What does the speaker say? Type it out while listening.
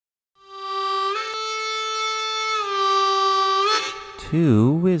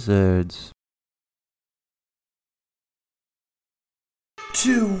Two wizards.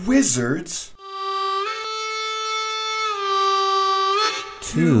 Two wizards?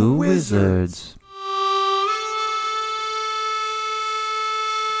 Two wizards.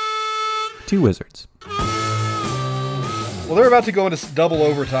 Two wizards. Well, they're about to go into double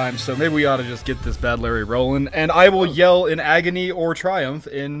overtime, so maybe we ought to just get this Bad Larry rolling, and I will yell in agony or triumph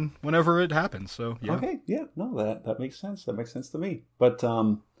in whenever it happens. So yeah. Okay, yeah, no, that makes sense. That makes sense to me. But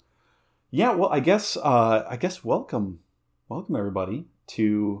yeah, well, I guess welcome everybody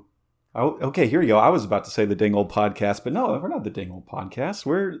to. Oh, okay, here you go. I was about to say the Ding Old Podcast, but no, we're not the Ding Old Podcast.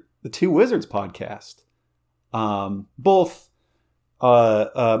 We're the Two Wizards Podcast. Both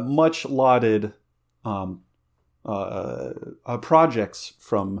much lauded projects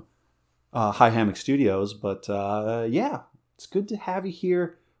from High Hammock Studios, but yeah, it's good to have you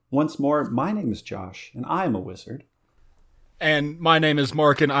here once more. My name is Josh, and I am a wizard. And my name is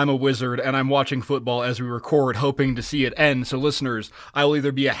Mark, and I'm a wizard, and I'm watching football as we record, hoping to see it end. So listeners, I will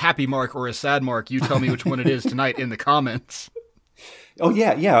either be a happy Mark or a sad Mark. You tell me which one it is tonight in the comments. Oh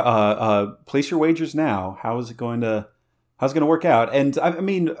yeah. Place your wagers now. How's it going to work out? And I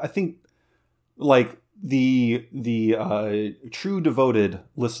mean, I think like the true devoted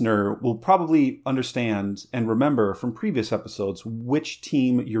listener will probably understand and remember from previous episodes which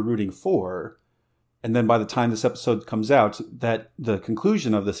team you're rooting for. And then by the time this episode comes out, that the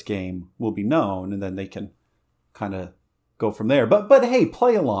conclusion of this game will be known, and then they can kind of go from there. But hey,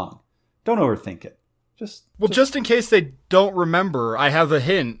 play along. Don't overthink it. Just in case they don't remember, I have a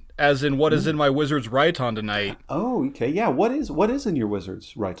hint, as in what is in my Wizard's Raiton tonight. Oh, okay. Yeah, what is in your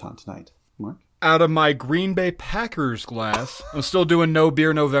Wizard's Raiton tonight, Mark? Out of my Green Bay Packers glass. I'm still doing no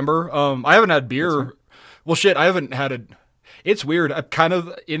beer November. I haven't had beer. Well, shit, I haven't had a... It's weird. I've kind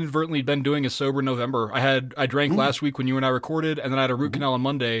of inadvertently been doing a sober November. I drank last week when you and I recorded, and then I had a root canal on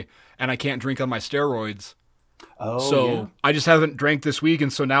Monday, and I can't drink on my steroids. Oh, so yeah. I just haven't drank this week,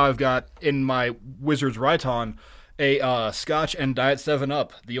 and so now I've got in my Wizard's Raiton a Scotch and Diet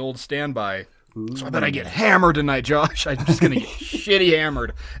 7-Up, the old standby. Ooh. So I bet I get hammered tonight, Josh. I'm just going to get shitty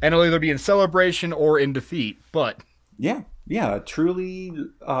hammered, and it'll either be in celebration or in defeat. But yeah, truly,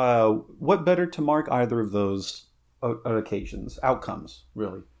 what better to mark either of those occasions, outcomes,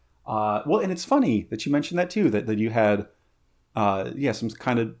 really. Well, and it's funny that you mentioned that too, that you had, some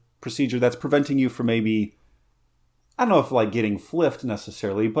kind of procedure that's preventing you from maybe, I don't know if like getting flipped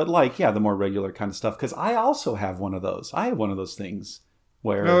necessarily, but like, yeah, the more regular kind of stuff. Because I also have one of those. I have one of those things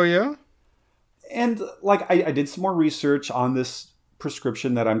where... Oh, yeah? And like, I did some more research on this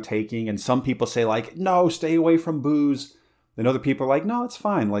prescription that I'm taking, and some people say like, no, stay away from booze. And other people are like, no, it's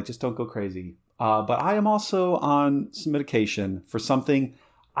fine. Like, just don't go crazy. But I am also on some medication for something.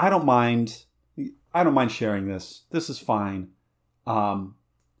 I don't mind sharing this. This is fine. And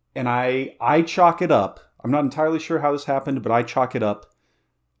I chalk it up. I'm not entirely sure how this happened, but I chalk it up.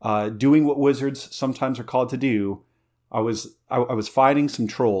 Doing what wizards sometimes are called to do. I was fighting some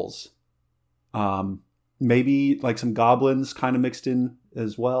trolls. Maybe like some goblins kind of mixed in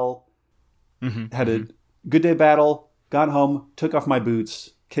as well. Mm-hmm. Had a good day battle, got home, took off my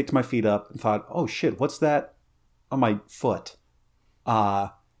boots, kicked my feet up, and thought, oh shit, what's that on my foot?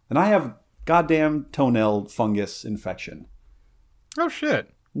 And I have goddamn toenail fungus infection. Oh shit.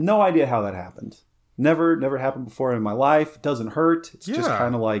 No idea how that happened. Never happened before in my life. It doesn't hurt. It's just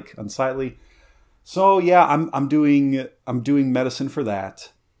kind of like unsightly. So yeah, I'm doing medicine for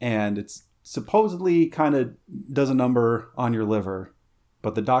that, and it's supposedly kind of does a number on your liver.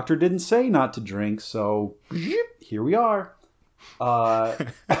 But the doctor didn't say not to drink, so here we are.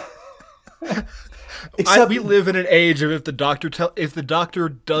 We live in an age of if the doctor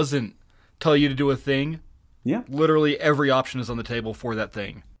doesn't tell you to do a thing, literally every option is on the table for that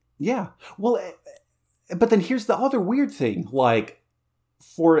thing. Yeah. Well, but then here's the other weird thing. Like,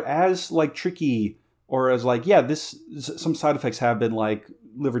 for as like tricky or as like, some side effects have been like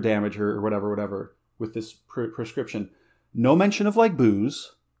liver damage or whatever with this prescription. No mention of like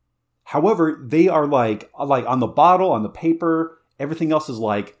booze. However, they are like on the bottle, on the paper, everything else is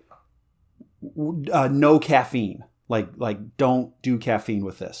like no caffeine. Like don't do caffeine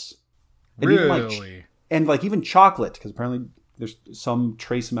with this. And really? Even chocolate, because apparently there's some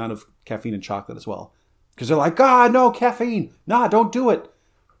trace amount of caffeine in chocolate as well. Because they're like, no caffeine. Nah, don't do it.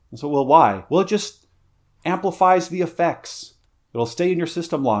 And so, well, why? Well, it just amplifies the effects. It'll stay in your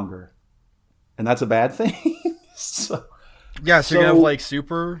system longer. And that's a bad thing. so you're going to have like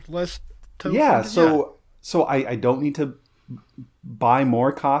super less tofu? Yeah, so I don't need to buy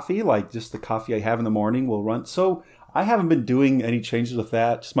more coffee. Like just the coffee I have in the morning will run. So I haven't been doing any changes with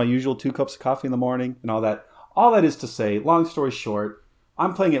that. Just my usual 2 cups of coffee in the morning and all that. all that is to say, long story short,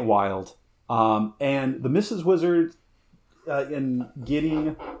 I'm playing it wild. And the Mrs. Wizard, in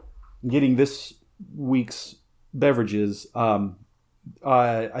getting this week's beverages,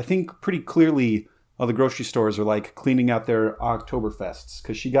 I think pretty clearly the grocery stores are like cleaning out their Oktoberfests,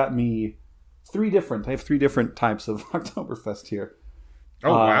 because she got me I have three different types of Oktoberfest here.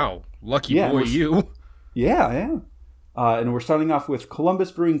 Oh, wow. Lucky boy, you. Yeah. And we're starting off with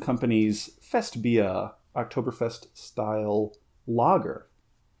Columbus Brewing Company's Festbier Oktoberfest style lager.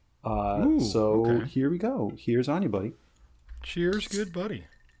 Here we go. Here's on you, buddy. Cheers, good buddy.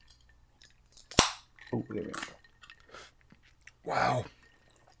 Oh, there we go. Wow.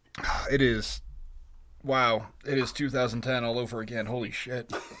 It is 2010 all over again. Holy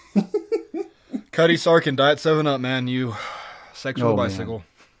shit. Cuddy Sarkin, Diet 7-Up, man. You sexual bicycle.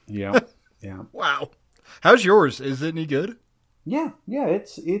 Man. Yeah. Wow. How's yours? Is it any good? Yeah.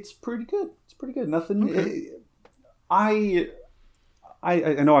 It's pretty good. It's pretty good. Nothing. Okay. I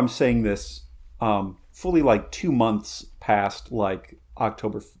know I'm saying this fully like 2 months past like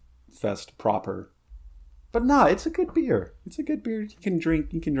Oktoberfest proper, but nah, it's a good beer. It's a good beer. You can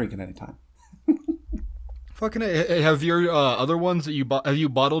drink at any time. Fucking have your other ones that have you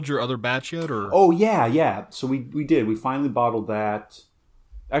bottled your other batch yet? Or oh yeah. So we did. We finally bottled that.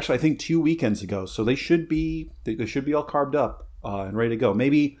 Actually, I think 2 weekends ago. So they should be all carved up and ready to go.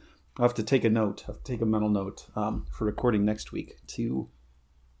 Maybe I'll have to take a mental note for recording next week to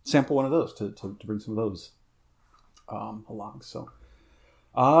sample one of those to bring some of those along. So,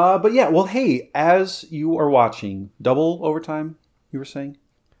 but yeah. Well, hey, as you are watching Double Overtime, you were saying.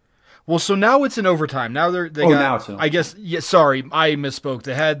 Well, so now it's in overtime. Now now it's in overtime. I guess. Yeah. Sorry, I misspoke.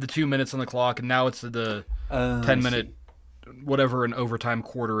 They had the 2 minutes on the clock, and now it's the 10-minute, whatever an overtime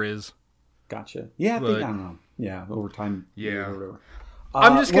quarter is. Gotcha. Yeah, I don't know. Yeah, overtime. Yeah. Whatever.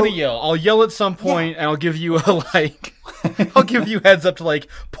 I'm just gonna yell. I'll yell at some point, and I'll give you I'll give you heads up to like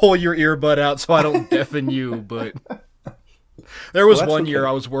pull your earbud out so I don't deafen you. But there was one year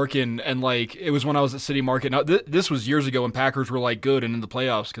I was working, and like it was when I was at City Market. Now this was years ago when Packers were like good and in the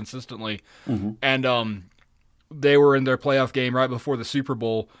playoffs consistently, and they were in their playoff game right before the Super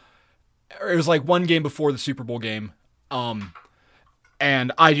Bowl. It was like one game before the Super Bowl game.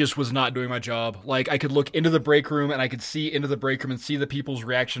 And I just was not doing my job. Like, I could look into the break room, and I could see into the break room and see the people's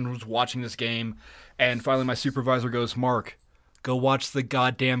reactions watching this game. And finally, my supervisor goes, "Mark, go watch the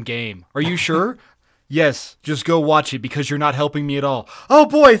goddamn game. Are you sure?" "Yes, just go watch it because you're not helping me at all." "Oh,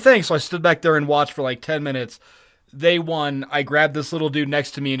 boy, thanks." So I stood back there and watched for like 10 minutes. They won. I grabbed this little dude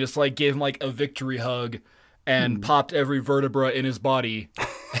next to me and just like gave him like a victory hug and popped every vertebra in his body.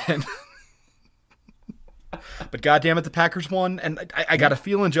 And... But goddamn it, the Packers won, and I got a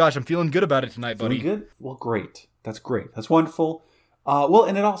feeling, Josh. I'm feeling good about it tonight, buddy. Feeling good? Well, great. That's great. That's wonderful. Well,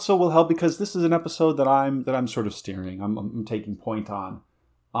 and it also will help because this is an episode that I'm sort of steering. I'm taking point on,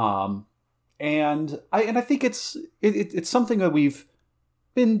 and I think it's something that we've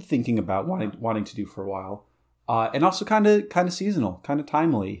been thinking about wanting to do for a while, and also kind of seasonal, kind of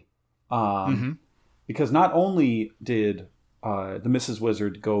timely, because not only did the Mrs.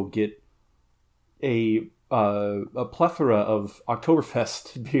 Wizard go get a plethora of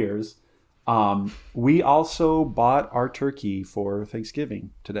Oktoberfest beers, we also bought our turkey for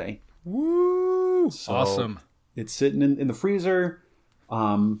Thanksgiving today. Woo! So awesome. It's sitting in the freezer.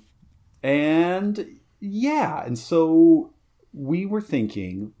 And so we were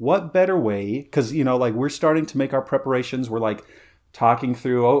thinking, what better way, because, like we're starting to make our preparations. We're like talking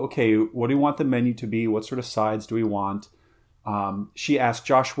through, okay, what do we want the menu to be? What sort of sides do we want? She asked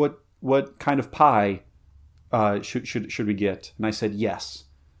Josh, what kind of pie should we get? And I said yes.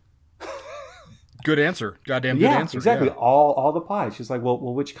 Good answer. Goddamn good answer. Exactly. Yeah. All the pies. She's like, well,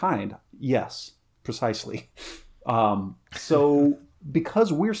 which kind? Yes, precisely. So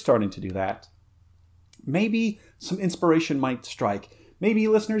because we're starting to do that, maybe some inspiration might strike. Maybe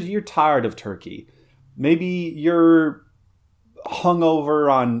listeners, you're tired of turkey. Maybe you're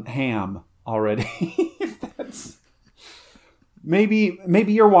hungover on ham already. Maybe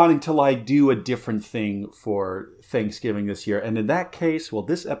you're wanting to like do a different thing for Thanksgiving this year. And in that case, well,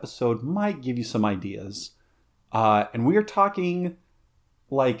 this episode might give you some ideas. And we are talking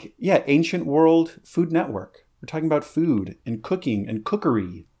like, Ancient World Food Network. We're talking about food and cooking and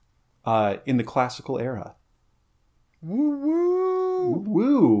cookery in the classical era. Woo!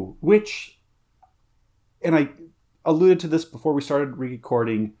 Which, and I alluded to this before we started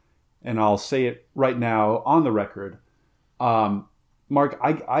recording, and I'll say it right now on the record. Mark,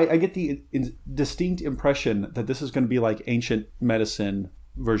 I get the distinct impression that this is going to be like Ancient Medicine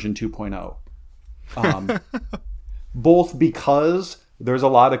version 2.0. Both because there's a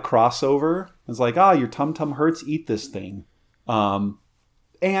lot of crossover It's like, your tum tum hurts, eat this thing.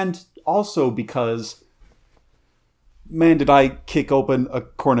 And also because, man, did I kick open a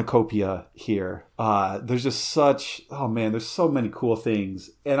cornucopia here. There's just there's so many cool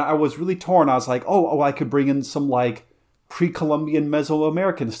things. And I was really torn. I was like, I could bring in some like pre-Columbian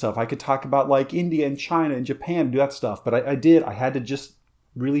Mesoamerican stuff. I could talk about like India and China and Japan, do that stuff. But I had to just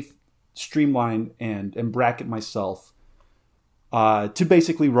really streamline and bracket myself to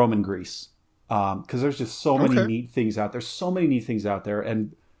basically Rome and Greece. Because there's just so many neat things out there. So many neat things out there.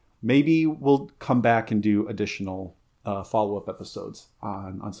 And maybe we'll come back and do additional follow-up episodes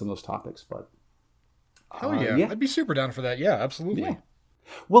on some of those topics. But hell yeah. I'd be super down for that. Yeah, absolutely. Yeah.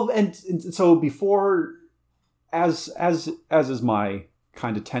 Well, and so before, as is my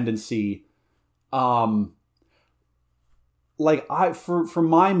kind of tendency, like for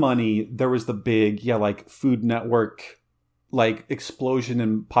my money, there was the big like Food Network like explosion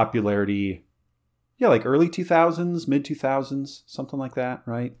in popularity. Yeah, like early 2000s, mid 2000s, something like that,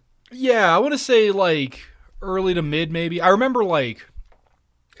 right? Yeah, I want to say like early to mid, maybe. I remember like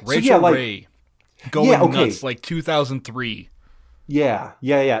Rachel Ray going nuts, like 2003.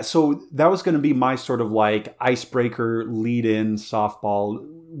 Yeah. So that was going to be my sort of like icebreaker, lead-in softball.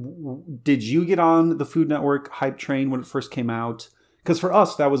 Did you get on the Food Network hype train when it first came out? Because for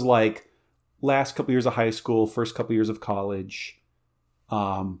us, that was like last couple years of high school, first couple years of college.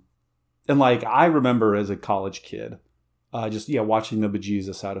 And like I remember as a college kid, just watching the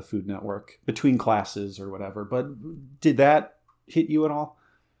bejesus out of Food Network between classes or whatever. But did that hit you at all?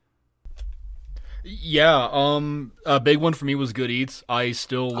 Yeah, a big one for me was Good Eats. I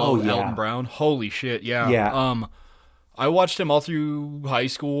still love Alton Brown. Holy shit, yeah. Yeah. I watched him all through high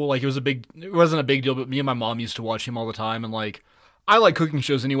school. Like it wasn't a big deal, but me and my mom used to watch him all the time. And like, I like cooking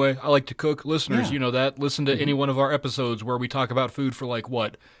shows anyway. I like to cook. Listeners, you know that. Listen to any one of our episodes where we talk about food for like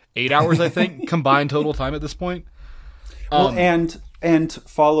 8 hours, I think, combined total time at this point. Well, and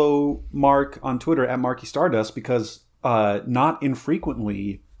follow Mark on Twitter at Marky Stardust because not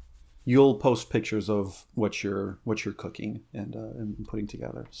infrequently you'll post pictures of what you're cooking and putting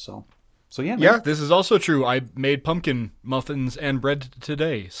together. So yeah. Man. Yeah, this is also true. I made pumpkin muffins and bread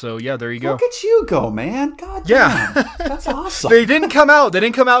today. So yeah, there you go. Look at you go, man. God damn. That's awesome. They didn't come out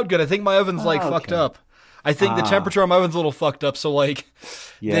good. I think my oven's fucked up. I think the temperature on my oven's a little fucked up, so like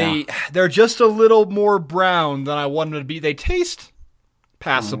they're just a little more brown than I wanted them to be. They taste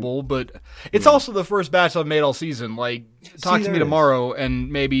passable, but it's also the first batch I've made all season. Like, talk to me tomorrow,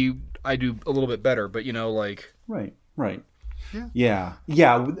 and maybe I do a little bit better. But right. Yeah.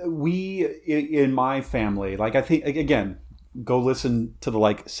 We in my family, like I think again, go listen to the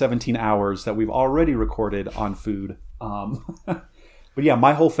like 17 hours that we've already recorded on food. But yeah,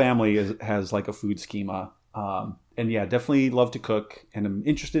 my whole family has like a food schema. And yeah, definitely love to cook and I'm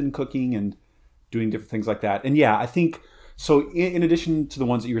interested in cooking and doing different things like that. And yeah, I think, so in addition to the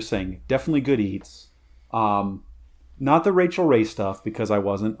ones that you were saying, definitely Good Eats. Not the Rachel Ray stuff because I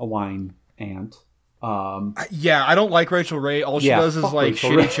wasn't a wine aunt. Yeah, I don't like Rachel Ray. All she does is like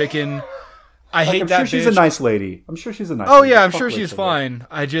Rachel shitty Ray. Chicken. I hate that bitch. She's a nice lady. I'm sure she's a nice lady. Oh yeah, I'm sure she's fine.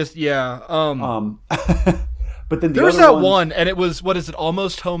 I just, But then there was that one, and it was, what is it,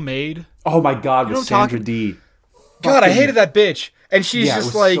 Almost Homemade? Oh my God, with Sandra Dee. God, I hated that bitch. And she's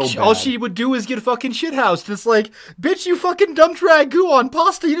just like, so all she would do is get fucking shithoused. It's like, bitch, you fucking dumped ragu on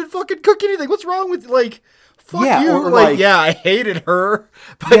pasta. You didn't fucking cook anything. What's wrong with, like, fuck you. Or like, yeah, I hated her.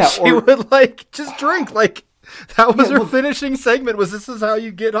 But she would, like, just drink. Like, that was her finishing segment was, this is how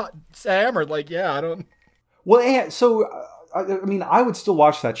you get hammered. Like, yeah, I don't. Well, so... I mean, I would still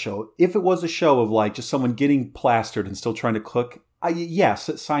watch that show if it was a show of like just someone getting plastered and still trying to cook. Yes,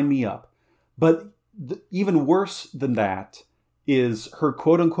 sign me up. But even worse than that is her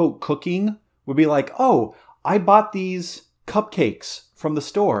quote unquote cooking would be like, oh, I bought these cupcakes from the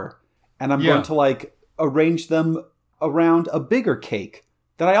store and I'm going to like arrange them around a bigger cake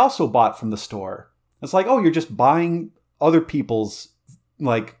that I also bought from the store. It's like, oh, you're just buying other people's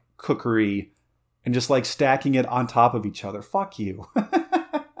like cookery and just like stacking it on top of each other. Fuck you.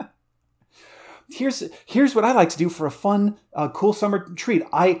 Here's what I like to do for a fun, cool summer treat.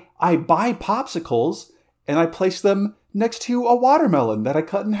 I buy popsicles and I place them next to a watermelon that I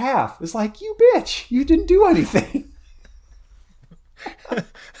cut in half. It's like, you bitch, you didn't do anything.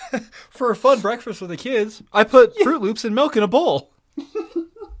 For a fun breakfast for the kids, I put Fruit Loops and milk in a bowl.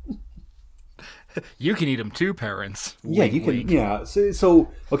 You can eat them too, parents. Yeah, you can. Yeah. So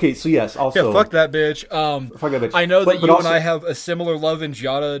yes. Also, yeah. Fuck that bitch. Fuck that bitch. I know that you and I have a similar love in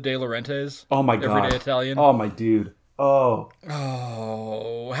Giada De Laurentiis. Oh my God. Everyday Italian. Oh my dude. Oh,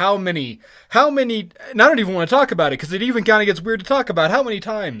 how many? And I don't even want to talk about it because it even kind of gets weird to talk about. How many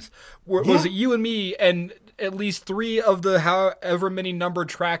times was it you and me and at least 3 of the however many numbered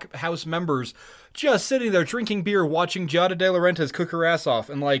track house members just sitting there drinking beer, watching Giada De Laurentiis cook her ass off,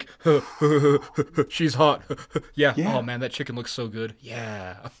 and like, she's hot. Yeah. Oh man, that chicken looks so good.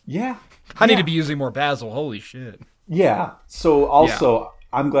 Yeah. Yeah. I need to be using more basil. Holy shit. Yeah. So also,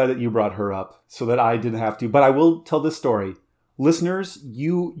 I'm glad that you brought her up so that I didn't have to. But I will tell this story. Listeners,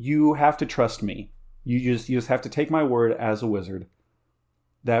 you have to trust me. You just have to take my word as a wizard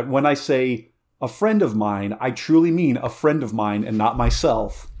that when I say a friend of mine, I truly mean a friend of mine and not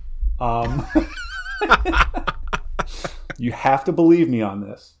myself. You have to believe me on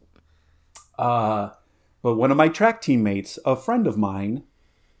this. But one of my track teammates, a friend of mine,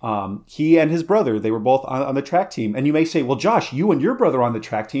 he and his brother, they were both on the track team. And you may say, well, Josh, you and your brother on the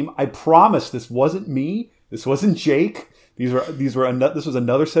track team. I promise this wasn't me. This wasn't Jake. This was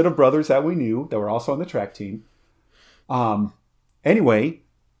another set of brothers that we knew that were also on the track team. Anyway,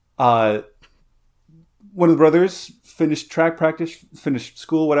 one of the brothers finished track practice, finished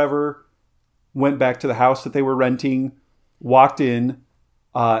school, whatever, went back to the house that they were renting, walked in,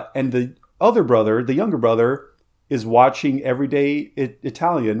 and the other brother, the younger brother, is watching Everyday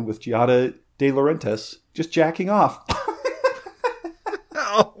Italian with Giada De Laurentiis, just jacking off.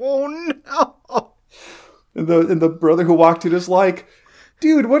 Oh no! And the brother who walked in is like,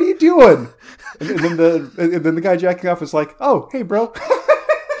 "Dude, what are you doing?" And then the guy jacking off is like, "Oh, hey, bro."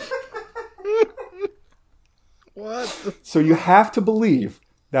 What? So you have to believe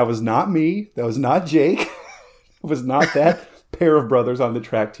that was not me. That was not Jake. It was not that pair of brothers on the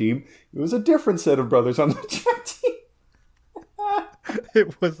track team. It was a different set of brothers on the track team.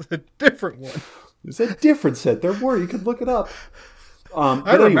 It was a different one. It was a different set. There were. You could look it up.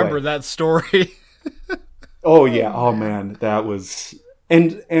 I remember that story. Oh, yeah. Oh, man. That was...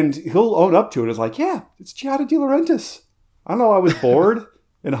 And he'll own up to it. It's like, yeah, it's Giada De Laurentiis. I know I was bored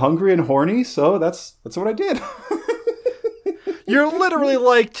and hungry and horny, so that's what I did. You're literally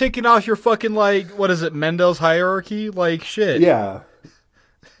like ticking off your fucking, like, what is it, Mendel's hierarchy? Like, shit. Yeah.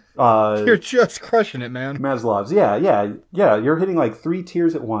 You're just crushing it, man. Maslow's. Yeah. You're hitting like 3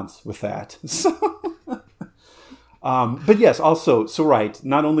 tiers at once with that. So, but yes, also, so right,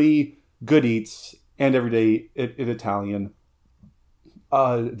 not only Good Eats and Everyday Italian.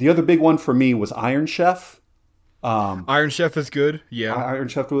 The other big one for me was Iron Chef. Iron Chef is good. Yeah. Iron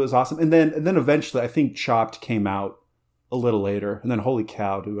Chef was awesome. And then eventually, I think Chopped came out a little later. And then holy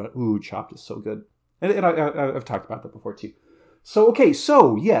cow, dude, Chopped is so good. And I've talked about that before too. So, okay,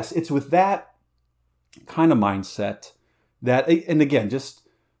 so yes, it's with that kind of mindset that, and again, just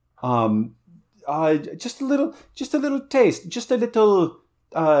a little taste, just a little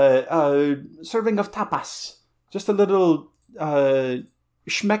serving of tapas, just a little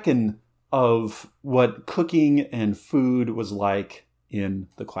schmecken of what cooking and food was like in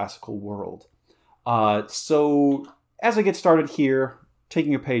the classical world. So as I get started here,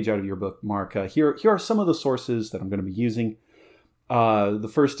 taking a page out of your book, Mark, here are some of the sources that I'm going to be using.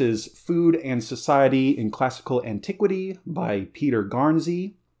 The first is Food and Society in Classical Antiquity by Peter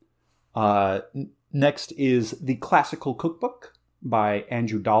Garnsey. Next is The Classical Cookbook by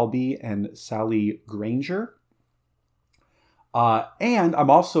Andrew Dalby and Sally Granger. And I'm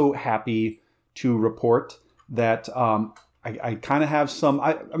also happy to report that I kind of have some,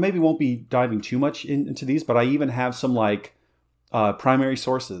 I maybe won't be diving too much into these, but I even have some like primary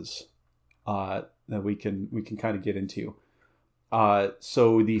sources that we can kind of get into.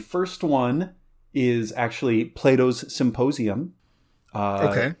 So the first one is actually Plato's Symposium,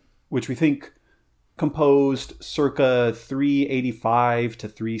 which we think composed circa 385 to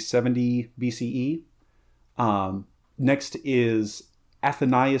 370 BCE. Next is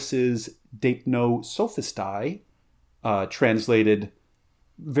Athenaeus's Deipno Sophistae, translated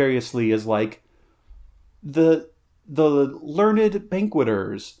variously as like the learned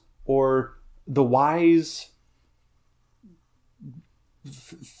banqueters or the wise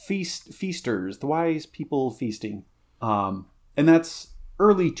feasters, the wise people feasting. And that's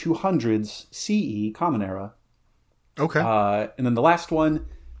early 200s CE, Common Era. Okay. And then the last one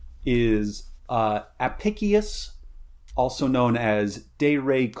is Apicius, also known as De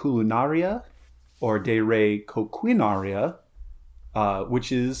Re Culinaria or De Re Coquinaria,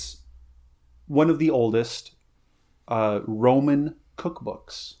 which is one of the oldest Roman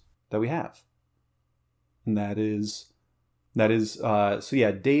cookbooks that we have. And that is so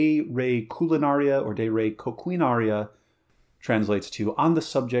yeah, De Re Culinaria or De Re Coquinaria translates to on the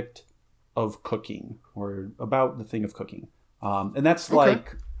subject of cooking or about the thing of cooking. And that's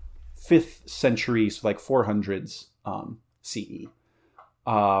like 5th century, so like 400s CE.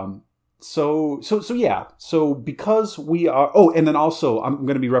 So yeah. So because we are, and then also I'm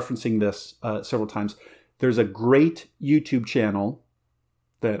going to be referencing this several times. There's a great YouTube channel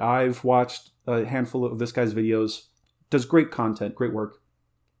that I've watched a handful of this guy's videos. Does great content, great work.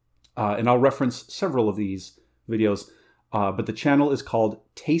 And I'll reference several of these videos. But the channel is called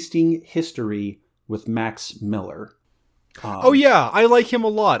Tasting History with Max Miller. Oh yeah, I like him a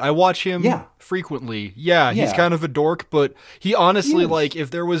lot. I watch him frequently. Yeah, he's kind of a dork, but he honestly, like,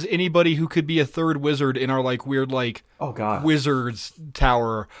 if there was anybody who could be a third wizard in our, like, weird, like, wizards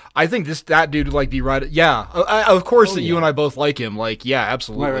tower, I think that dude would, like, be right. Yeah, of course you and I both like him. Like, yeah,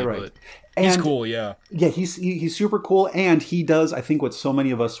 absolutely. Right. But he's cool, yeah. Yeah, he's super cool, and he does, I think, what so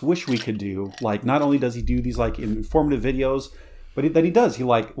many of us wish we could do. Like, not only does he do these, like, informative videos, but then he does. He,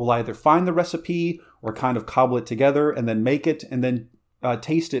 like, will either find the recipe or kind of cobble it together and then make it and then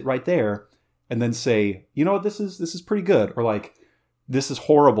taste it right there and then say, you know what, this is pretty good. Or like, this is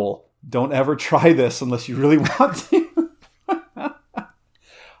horrible. Don't ever try this unless you really want to.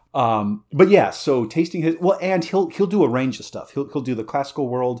 But yeah, so tasting his, well, and he'll do a range of stuff. He'll do the classical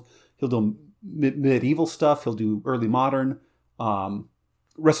world. He'll do medieval stuff. He'll do early modern,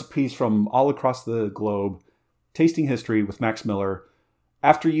 recipes from all across the globe. Tasting History with Max Miller.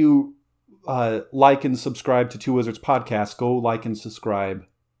 After you like and subscribe to Two Wizards Podcast, go like and subscribe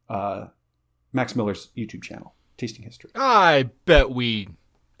Max Miller's YouTube channel, Tasting History. I bet we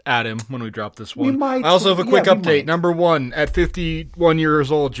add him when we drop this one. We might. I also have a quick update. Number 1, at 51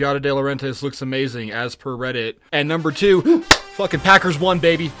 years old, Giada De Laurentiis looks amazing as per Reddit. And number 2, fucking Packers won,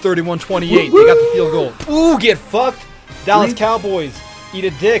 baby, 31-28. They got the field goal. Ooh, get fucked. Dallas Cowboys, eat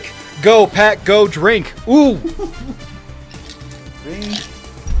a dick. Go, Pack, go, drink. Ooh.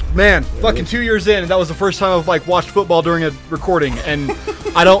 Man, fucking 2 years in, and that was the first time I've, like, watched football during a recording, and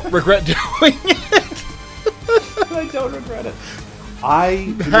I don't regret doing it. I don't regret it.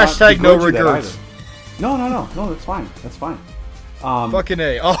 I do Hashtag not no regrets. No, that's fine. That's fine. Fucking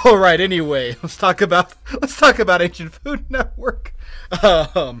A. All right, anyway, let's talk about Ancient Food Network.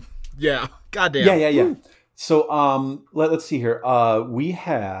 Yeah, goddamn. Yeah. So, let's see here. We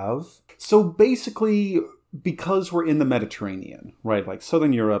have, so basically, because we're in the Mediterranean, right? Like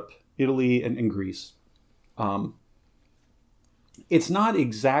Southern Europe, Italy, and Greece. It's not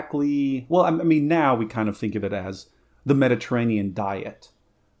exactly, well, I mean, now we kind of think of it as the Mediterranean diet.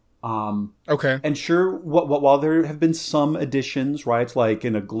 Okay. And sure, while there have been some additions, right? Like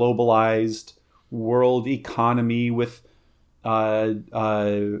in a globalized world economy with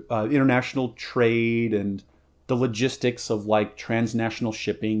international trade and the logistics of like transnational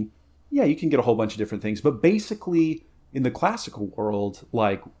shipping, yeah, you can get a whole bunch of different things. But basically, in the classical world,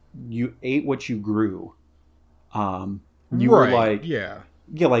 like you ate what you grew. You were like,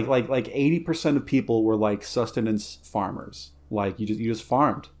 like 80% of people were like sustenance farmers. Like you just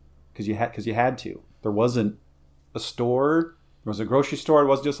farmed because you had to. There wasn't a store. There was a grocery store. It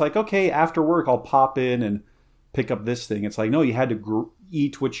wasn't just like, okay, after work I'll pop in and pick up this thing. It's like, no, you had to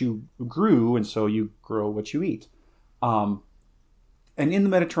eat what you grew, and so you grow what you eat. And in the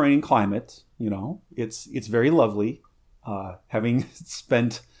Mediterranean climate, you know, it's very lovely. Having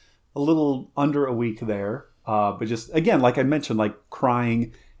spent a little under a week there, but just again, like I mentioned, like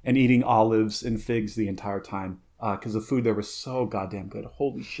crying and eating olives and figs the entire time because the food there was so goddamn good.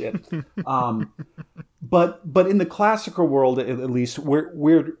 Holy shit! But in the classical world, at least,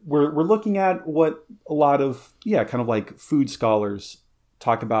 we're looking at what a lot of kind of like food scholars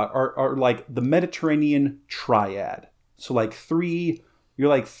talk about are like the Mediterranean triad. So like three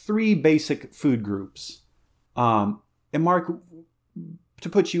basic food groups. And Mark, to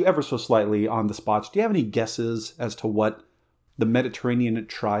put you ever so slightly on the spot, do you have any guesses as to what the Mediterranean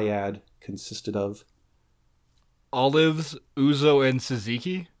triad consisted of? Olives, ouzo, and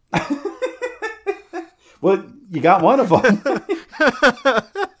tzatziki? Well, you got one of them.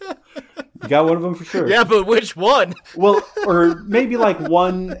 You got one of them for sure. Yeah, but which one? Well, or maybe like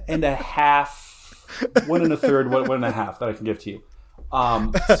 1.5, 1 1/3, 1 1/2 that I can give to you.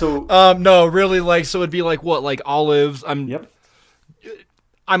 No, really, like, so it'd be like what, like olives? Yep.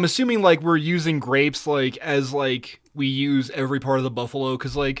 I'm assuming like we're using grapes like as like we use every part of the buffalo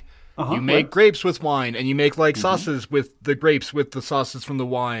because like you make grapes with wine and you make like sauces with the grapes with the sauces from the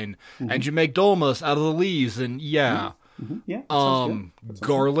wine and you make dolmas out of the leaves and yeah,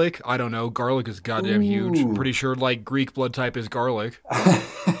 garlic. I don't know. Garlic is goddamn huge. I'm pretty sure like Greek blood type is garlic.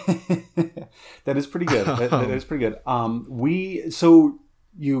 That is pretty good. That is pretty good. So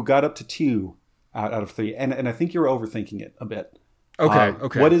you got up to 2 out of 3, and I think you're overthinking it a bit. Okay.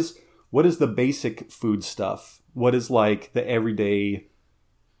 What is the basic food stuff? What is like the everyday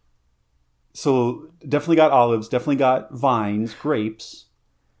So definitely got olives, definitely got vines, grapes,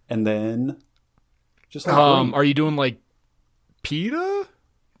 and then just like grain. Are you doing like pita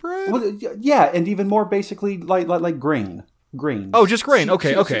bread? Well, yeah, and even more basically like grains. Oh, just grain.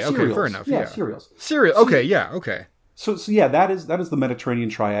 Okay, Cereals. fair enough. Yeah, Yeah, cereals. cereal. Okay, yeah, okay. So yeah, that is the Mediterranean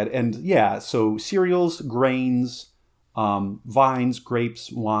triad, and yeah, so cereals, grains, vines,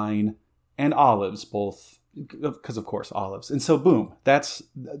 grapes, wine, and olives, both because of course olives. And so boom,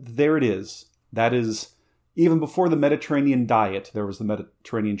 there it is. That is even before the Mediterranean diet. There was the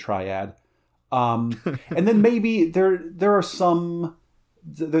Mediterranean triad, and then maybe there are some.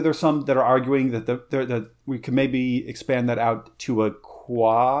 There's some that are arguing that that we could maybe expand that out to a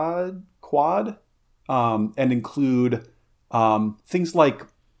quad, and include things like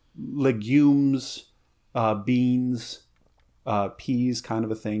legumes, beans, peas, kind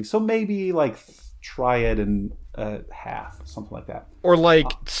of a thing. So maybe like triad and half, something like that. Or like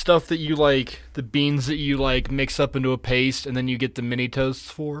stuff that you like, the beans that you like mix up into a paste, and then you get the mini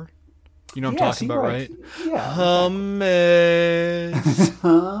toasts for. You know what I'm talking about, right? Yeah. Hummus.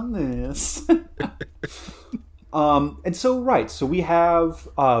 Hummus. And so, right. So we have,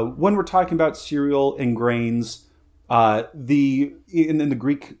 when we're talking about cereal and grains, in the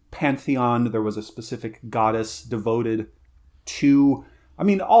Greek pantheon, there was a specific goddess devoted to, I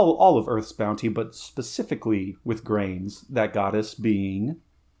mean, all of Earth's bounty, but specifically with grains, that goddess being...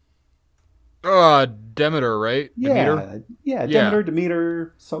 Demeter, right? Yeah,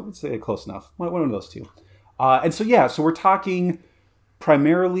 Demeter. So let's say close enough. One of those two. And so so we're talking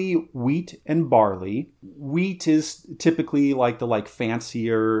primarily wheat and barley. Wheat is typically like the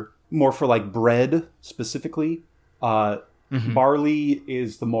fancier, more for like bread specifically. Barley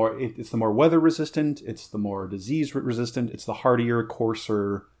is the more it's the more weather resistant. It's the more disease resistant. It's the hardier,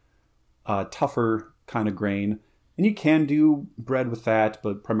 coarser, tougher kind of grain. And you can do bread with that,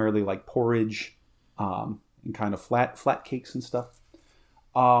 but primarily like porridge, and kind of flat cakes and stuff.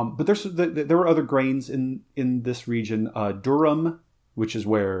 But there were other grains in this region. Durum, which is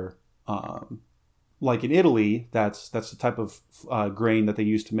where, like in Italy, that's the type of grain that they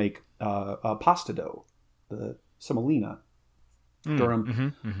use to make pasta dough, the semolina.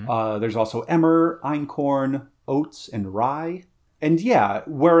 Durum. There's also emmer, einkorn, oats, and rye. And yeah,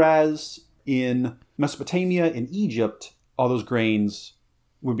 whereas in Mesopotamia, in Egypt, all those grains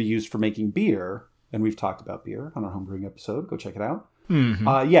would be used for making beer, and we've talked about beer on our homebrewing episode. Go check it out.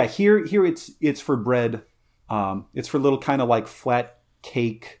 Here it's for bread. It's for little kind of like flat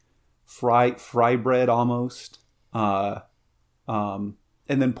cake, fry bread almost, and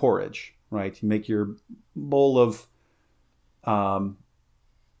then porridge. Right, you make your bowl of,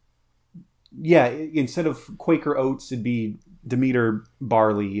 instead of Quaker oats, it'd be Demeter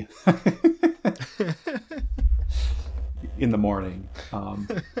barley. In the morning,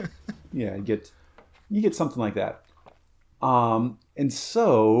 you get something like that, and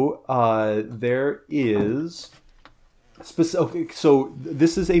so there is okay, so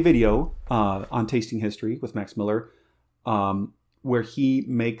this is a video on Tasting History with Max Miller, where he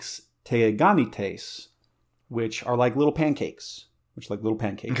makes teganites, which are like little pancakes.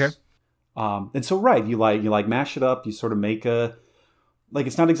 Okay. And so you mash it up. You sort of make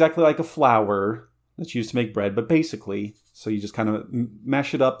it's not exactly like a flour that's used to make bread, but basically, so you just kind of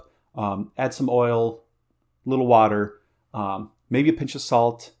mash it up, add some oil, a little water, maybe a pinch of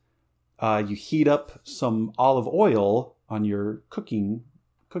salt. You heat up some olive oil on your cooking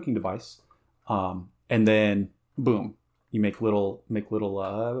device, and then boom, you make little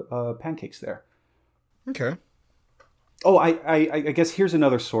pancakes there. Okay. Oh, I guess here's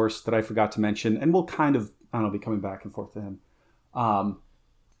another source that I forgot to mention, and we'll kind of, I don't know, be coming back and forth to him.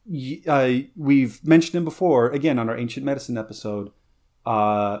 We've mentioned him before, again, on our Ancient Medicine episode,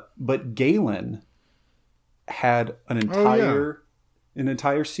 but Galen had an entire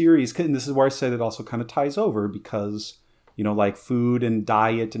series, and this is where I said it also kind of ties over, because, like food and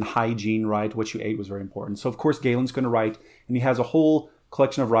diet and hygiene, right? What you ate was very important. So, of course, Galen's going to write, and he has a whole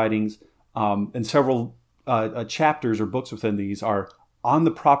collection of writings, and several chapters or books within these are on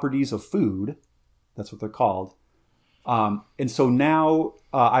the properties of food. That's what they're called. And so now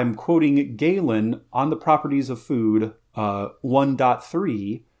I'm quoting Galen on the properties of food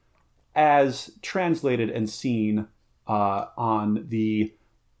 1.3 as translated and seen on the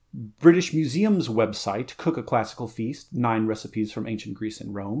British Museum's website, Cook a Classical Feast, 9 recipes from ancient Greece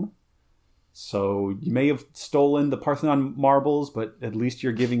and Rome. So you may have stolen the Parthenon marbles, but at least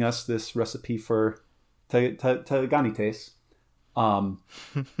you're giving us this recipe for teganites.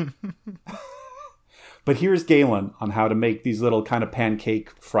 But here's Galen on how to make these little kind of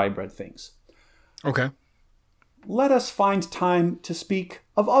pancake fry bread things. Okay. Let us find time to speak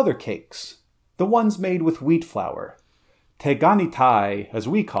of other cakes, the ones made with wheat flour. Teganitai, as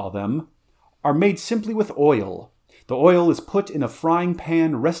we call them, are made simply with oil. The oil is put in a frying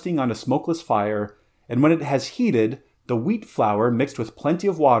pan resting on a smokeless fire, and when it has heated, the wheat flour mixed with plenty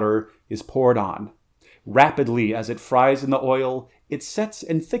of water is poured on. Rapidly as it fries in the oil, it sets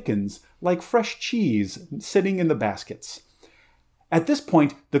and thickens like fresh cheese sitting in the baskets. At this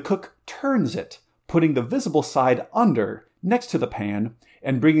point, the cook turns it, putting the visible side under, next to the pan,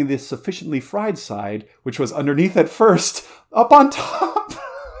 and bringing the sufficiently fried side, which was underneath at first, up on top.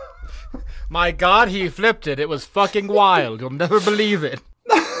 My God, he flipped it. It was fucking wild. You'll never believe it.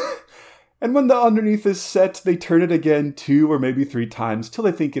 And when the underneath is set, they turn it again 2 or maybe 3 times till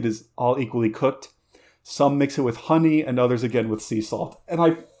they think it is all equally cooked. Some mix it with honey and others again with sea salt. And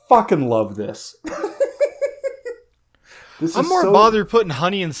I fucking love this. I'm more bothered putting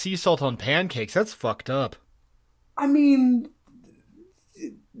honey and sea salt on pancakes. That's fucked up. I mean,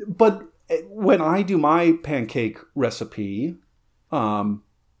 but when I do my pancake recipe, yeah,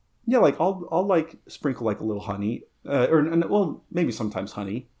 like I'll like sprinkle like a little honey, well, maybe sometimes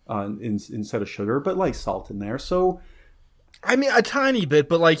honey instead of sugar, but like salt in there. So, I mean, a tiny bit,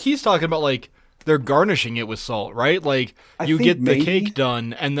 but like he's talking about like they're garnishing it with salt, right? Like you get the cake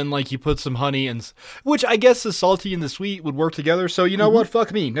done, and then like you put some honey and, which I guess the salty and the sweet would work together. So you know what?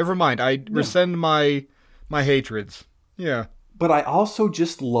 Fuck me. Never mind. I rescind my hatreds. Yeah. But I also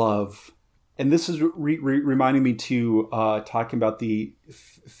just love, and this is reminding me to talking about the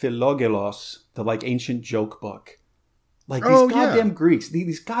Philogelos, the like ancient joke book. Like these goddamn Greeks,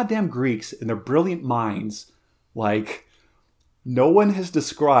 these goddamn Greeks and their brilliant minds, like no one has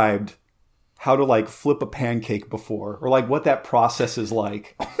described how to like flip a pancake before, or like what that process is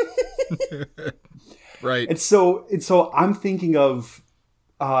like. Right. And so I'm thinking of,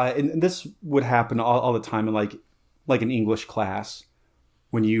 and this would happen all the time in like an English class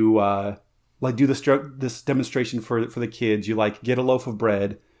when you like do this demonstration for the kids. You like get a loaf of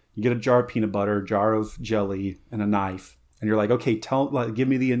bread, you get a jar of peanut butter, a jar of jelly, and a knife, and you're like, okay, give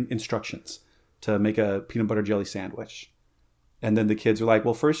me the instructions to make a peanut butter jelly sandwich. And then the kids are like,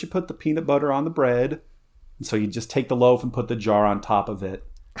 well, first you put the peanut butter on the bread, and so you just take the loaf and put the jar on top of it.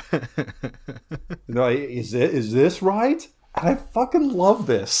 They're like, is this right? And I fucking love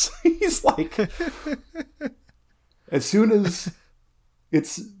this. He's like, as soon as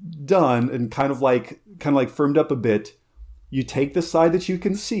it's done and kind of like firmed up a bit, you take the side that you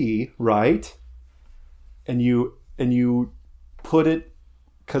can see, right? And you put it,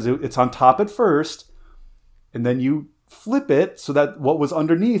 because it's on top at first, and then you flip it so that what was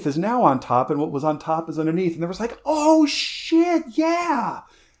underneath is now on top and what was on top is underneath. And there was like, oh shit, yeah,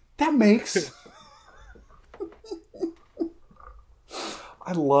 that makes...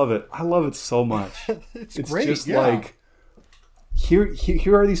 I love it. I love it so much. It's great. Just like, here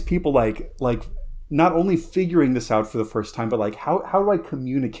are these people like not only figuring this out for the first time, but like, how do I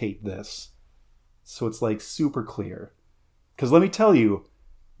communicate this so it's like super clear? Because let me tell you,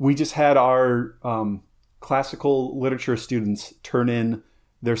 we just had our classical literature students turn in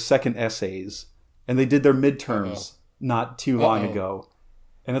their second essays, and they did their midterms not too long ago.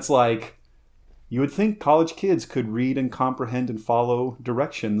 And it's like, you would think college kids could read and comprehend and follow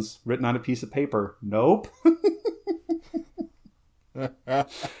directions written on a piece of paper. Nope.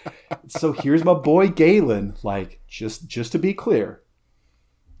 So here's my boy Galen. Like, just to be clear,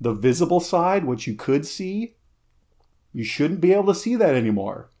 the visible side, what you could see, you shouldn't be able to see that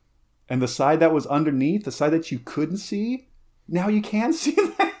anymore. And the side that was underneath, the side that you couldn't see, now you can see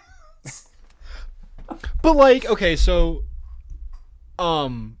that. But like, okay, so,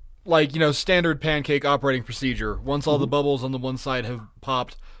 like, you know, standard pancake operating procedure. Once all the bubbles on the one side have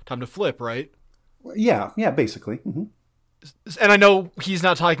popped, time to flip, right? Yeah, basically. Mm-hmm. And I know he's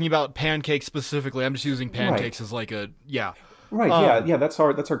not talking about pancakes specifically. I'm just using pancakes as like a, Right, yeah, that's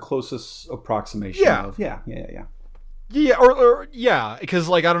our closest approximation of, yeah. Yeah, or because,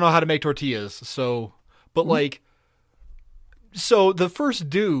 like, I don't know how to make tortillas, so, but, like, so the first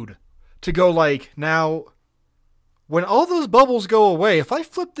dude to go, like, now, when all those bubbles go away, if I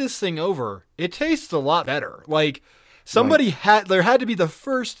flip this thing over, it tastes a lot better. Like, there had to be the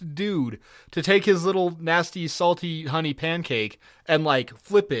first dude to take his little nasty, salty honey pancake and, like,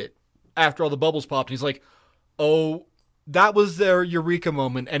 flip it after all the bubbles popped. And he's like, oh, that was their eureka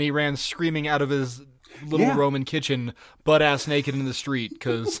moment, and he ran screaming out of his little Roman kitchen, butt-ass naked in the street,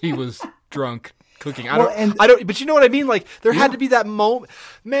 because he was drunk cooking. But you know what I mean? Like, there had to be that moment.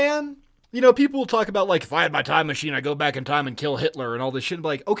 Man, you know, people will talk about, like, if I had my time machine, I'd go back in time and kill Hitler and all this shit. And be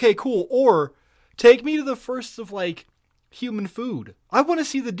like, okay, cool. Or take me to the first of, like, human food. I want to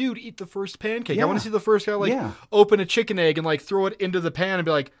see the dude eat the first pancake. I want to see the first guy, like, open a chicken egg and, like, throw it into the pan and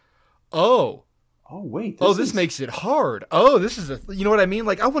be like, oh, oh wait, This makes it hard. Oh, this is you know what I mean?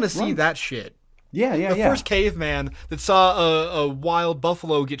 Like, I want to see that shit. Yeah, The first caveman that saw a wild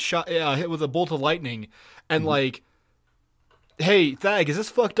buffalo get shot, hit with a bolt of lightning, and like, hey, Thag, is this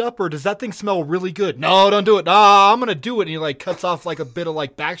fucked up or does that thing smell really good? No, don't do it. Nah, I'm gonna do it. And he like cuts off like a bit of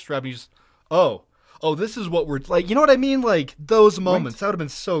like backstrap. And he's, oh, this is what we're like. You know what I mean? Like those moments, that would have been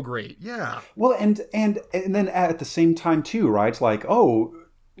so great. Yeah. Well, and then at the same time too, right? Like, oh,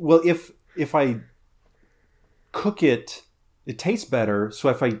 well, if I cook it, it tastes better. So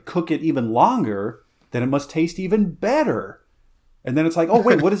if I cook it even longer, then it must taste even better. And then it's like, oh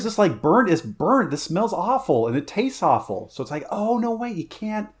wait, what is this like burnt? It's burnt. This smells awful and it tastes awful. So it's like, oh no, wait, you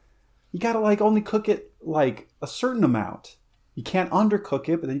can't. You gotta like only cook it like a certain amount. You can't undercook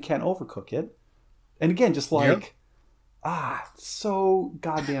it, but then you can't overcook it. And again, just like, so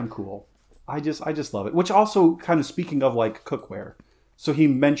goddamn cool. I just love it. Which also kind of speaking of like cookware. So he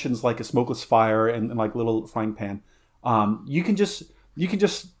mentions like a smokeless fire and like little frying pan. You can just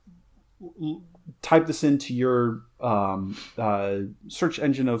type this into your search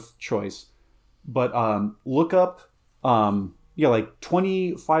engine of choice, but look up like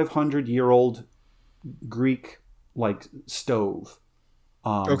 2,500-year-old Greek like stove.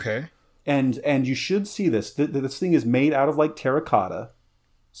 Okay. And you should see this. This thing is made out of like terracotta,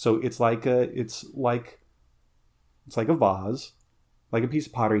 so it's like a vase, like a piece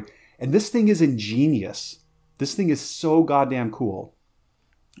of pottery. And this thing is ingenious. This thing is so goddamn cool.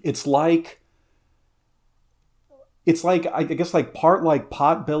 It's like I guess like part like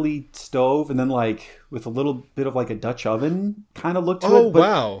pot-belly stove, and then like with a little bit of like a Dutch oven kind of look to it. Oh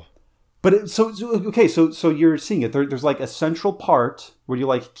wow! But so you're seeing it. There's like a central part where you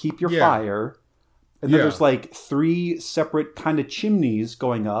like keep your fire, and then there's like 3 separate kind of chimneys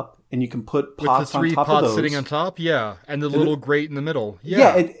going up, and you can put pots with the 3 on top pots of those. sitting on top, and the little grate in the middle.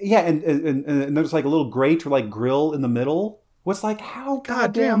 And there's like a little grate or like grill in the middle. What's like how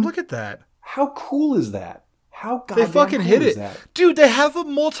goddamn? Look at that! How cool is that? How goddamn they fucking cool hit is it, that? dude! They have a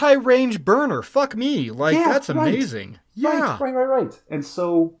multi-range burner. Fuck me, like that's amazing. Yeah, right. And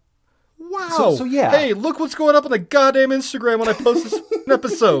so. Wow. So yeah. Hey, look what's going up on the goddamn Instagram when I post this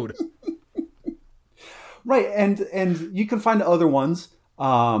episode. Right, and you can find other ones.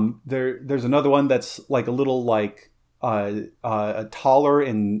 There's another one that's like a little like taller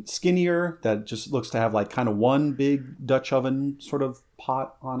and skinnier that just looks to have like kind of one big Dutch oven sort of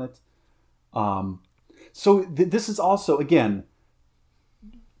pot on it. So this is also, again,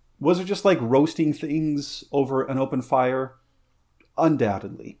 was it just like roasting things over an open fire?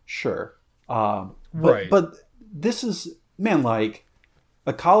 Undoubtedly, sure. But this is, man, like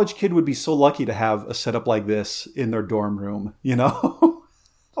a college kid would be so lucky to have a setup like this in their dorm room, you know?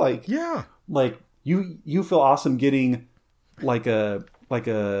 Like you feel awesome getting like a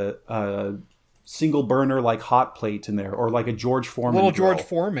single burner like hot plate in there, or like a George Foreman little grill. George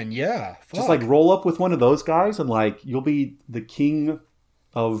Foreman, yeah. Fuck. Just like roll up with one of those guys and like you'll be the king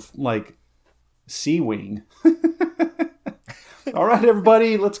of like C-Wing. All right,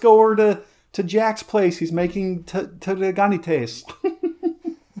 everybody, let's go over to Jack's place. He's making tagliatelles.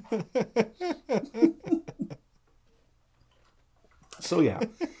 So yeah.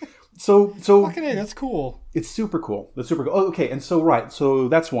 So fucking A, that's cool. It's super cool. That's super cool. Oh, okay, and so right. So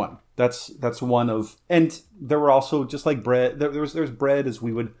that's one. That's one of, and there were also just like bread. There's bread as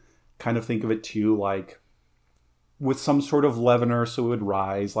we would kind of think of it too, like with some sort of leavener so it would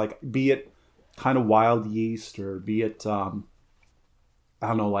rise, like be it kind of wild yeast or be it I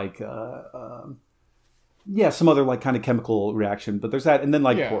don't know, like some other like kind of chemical reaction. But there's that, and then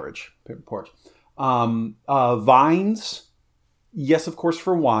like porridge. Vines, yes, of course,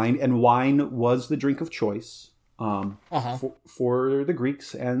 for wine, and wine was the drink of choice for the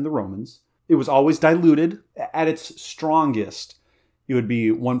Greeks and the Romans. It was always diluted. At its strongest, it would be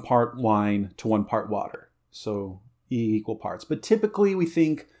 1 part wine to 1 part water, so equal parts. But typically, we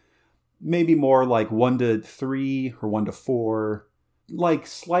think maybe more like 1 to 3 or 1 to 4. Like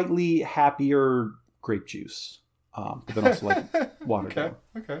slightly happier grape juice, but then also like watered down.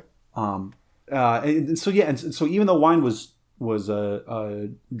 Okay. And so even though wine was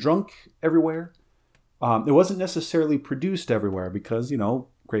drunk everywhere, it wasn't necessarily produced everywhere because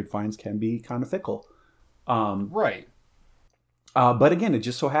grapevines can be kind of fickle. Right. But again, it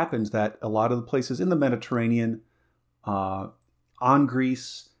just so happens that a lot of the places in the Mediterranean, on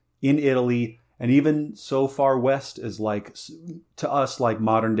Greece, in Italy, and even so far west as like to us like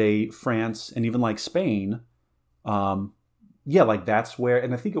modern day France and even like Spain, like that's where.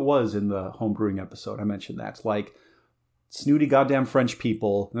 And I think it was in the homebrewing episode I mentioned that. It's like snooty goddamn French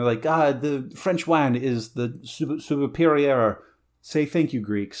people. And they're like, the French wine is the superior. Say thank you,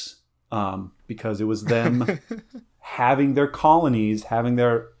 Greeks, because it was them having their colonies, having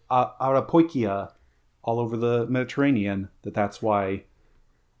their arapoikia all over the Mediterranean. That's why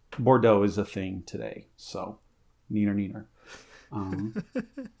Bordeaux is a thing today. So, neener.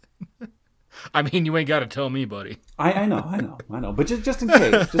 I mean, you ain't got to tell me, buddy. I know. But just in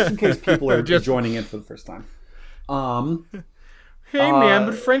case people are just joining in for the first time. Hey, man,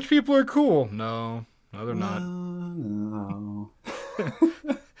 but French people are cool. No, they're not. No.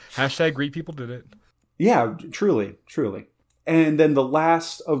 Hashtag Greek people did it. Yeah, truly. And then the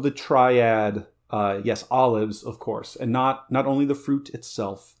last of the triad, yes, olives, of course. And not only the fruit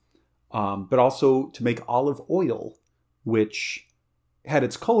itself, but also to make olive oil, which had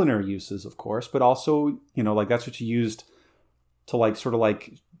its culinary uses, of course, but also, like that's what you used to like sort of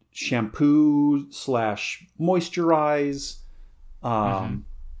like shampoo / moisturize.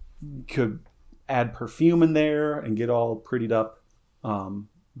 Could add perfume in there and get all prettied up.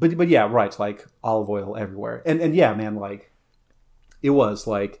 But yeah, right, like olive oil everywhere. And yeah, man, like it was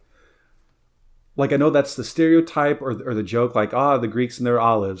like I know that's the stereotype or the joke, like, the Greeks and their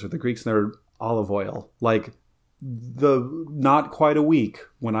olives or the Greeks and their olive oil. Like not quite a week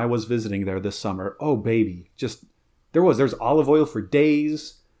when I was visiting there this summer. Oh baby, just there's olive oil for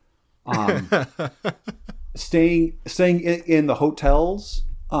days. Staying in the hotels,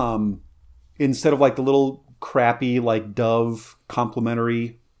 instead of like the little crappy like Dove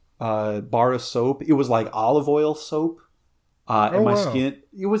complimentary bar of soap, it was like olive oil soap. And my skin,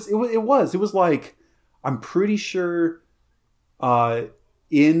 it was like, I'm pretty sure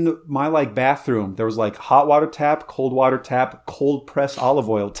in my like bathroom there was like hot water tap, cold water tap, cold press olive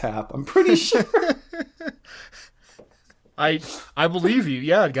oil tap. I'm pretty sure. I believe you.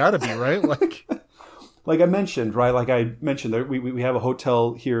 Yeah, it gotta be, right? Like I mentioned, right? Like I mentioned, that we have a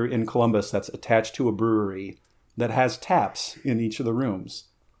hotel here in Columbus that's attached to a brewery that has taps in each of the rooms.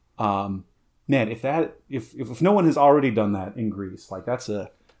 Man, if no one has already done that in Greece, like that's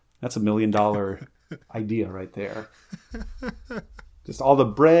a $1 million idea right there. Just all the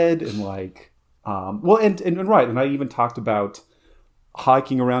bread and like, and right. And I even talked about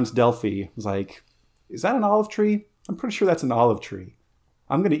hiking around Delphi. I was like, is that an olive tree? I'm pretty sure that's an olive tree.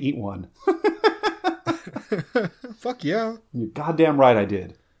 I'm going to eat one. Fuck yeah. You're goddamn right I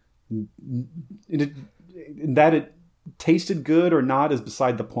did. And that it tasted good or not is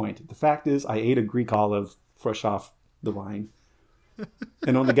beside the point. The fact is I ate a Greek olive fresh off the vine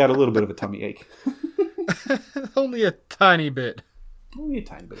and only got a little bit of a tummy ache. Only a tiny bit. Only a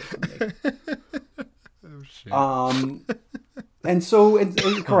tiny bit of a tummy ache. Oh, shit. And so,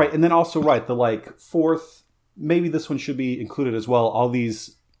 right. And then also, right, the like fourth, maybe this one should be included as well. All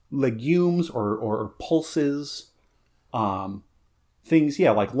these legumes or pulses, things,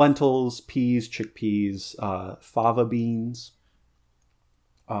 yeah, like lentils, peas, chickpeas, fava beans,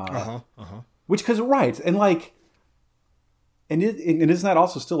 which, because right, and like, and isn't that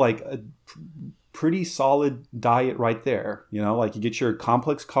also still like a pretty solid diet right there? Like you get your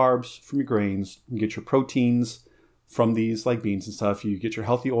complex carbs from your grains, you get your proteins from these like beans and stuff, you get your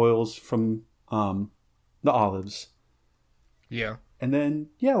healthy oils from the olives, yeah. And then,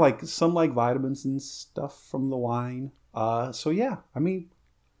 yeah, like some like vitamins and stuff from the wine. So yeah, I mean,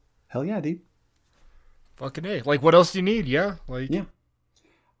 hell yeah, dude. Fucking A. Like, what else do you need? Yeah. Like, yeah.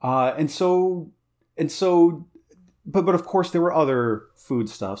 And so, but of course there were other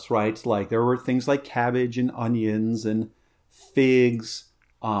foodstuffs, right? Like there were things like cabbage and onions and figs.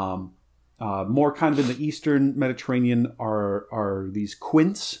 More kind of in the Eastern Mediterranean are these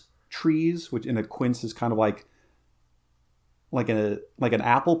quince trees, which in a quince is kind of like an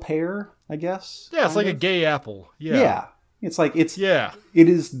apple pear, I guess. Yeah, it's like a gay apple. Yeah. Yeah. It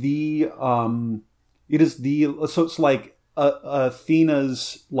is the so it's like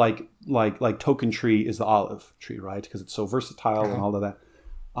Athena's like token tree is the olive tree, right? Because it's so versatile and all of that.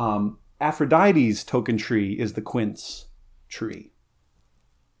 Aphrodite's token tree is the quince tree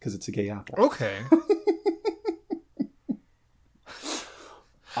because it's a gay apple. Okay.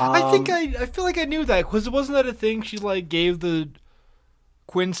 I feel like I knew that, because wasn't that a thing? She like gave the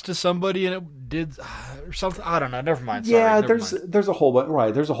quince to somebody and it did or something. I don't know. Never mind. Sorry, yeah, there's a whole bunch.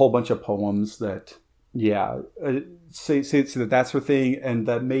 Right, there's a whole bunch of poems that say that that's her thing, and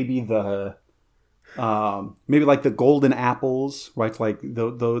that maybe maybe like the golden apples, right? Like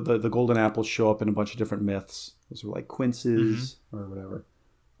the golden apples show up in a bunch of different myths. Those are like quinces or whatever.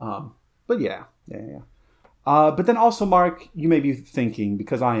 But yeah. But then also, Mark, you may be thinking,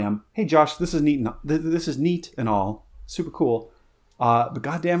 because I am, hey Josh, this is neat. This is neat and all, super cool. But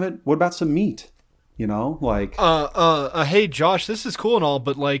goddamn it, what about some meat? Like. Hey Josh, this is cool and all,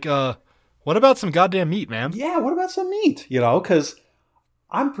 but like, what about some goddamn meat, man? Yeah, what about some meat? Because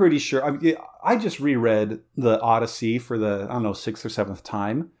I'm pretty sure. I just reread the Odyssey for the, I don't know, 6th or 7th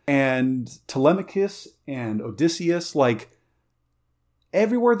time. And Telemachus and Odysseus, like,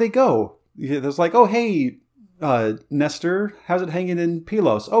 everywhere they go, there's like, oh, hey, Nestor, how's it hanging in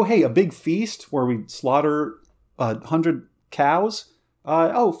Pylos? Oh, hey, a big feast where we slaughter 100 cows?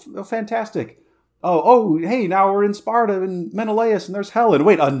 Fantastic. Oh, hey, now we're in Sparta and Menelaus and there's Helen.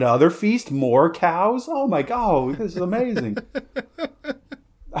 Wait, another feast? More cows? Oh my God, this is amazing.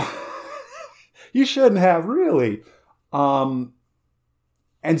 You shouldn't have, really. And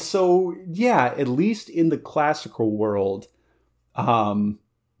so, yeah, at least in the classical world, a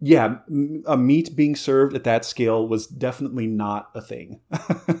meat being served at that scale was definitely not a thing.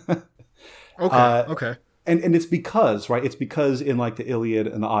 Okay. And it's because, right? It's because in like the Iliad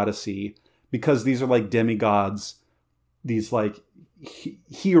and the Odyssey, because these are like demigods, these like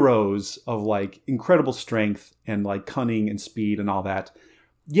heroes of like incredible strength and like cunning and speed and all that.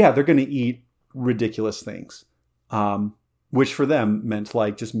 Yeah, they're going to eat ridiculous things, which for them meant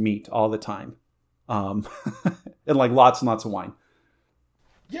like just meat all the time, and like lots and lots of wine.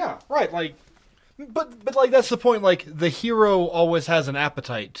 Yeah, right. Like, but like that's the point. Like the hero always has an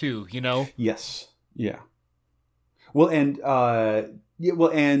appetite too, you know. Yes. Yeah. Well, and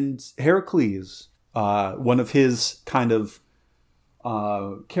Heracles, one of his kind of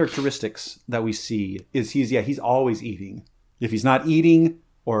characteristics that we see is he's always eating. If he's not eating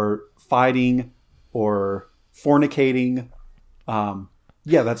or fighting or fornicating,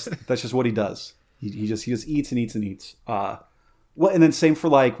 that's just what he does. He just eats and eats and eats. Well, and then same for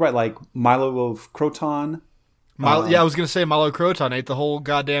like Milo of Croton. I was gonna say Milo Croton ate the whole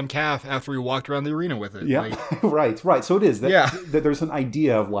goddamn calf after he walked around the arena with it. Yeah, like, right. So it is that there's an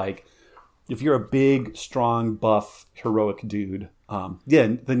idea of like, if you're a big, strong, buff, heroic dude,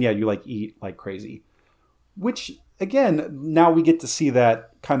 then you like eat like crazy. Which again, now we get to see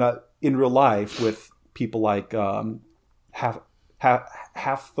that kind of in real life with people like Hafthor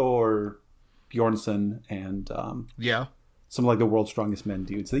Bjornsson and some of like the world's strongest men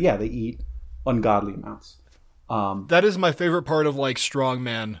dudes. So yeah, they eat ungodly amounts. That is my favorite part of like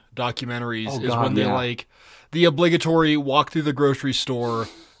strongman documentaries when they like the obligatory walk through the grocery store,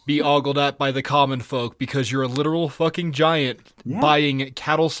 be ogled at by the common folk because you're a literal fucking giant buying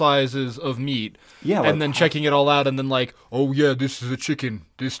cattle sizes of meat and then checking it all out and then like, oh yeah, this is a chicken.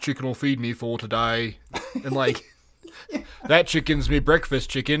 This chicken will feed me for to die. And like, that chicken's me breakfast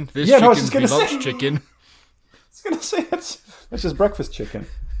chicken. This chicken's me lunch chicken. I was going to say that's just breakfast chicken.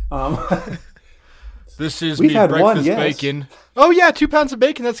 This is me breakfast bacon. Oh yeah, 2 pounds of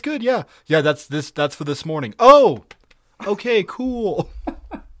bacon. That's good. Yeah. That's for this morning. Oh, okay, cool.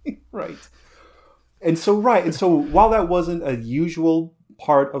 Right. And so while that wasn't a usual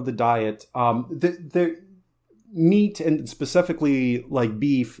part of the diet, the meat and specifically like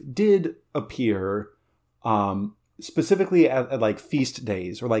beef did appear, specifically at like feast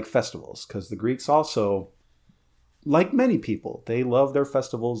days or like festivals, because the Greeks also, like many people, they love their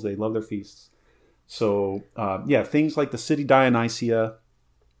festivals, they love their feasts. So, things like the city Dionysia,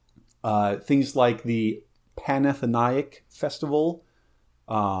 things like the Panathenaic festival,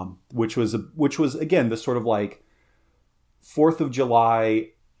 which was again this sort of like 4th of July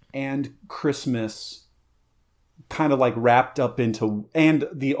and Christmas kind of like wrapped up into, and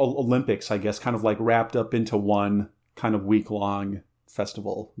the Olympics, I guess, kind of like wrapped up into one kind of week-long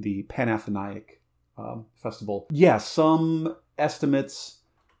festival, the Panathenaic festival. Yeah, some estimates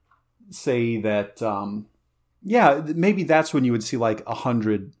say that maybe that's when you would see like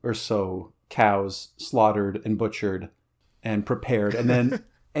 100 or so cows slaughtered and butchered and prepared, and then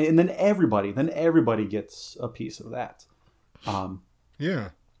and then everybody gets a piece of that.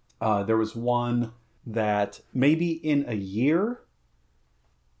 There was one that maybe in a year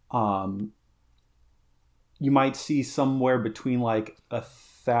you might see somewhere between like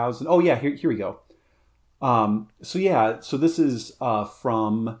 1,000. Oh yeah, here we go. So this is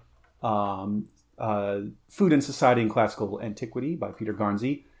from Food and Society in Classical Antiquity by Peter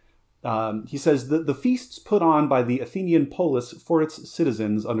Garnsey. He says the feasts put on by the Athenian polis for its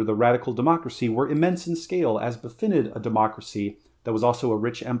citizens under the radical democracy were immense in scale, as befitted a democracy that was also a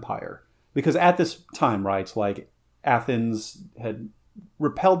rich empire. Because at this time, right, like Athens had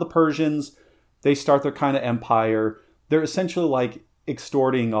repelled the Persians, they start their kind of empire. They're essentially like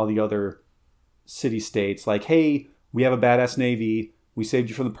extorting all the other city-states, like, hey, we have a badass navy, we saved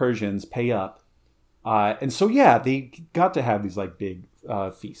you from the Persians, pay up. And so, they got to have these like big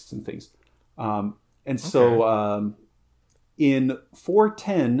feasts and things. In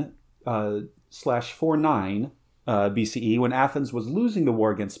 410/49 BCE, when Athens was losing the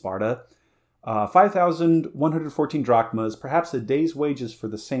war against Sparta, 5,114 drachmas, perhaps a day's wages for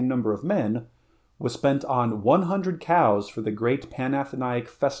the same number of men, was spent on 100 cows for the great Panathenaic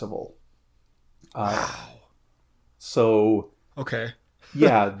festival. Wow. So, Okay.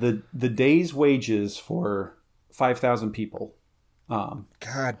 yeah, the day's wages for 5,000 people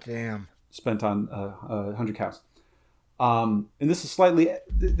God damn. spent on 100 cows. And this is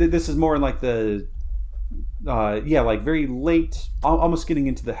this is more in like the, like very late, almost getting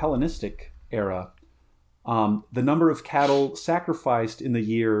into the Hellenistic era. The number of cattle sacrificed in the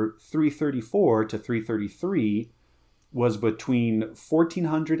year 334 to 333 was between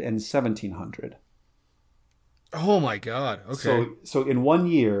 1,400 and 1,700. Oh my god. Okay. So in 1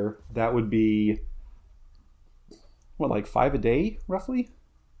 year, that would be, what, like 5 a day, roughly?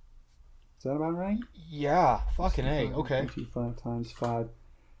 Is that about right? Yeah. Fucking A. Okay. 25 times 5.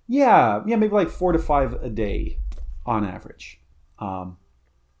 Yeah, maybe like 4 to 5 a day on average. And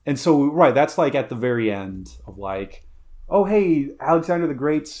so, right, that's like at the very end of like, oh, hey, Alexander the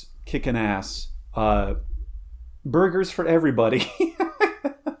Great's kicking ass. Burgers for everybody.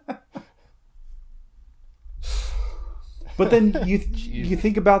 But then you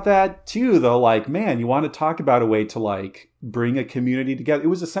think about that too, though. Like, man, you want to talk about a way to like bring a community together. It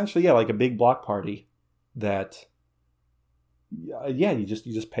was essentially, like a big block party that, you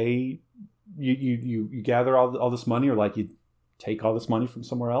just pay, you gather all this money, or like you take all this money from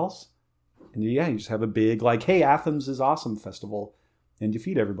somewhere else, and you just have a big like, hey, Athens is awesome festival, and you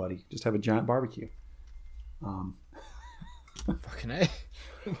feed everybody. Just have a giant barbecue. Fucking A.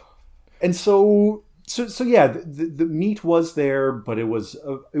 And so yeah, the meat was there, but it was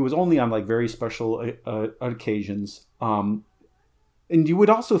only on like very special occasions. And you would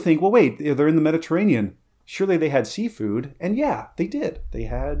also think, well, wait, they're in the Mediterranean. Surely they had seafood, and yeah, they did. They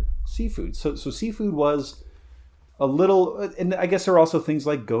had seafood. So seafood was a little, and I guess there are also things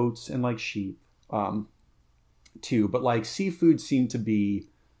like goats and like sheep, too. But like seafood seemed to be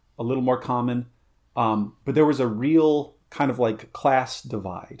a little more common. But there was a real kind of like class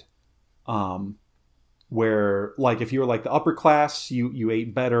divide. Where like if you were like the upper class, you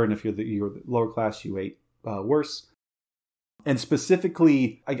ate better, and if you were the lower class, you ate worse. And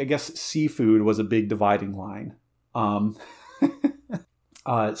specifically, I guess seafood was a big dividing line.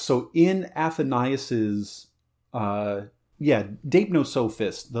 So in Athenaeus's,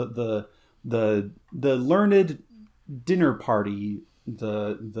 Deipnosophist, the learned dinner party,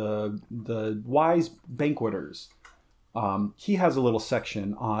 the wise banqueters, he has a little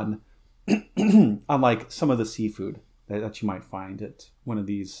section on like some of the seafood that you might find at one of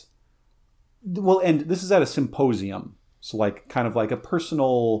these. Well, and this is at a symposium, so like kind of like a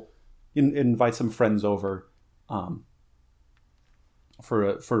personal, invite some friends over,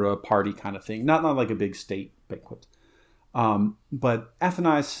 for a party kind of thing, not like a big state banquet. But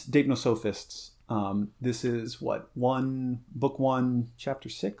Athenaeus Deipnosophists, this is book 1, chapter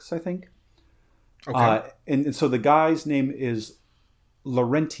 6, I think. Okay. And so the guy's name is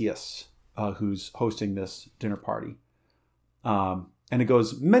Laurentius, who's hosting this dinner party. And it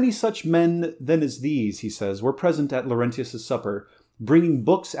goes, many such men then as these, he says, were present at Laurentius's supper, bringing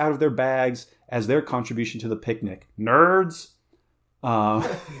books out of their bags as their contribution to the picnic. Nerds!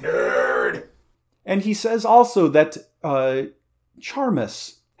 Nerd! And he says also that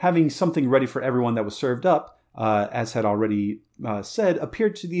Charmus, having something ready for everyone that was served up, as had already said,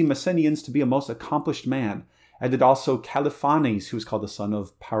 appeared to the Messenians to be a most accomplished man, and did also Caliphanes, who was called the son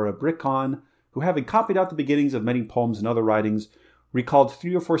of Parabricon, who, having copied out the beginnings of many poems and other writings, recalled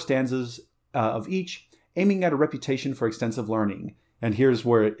 3 or 4 stanzas of each, aiming at a reputation for extensive learning. And here's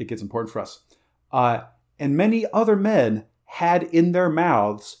where it gets important for us. And many other men had in their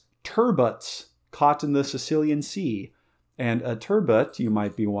mouths turbots caught in the Sicilian Sea. And a turbot, you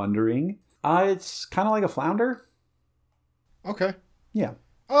might be wondering, it's kind of like a flounder. Okay. Yeah.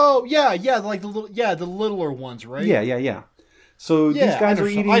 Oh, yeah, like the littler ones, right? Yeah. So these guys are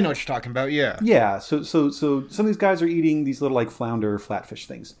eating. I know what you're talking about. Yeah. Yeah. So some of these guys are eating these little like flounder flatfish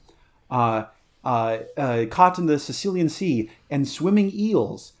things, caught in the Sicilian Sea, and swimming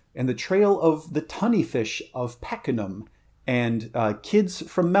eels, and the trail of the tunny fish of Pacinum, and kids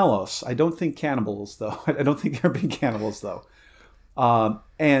from Melos. I don't think cannibals though. I don't think they're big cannibals though.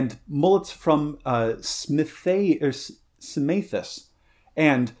 And mullets from Symaethus,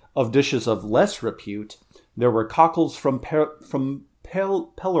 and of dishes of less repute. There were cockles from Pelorum,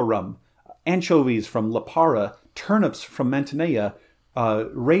 anchovies from Lipara, turnips from Mantinea,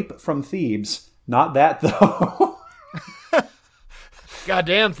 rape from Thebes. Not that, though.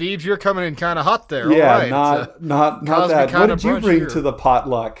 Goddamn, Thebes, you're coming in kind of hot there. Yeah, all right. not that. What did you bring to the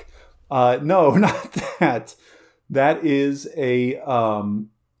potluck? No, not that. That is a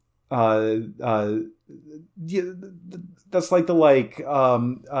yeah, that's like it's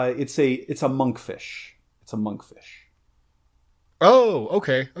a monkfish. It's a monkfish. Oh,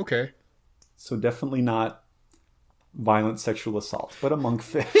 okay. So definitely not violent sexual assault, but a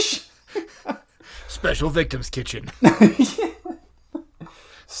monkfish. Special Victims Kitchen.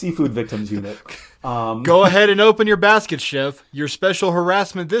 Seafood victims unit. Go ahead and open your basket, chef. Your special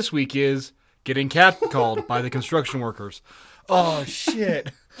harassment this week is getting catcalled by the construction workers. Oh,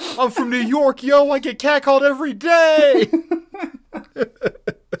 shit. I'm from New York, yo. I get catcalled every day.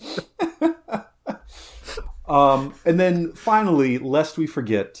 And then finally, lest we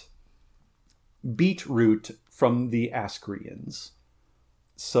forget, beetroot from the Assyrians.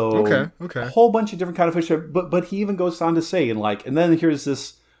 So Okay. a whole bunch of different kind of fish, but he even goes on to say, and then here's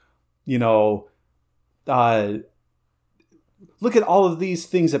this, look at all of these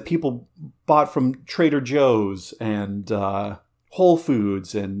things that people bought from Trader Joe's and Whole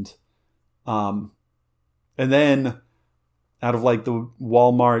Foods and then out of like the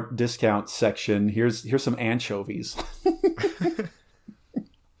Walmart discount section, here's some anchovies.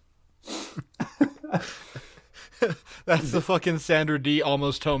 That's the fucking Sandra D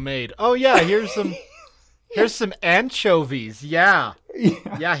almost homemade. Oh yeah, here's some anchovies. Yeah,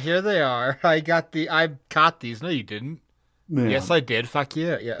 here they are. I caught these. No, you didn't. Yeah. Yes, I did. Fuck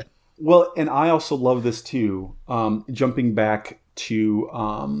yeah, yeah. Well, and I also love this too. Jumping back to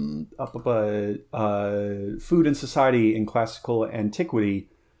food and society in classical antiquity,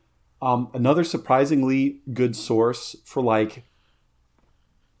 another surprisingly good source for what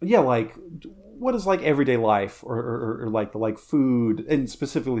is like everyday life or like food, and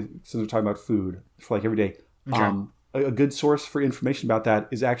specifically since we're talking about food for like everyday. Okay. A good source for information about that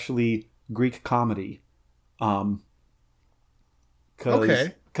is actually Greek comedy.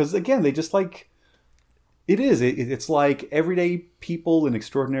 Because again, they just like it's like everyday people in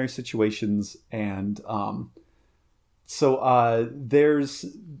extraordinary situations, and there's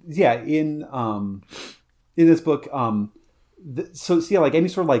in this book like any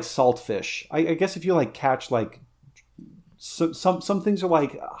sort of like saltfish. I guess if you like catch like some things are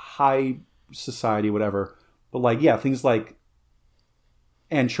like high society whatever, but like things like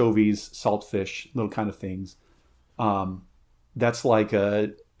anchovies, saltfish, little kind of things. That's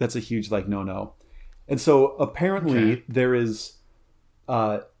a huge like no. And so apparently there is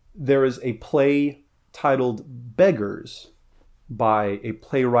a play titled Beggars by a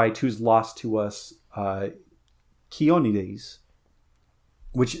playwright who's lost to us, Keonides,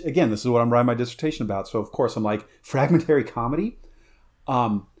 which again, this is what I'm writing my dissertation about. So of course I'm like fragmentary comedy.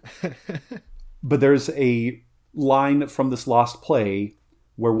 But there's a line from this lost play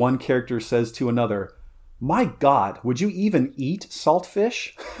where one character says to another, "My God, would you even eat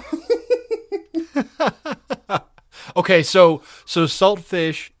saltfish?" Okay, so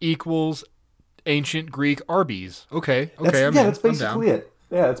saltfish equals ancient Greek Arby's. Okay, that's basically it.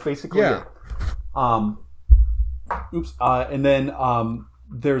 Yeah, that's basically it. And then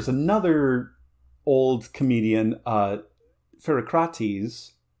there's another old comedian,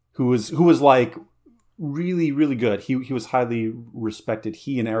 Pherecrates, who was like really, really good. He was highly respected.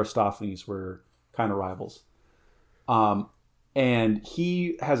 He and Aristophanes were kind of rivals. And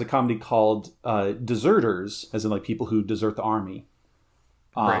he has a comedy called Deserters, as in like people who desert the army.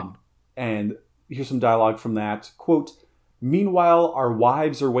 Right. And here's some dialogue from that. Quote, "Meanwhile, our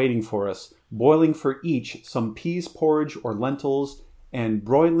wives are waiting for us, boiling for each some peas porridge or lentils, and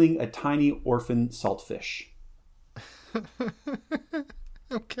broiling a tiny orphan saltfish."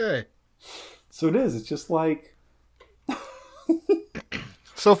 Okay. So it is. It's just like...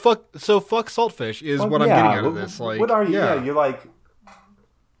 So fuck saltfish is what I'm getting out of this. Like, what are you? Yeah, you're like...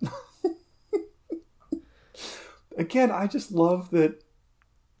 Again, I just love that,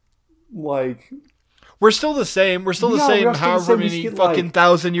 like... We're still the same. We're still the same however many fucking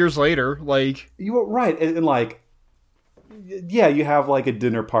 1,000 years later. Like... You were right. And like... Yeah, you have like a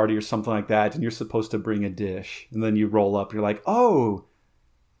dinner party or something like that, and you're supposed to bring a dish. And then you roll up, you're like, oh,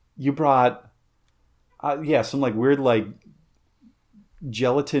 you brought... some like weird like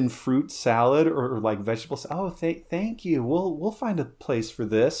gelatin fruit salad or like vegetables. Oh, thank you. We'll find a place for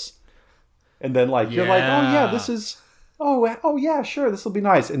this. And then like you're like, oh yeah, this is oh yeah, sure, this will be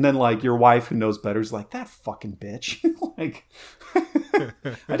nice. And then like your wife who knows better is like, that fucking bitch. Like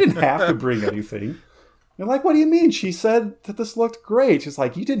I didn't have to bring anything. You're like, what do you mean? She said that this looked great. She's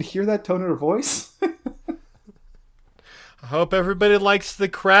like, you didn't hear that tone in her voice? I hope everybody likes the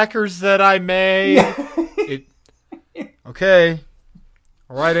crackers that I made. Okay.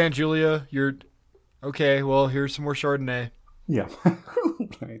 All right, Aunt Julia. You're... Okay, well, here's some more Chardonnay. Yeah.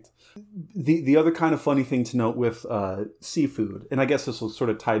 Right. The other kind of funny thing to note with seafood, and I guess this will sort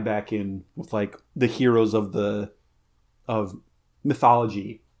of tie back in with like the heroes of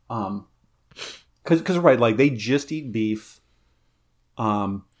mythology, because right, like they just eat beef,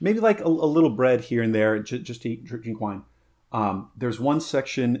 maybe like a little bread here and there, just eat drink wine. There's one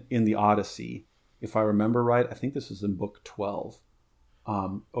section in the Odyssey, if I remember right. I think this is in book 12.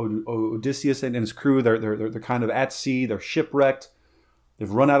 Odysseus and his crew, they're kind of at sea. They're shipwrecked. They've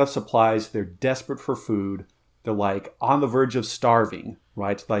run out of supplies. They're desperate for food. They're like on the verge of starving,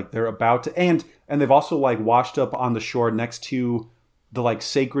 right? Like they're about to, and they've also like washed up on the shore next to the like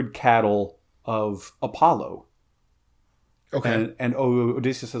sacred cattle of Apollo. Okay. And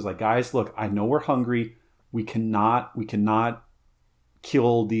Odysseus says like, guys, look, I know we're hungry. We cannot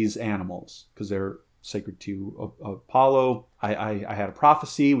kill these animals because they're sacred to Apollo. I had a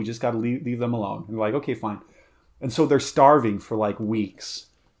prophecy. We just got to leave them alone. And they're like, okay, fine. And so they're starving for like weeks.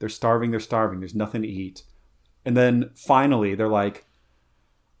 They're starving. There's nothing to eat. And then finally they're like,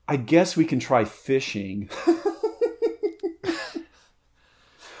 I guess we can try fishing.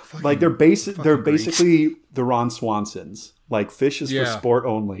 Like they're basically the Ron Swansons. Like fish is for sport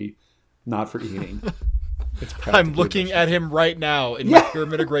only, not for eating. I'm looking at him right now in my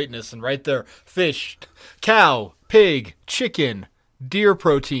Pyramid of Greatness, and right there, fish, cow, pig, chicken, deer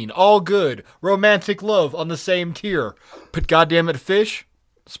protein, all good. Romantic love on the same tier. But goddamn it, fish,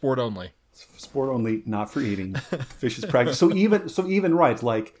 sport only. Sport only, not for eating. Fish is practice. So even right,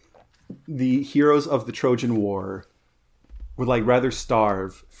 like the heroes of the Trojan War would like rather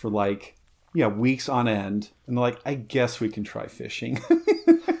starve for like weeks on end, and they're like, I guess we can try fishing.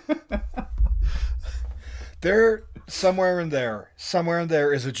 There, somewhere in there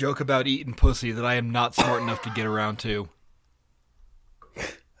is a joke about eating pussy that I am not smart enough to get around to.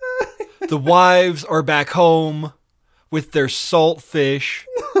 The wives are back home with their salt fish.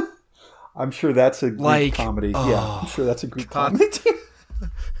 I'm sure that's a Greek comedy. Oh, yeah, I'm sure that's a Greek comedy.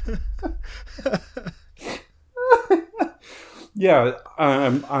 Yeah,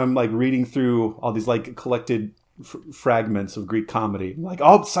 I'm like reading through all these like collected fragments of Greek comedy. I'm like,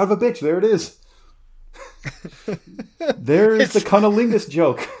 oh, son of a bitch, there it is. There's the cunnilingus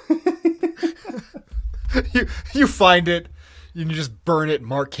joke. You find it, you just burn it.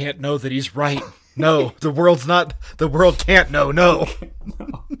 Mark can't know that he's right. No, the world can't know. No.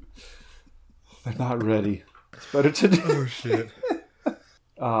 They're not ready. It's better to do. Oh shit.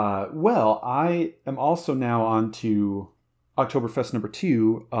 Well, I am also now on to Oktoberfest number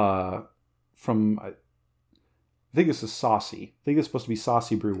 2 from, I think this is Saucy. I think it's supposed to be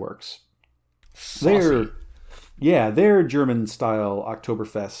Saucy Brew Works. Saucy. They're German style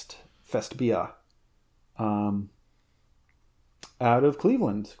Oktoberfest Festbier. Out of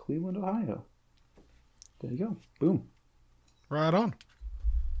Cleveland, Ohio. There you go. Boom. Right on.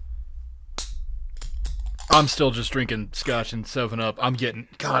 I'm still just drinking scotch and 7-Up. I'm getting...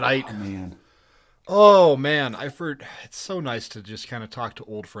 God, Oh, man. I've heard... It's so nice to just kind of talk to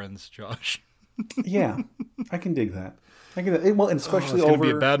old friends, Josh. Yeah, I can dig that. Well, and especially it's going to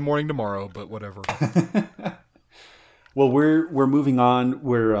be a bad morning tomorrow, but whatever. Well, we're moving on.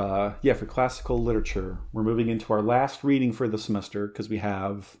 We're for classical literature, we're moving into our last reading for the semester because we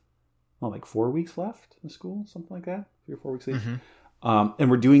have like 4 weeks left in school, something like that, 3 or 4 weeks each. Mm-hmm.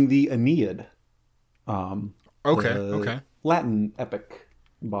 And we're doing the Aeneid. Okay. Latin epic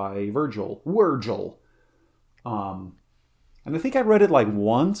by Virgil. And I think I read it like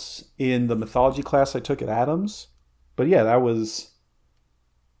once in the mythology class I took at Adams. But yeah, that was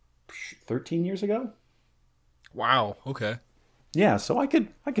 13 years ago. Wow. Okay. Yeah, so I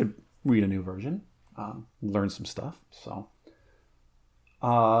could read a new version, learn some stuff. So,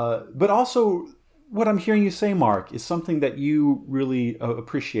 but also what I'm hearing you say, Mark, is something that you really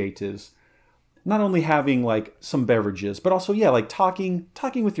appreciate is not only having like some beverages, but also like talking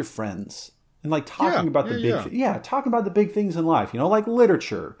with your friends and like talking about the big talking about the big things in life. Like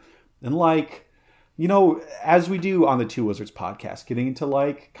literature and like. As we do on the Two Wizards podcast, getting into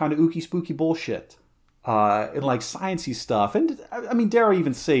like kind of ooky spooky bullshit, and like sciencey stuff, and I mean, dare I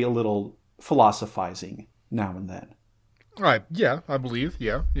even say a little philosophizing now and then. Right? Yeah, I believe.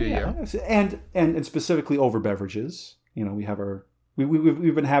 Yeah. And specifically over beverages. We have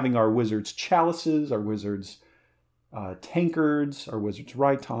we've been having our Wizards chalices, our Wizards tankards, our Wizards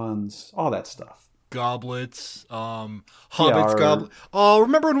rhytons, all that stuff. Goblets, hobbits, goblet. Oh,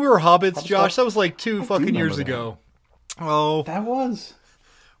 remember when we were hobbits, Josh? That was like 2 fucking years ago. Oh, that was.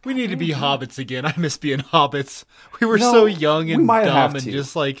 We need to be hobbits again. I miss being hobbits. We were so young and dumb and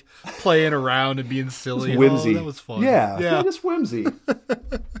just like playing around and being silly. Just whimsy. Oh, that was fun. Yeah, just whimsy.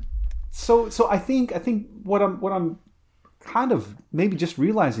 So I think what I'm kind of maybe just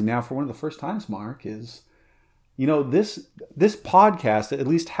realizing now for one of the first times, Mark, is, you know, this podcast, at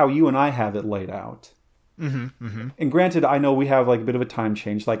least how you and I have it laid out. And granted, I know we have like a bit of a time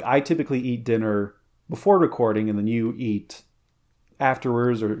change. Like I typically eat dinner before recording, and then you eat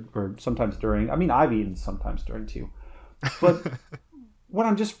afterwards or sometimes during. I mean, I've eaten sometimes during too. But what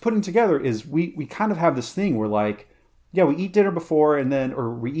I'm just putting together is we kind of have this thing where like, yeah, we eat dinner before and then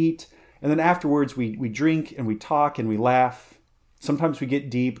afterwards we drink and we talk and we laugh. Sometimes we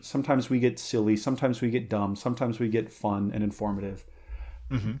get deep, sometimes we get silly, sometimes we get dumb, sometimes we get fun and informative.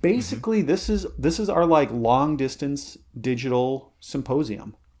 Basically, this is our like long distance digital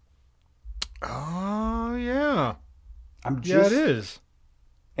symposium. Oh yeah. Yeah, it is.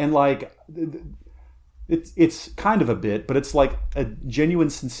 And like it's kind of a bit, but it's like a genuine,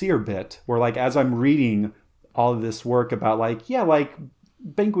 sincere bit where like as I'm reading all of this work about like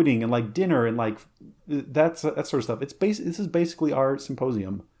banqueting and like dinner and like that sort of stuff. This is basically our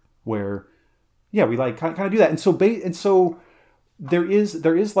symposium where we like kind of do that. And so there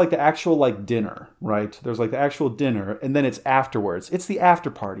is like the actual like dinner, right? There's like the actual dinner, and then it's afterwards. It's the after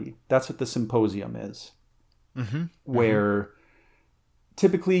party. That's what the symposium is. Where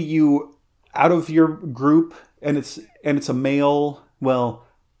typically you out of your group, and it's a male. Well,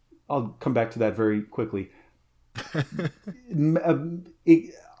 I'll come back to that very quickly.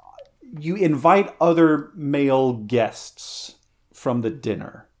 You invite other male guests from the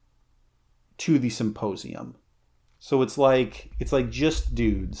dinner to the symposium. So it's like just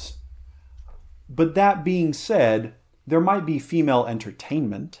dudes. But that being said, there might be female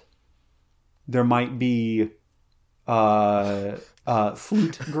entertainment. There might be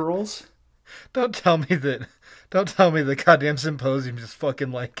flute girls. Don't tell me the goddamn symposium is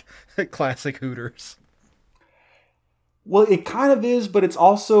fucking like classic Hooters. Well, it kind of is, but it's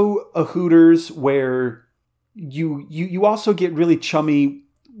also a Hooters where you also get really chummy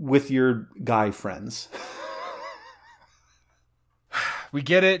with your guy friends. We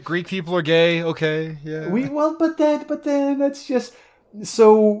get it. Greek people are gay. Okay, yeah. But then that's just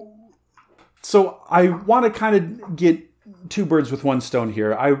so. I want to kind of get two birds with one stone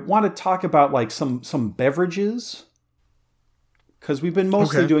here. I want to talk about like some beverages, because we've been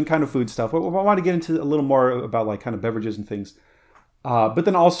mostly doing kind of food stuff. I want to get into a little more about like kind of beverages and things, but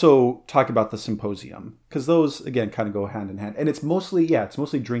then also talk about the symposium, because those again kind of go hand in hand. And it's mostly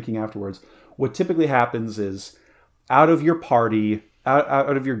drinking afterwards. What typically happens is out of your party,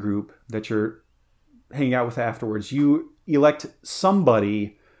 out of your group that you're hanging out with afterwards, you elect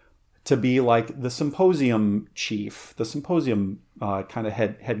somebody to be like the symposium chief, the symposium kind of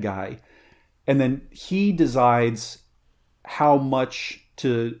head guy, and then he decides how much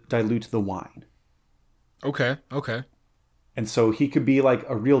to dilute the wine. Okay. And so he could be like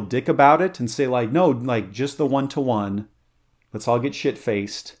a real dick about it and say like, no, like just the 1-to-1. Let's all get shit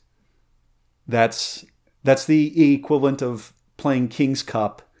faced. That's the equivalent of playing King's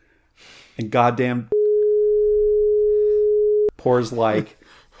Cup, and goddamn pours like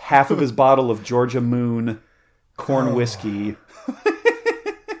half of his bottle of Georgia Moon corn whiskey.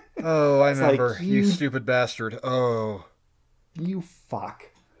 Oh, I remember. Like, you stupid bastard. Oh. You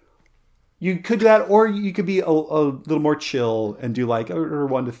fuck. You could do that, or you could be a little more chill and do like or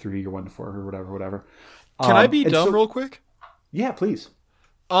 1 to 3 or 1 to 4 or whatever. Can I be dumb real quick? Yeah, please.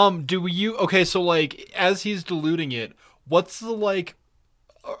 So like as he's diluting it, what's the like,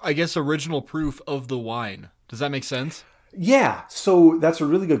 I guess, original proof of the wine? Does that make sense? Yeah, so that's a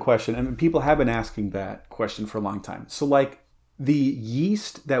really good question, and people have been asking that question for a long time. So like the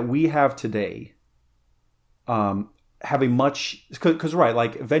yeast that we have today, have a much, because right,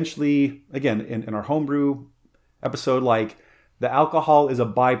 like eventually, again, in our homebrew episode, like the alcohol is a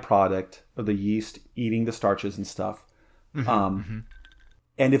byproduct of the yeast eating the starches and stuff. And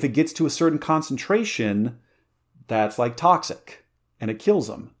if it gets to a certain concentration, that's like toxic and it kills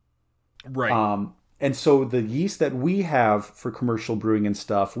them. Right. And so the yeast that we have for commercial brewing and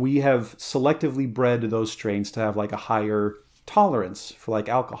stuff, we have selectively bred those strains to have like a higher tolerance for like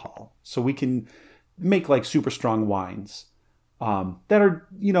alcohol. So we can make like super strong wines that are,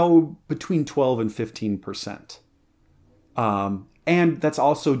 between 12 and 15%. And that's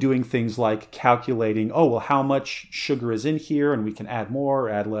also doing things like calculating, how much sugar is in here, and we can add more or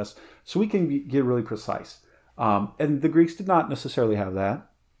add less. So we can get really precise. And the Greeks did not necessarily have that.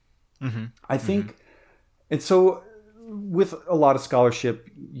 I think, and so with a lot of scholarship,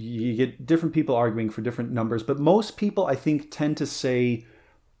 you get different people arguing for different numbers, but most people, I think, tend to say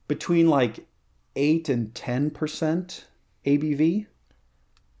between like 8 and 10% ABV.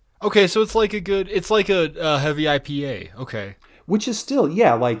 Okay, so it's like a heavy IPA. Okay. which is still,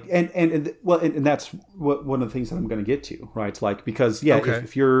 yeah, like, and that's what one of the things that I'm going to get to, right? Like, because, yeah, Okay.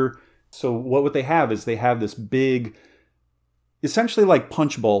 if you're, so what would they have is they have this big, essentially like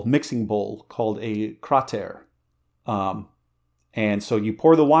punch bowl, mixing bowl called a crater. And so you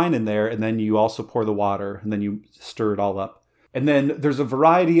pour the wine in there, and then you also pour the water, and then you stir it all up. And then there's a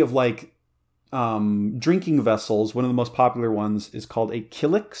variety of like drinking vessels. One of the most popular ones is called a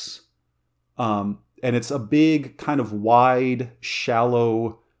kylix. And it's a big kind of wide,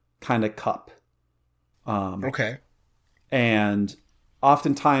 shallow kind of cup. Okay. And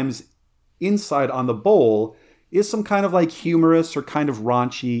oftentimes inside on the bowl is some kind of like humorous or kind of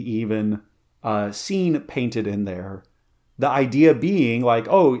raunchy even scene painted in there. The idea being like,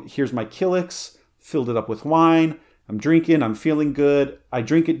 oh, here's my kylix, filled it up with wine. I'm drinking, I'm feeling good. I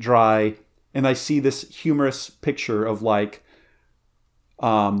drink it dry, and I see this humorous picture of like,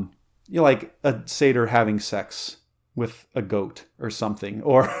 like a satyr having sex with a goat or something.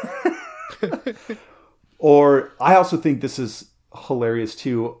 Or, or I also think this is hilarious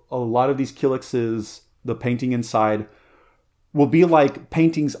too. A lot of these kylixes, the painting inside, will be like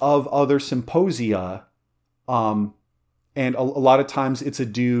paintings of other symposia. And a lot of times it's a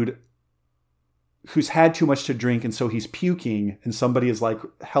dude who's had too much to drink, and so he's puking, and somebody is like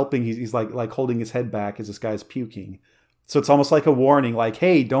helping. He's like holding his head back as this guy's puking. So it's almost like a warning, like,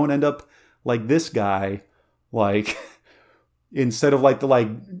 hey, don't end up like this guy. Like, instead of like the like,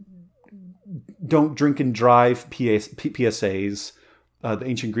 don't drink and drive PSAs. The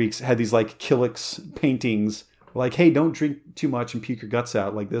ancient Greeks had these like kylix paintings, like, hey, don't drink too much and puke your guts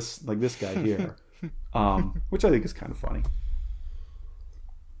out, like this guy here. Which I think is kind of funny.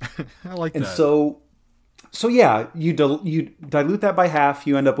 I like And that. so yeah, you dilute that by half.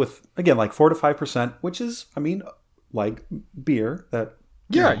 You end up with, again, like 4 to 5%, which is, I mean, like beer that.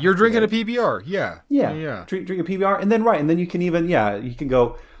 Yeah, you know, you're drinking a PBR. Yeah. Yeah. Drink a PBR, and then you can even, you can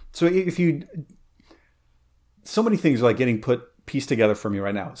go. So if you, so many things are like getting pieced together for me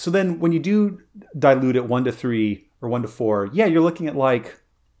right now. So then when you do dilute it 1 to 3 or 1 to 4, yeah, you're looking at like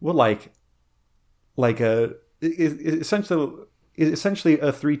a essentially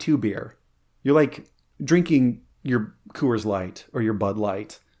a 3-2 beer. You're like drinking your Coors Light or your Bud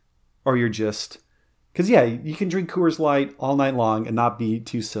Light, or you're just, because yeah, you can drink Coors Light all night long and not be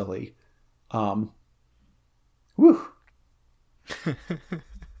too silly. Woo.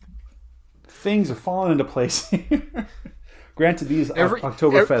 Things are falling into place here. Granted, these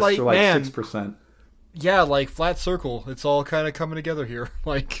Oktoberfests are like man. 6%. Yeah, like flat circle. It's all kind of coming together here.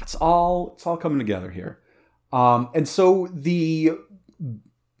 Like, It's all coming together here. And so the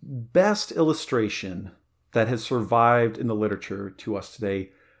best illustration that has survived in the literature to us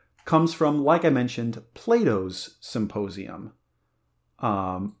today comes from, like I mentioned, Plato's Symposium.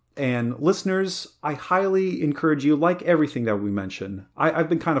 And listeners, I highly encourage you, like everything that we mentioned. I've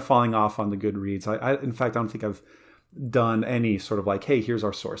been kind of falling off on the Goodreads. In fact, I don't think I've done any sort of like, hey, here's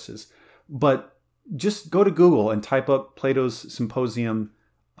our sources. But just go to Google and type up Plato's Symposium.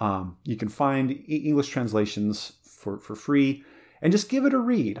 You can find English translations for free, and just give it a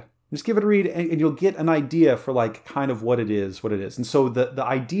read. And you'll get an idea for like kind of what it is. And so the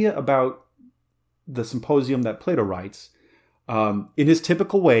idea about the symposium that Plato writes, in his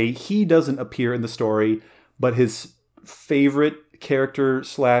typical way, he doesn't appear in the story, but his favorite character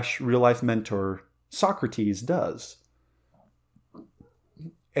 / real life mentor, Socrates, does.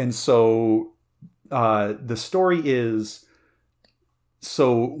 And so the story is,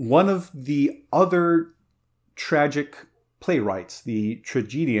 so one of the other tragic playwrights, the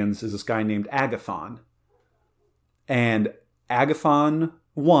tragedians, is this guy named Agathon. And Agathon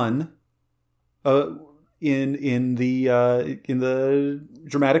won in the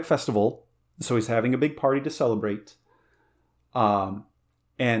dramatic festival, so he's having a big party to celebrate.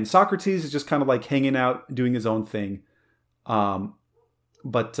 And Socrates is just kind of like hanging out, doing his own thing.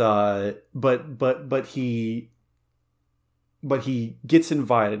 But he gets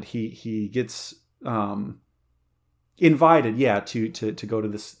invited. He gets invited, to go to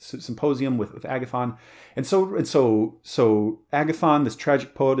this symposium with Agathon, and so Agathon, this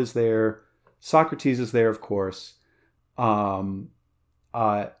tragic poet, is there. Socrates is there, of course.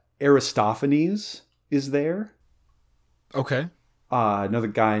 Aristophanes is there. okay. Another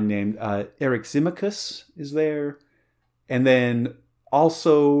guy named Eryximachus is there, and then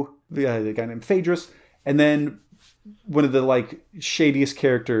also the guy named Phaedrus, and then one of the like shadiest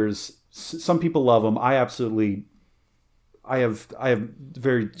characters. Some people love him. I have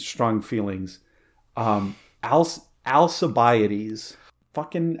very strong feelings. Alcibiades.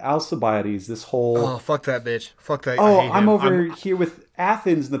 fucking Alcibiades, this whole... Oh, fuck that bitch. Fuck that. Oh, I hate I'm him. over here with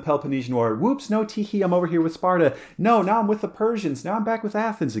Athens in the Peloponnesian War. Whoops, no tee-hee, I'm over here with Sparta. No, now I'm with the Persians. Now I'm back with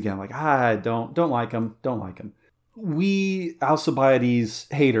Athens again. Like, don't like him. Don't like him. We Alcibiades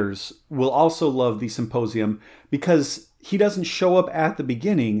haters will also love the Symposium because he doesn't show up at the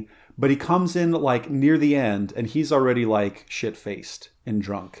beginning, but he comes in like near the end and he's already like shit-faced and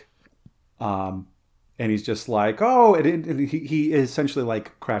drunk. And he's just like, oh, and he essentially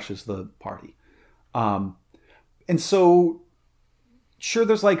like crashes the party. And so, sure,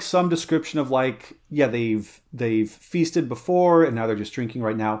 there's like some description of like, yeah, they've feasted before and now they're just drinking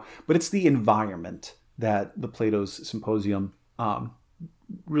right now. But it's the environment that the Plato's Symposium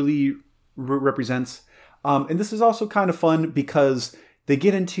really represents. And this is also kind of fun because they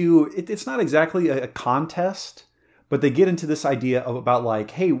get into, it's not exactly a contest, but they get into this idea of about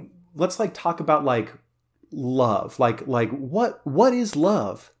like, hey, let's like talk about like love. Like what is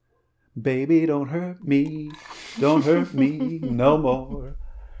love? Baby, don't hurt me no more.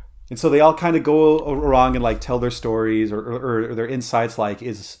 And so they all kind of go around and like tell their stories or their insights. Like,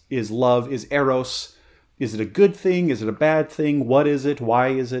 is love, is eros, is it a good thing? Is it a bad thing? What is it? Why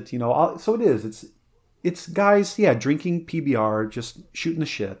is it? You know, so it is. It's guys, yeah, drinking PBR, just shooting the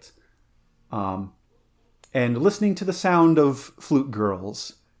shit, and listening to the sound of flute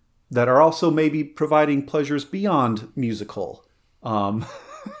girls that are also maybe providing pleasures beyond musical.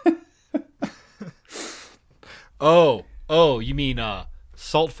 Oh, you mean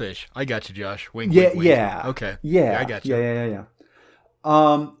saltfish? I got you, Josh. Wink, Yeah, wink, wink. yeah. Okay. Yeah, I got you. Yeah.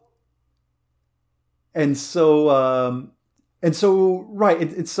 And so right,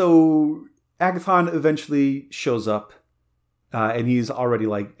 and so Agathon eventually shows up, and he's already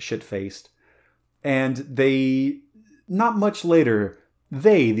like shit-faced. And they, not much later,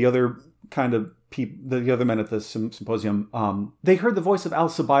 the other kind of people, the other men at the symposium, they heard the voice of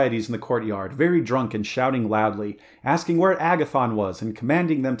Alcibiades in the courtyard, very drunk and shouting loudly, asking where Agathon was and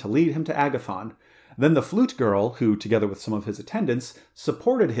commanding them to lead him to Agathon. Then the flute girl, who, together with some of his attendants,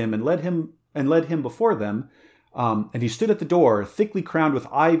 supported him and led him before them, and he stood at the door, thickly crowned with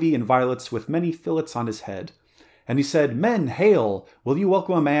ivy and violets, with many fillets on his head. And he said, "Men, hail! Will you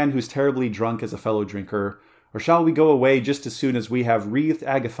welcome a man who's terribly drunk as a fellow drinker? Or shall we go away just as soon as we have wreathed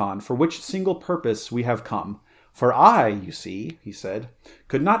Agathon, for which single purpose we have come? For I, you see," he said,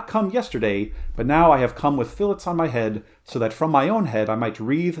 "could not come yesterday, but now I have come with fillets on my head, so that from my own head I might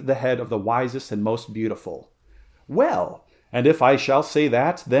wreathe the head of the wisest and most beautiful." "Well, and if I shall say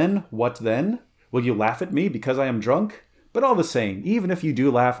that, then what then? Will you laugh at me because I am drunk? But all the same, even if you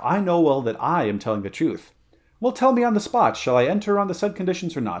do laugh, I know well that I am telling the truth. Well, tell me on the spot, shall I enter on the said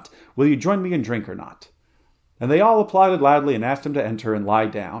conditions or not? Will you join me in drink or not?" And they all applauded loudly and asked him to enter and lie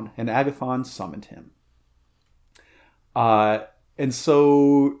down, and Agathon summoned him. And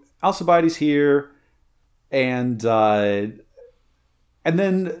so Alcibiades here, and then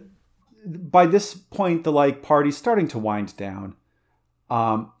by this point the like party's starting to wind down,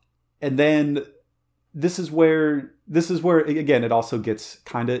 and then this is where again it also gets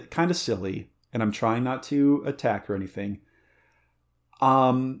kind of silly, and I'm trying not to attack or anything.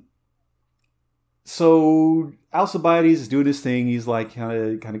 So Alcibiades is doing his thing. He's like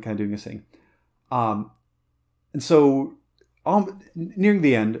kind of doing his thing. And so nearing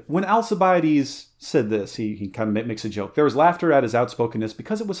the end, when Alcibiades said this, he kind of makes a joke. There was laughter at his outspokenness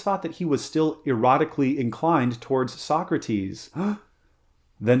because it was thought that he was still erotically inclined towards Socrates.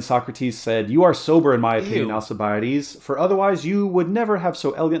 Then Socrates said, "You are sober in my opinion, Ew. Alcibiades, for otherwise you would never have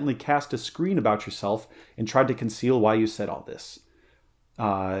so elegantly cast a screen about yourself and tried to conceal why you said all this."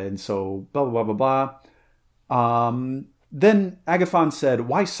 And so blah, blah, blah, blah, blah. Then Agathon said,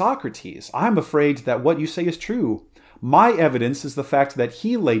 "Why, Socrates, I'm afraid that what you say is true. My evidence is the fact that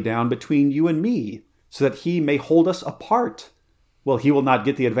he lay down between you and me, so that he may hold us apart. Well, he will not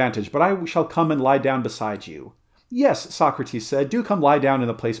get the advantage, but I shall come and lie down beside you." "Yes," Socrates said, "do come lie down in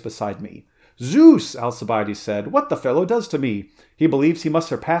the place beside me." "Zeus," Alcibiades said, "what the fellow does to me. He believes he must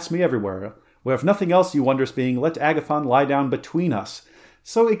surpass me everywhere. Well, if nothing else, you wondrous being, let Agathon lie down between us."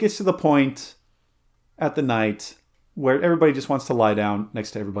 So it gets to the point at the night where everybody just wants to lie down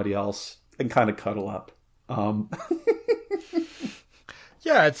next to everybody else and kind of cuddle up.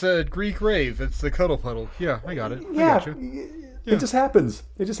 Yeah, it's a Greek rave. It's the cuddle puddle. Yeah, I got it. Yeah, I got you. it just happens.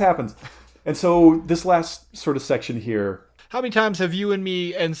 It just happens. And so this last sort of section here. How many times have you and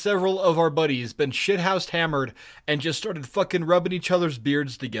me and several of our buddies been shithoused hammered and just started fucking rubbing each other's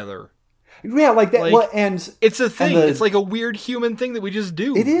beards together? Yeah, like that. Like, Well, and It's a thing. the- It's like a weird human thing that we just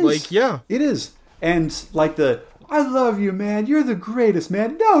do. it is. Like, yeah. It is. And like "I love you, man. You're the greatest,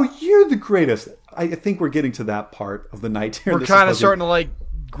 man. No, you're the greatest." I think we're getting to that part of the night here. We're kind of starting to like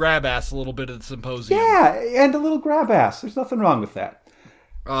grab ass a little bit at the symposium. Yeah, and a little grab ass. There's nothing wrong with that.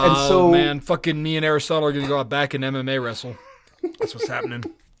 And Oh man, fucking me and Aristotle are gonna go out back and MMA wrestle. That's what's happening.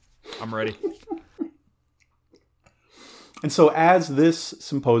 I'm ready. And so as this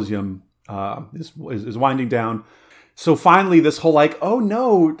symposium is winding down, so finally this whole like, oh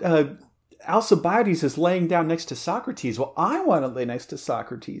no, Alcibiades is laying down next to Socrates. Well, I want to lay next to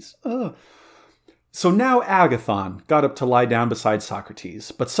Socrates. Ugh. So now Agathon got up to lie down beside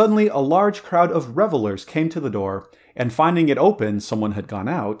Socrates, but suddenly a large crowd of revelers came to the door, and finding it open, someone had gone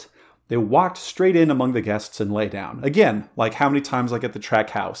out. They walked straight in among the guests and lay down. Again, like how many times like at the track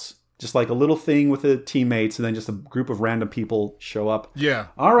house. Just like a little thing with the teammates, and then just a group of random people show up. Yeah.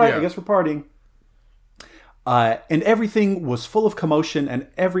 All right, yeah. I guess we're partying. And everything was full of commotion, and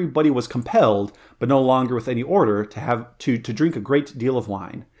everybody was compelled, but no longer with any order, to have to drink a great deal of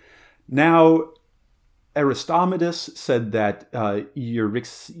wine. Now, Aristometus said that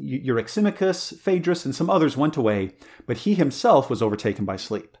Euryximachus, Phaedrus, and some others went away, but he himself was overtaken by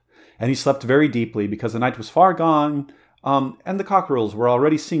sleep. And he slept very deeply because the night was far gone, and the cockerels were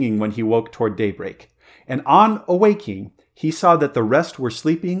already singing when he woke toward daybreak. And on awaking, he saw that the rest were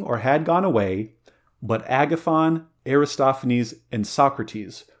sleeping or had gone away, but Agathon, Aristophanes, and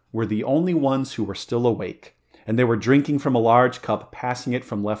Socrates were the only ones who were still awake, and they were drinking from a large cup, passing it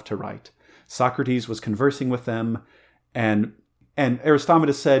from left to right. Socrates was conversing with them, and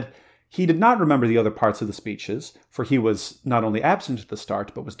Aristometus said he did not remember the other parts of the speeches, for he was not only absent at the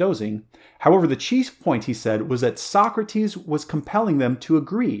start, but was dozing. However, the chief point, he said, was that Socrates was compelling them to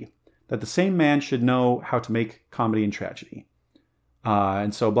agree that the same man should know how to make comedy and tragedy.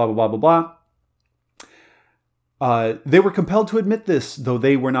 And so blah, blah, blah, blah, blah. They were compelled to admit this, though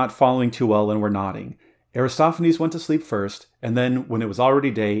they were not following too well and were nodding. Aristophanes went to sleep first, and then, when it was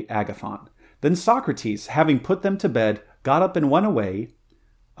already day, Agathon. Then Socrates, having put them to bed, got up and went away.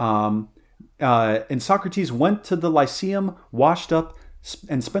 And Socrates went to the Lyceum, washed up,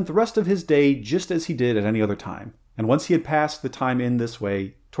 and spent the rest of his day just as he did at any other time. And once he had passed the time in this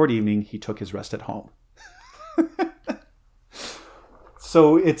way, toward evening, he took his rest at home.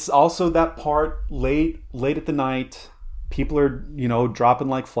 So it's also that part late at the night. People are, dropping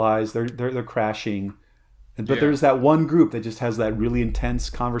like flies. They're crashing. But there's that one group that just has that really intense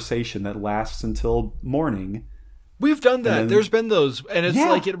conversation that lasts until morning. We've done that. And There's been those, and it's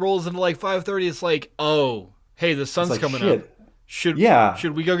like it rolls into like 5:30. It's like, oh, hey, the sun's coming up. Should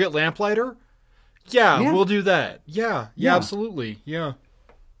we go get lamplighter? Yeah, we'll do that. Yeah, absolutely. Yeah.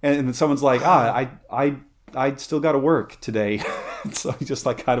 And then someone's like, I still got to work today. So you just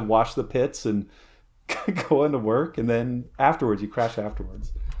like kind of wash the pits and go into work, and then afterwards you crash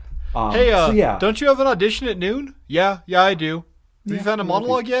afterwards. Don't you have an audition at noon? Yeah, I do. Have you found a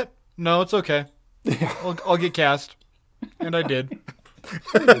monologue yet? No, it's okay. Yeah. I'll get cast. And I did.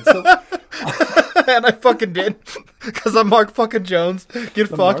 And I fucking did. Because I'm Mark fucking Jones. Get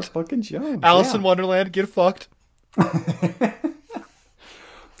fucked. Mark fucking Jones. Alice in Wonderland. Get fucked.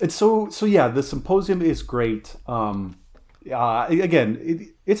 And so yeah, the symposium is great. Again,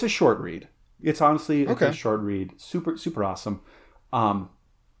 it's a short read. It's honestly a short read. Super, super awesome.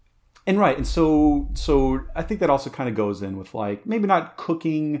 And so I think that also kind of goes in with like maybe not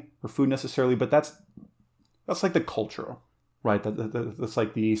cooking or food necessarily, but that's like the culture, right? That's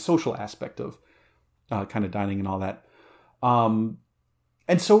like the social aspect of kind of dining and all that. And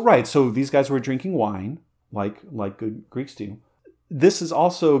so these guys were drinking wine like good Greeks do. This is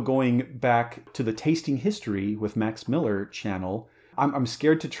also going back to the Tasting History with Max Miller channel. I'm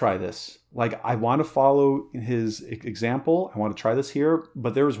scared to try this. Like, I want to follow his example. I want to try this here.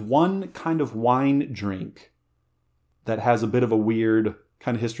 But there's one kind of wine drink that has a bit of a weird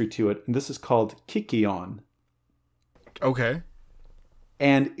kind of history to it. And this is called Kikion. Okay.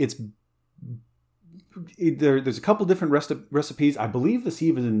 And there's a couple different recipes. I believe this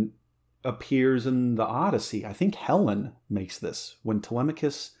even appears in the Odyssey. I think Helen makes this when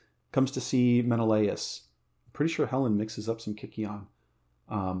Telemachus comes to see Menelaus. I'm pretty sure Helen mixes up some Kikion.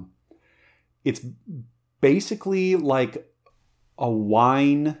 It's basically like a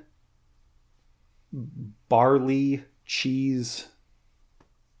wine, barley, cheese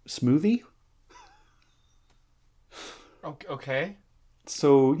smoothie. Okay.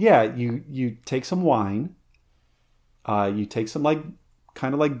 So yeah, you take some wine, you take some like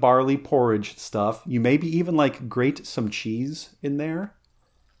kind of like barley porridge stuff. You maybe even like grate some cheese in there.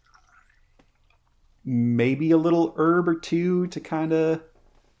 Maybe a little herb or two to kind of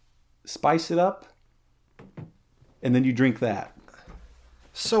spice it up. And then you drink that.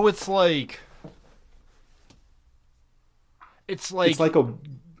 So it's like a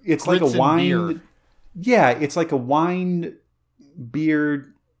it's like a Grits and wine. beer. Yeah, it's like a wine,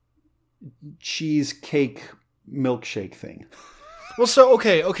 beer, cheesecake, milkshake thing. Well, so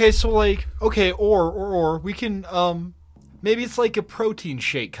so like or we can maybe it's like a protein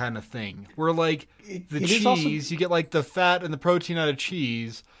shake kind of thing where like the it is cheese also- you get like the fat and the protein out of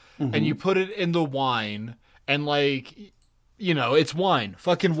cheese and you put it in the wine and like it's wine.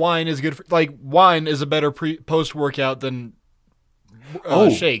 Fucking wine is good for like wine is a better post workworkout than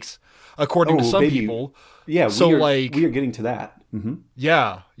shakes according to some baby. people. Yeah, So, we like- are getting to that. Mm-hmm.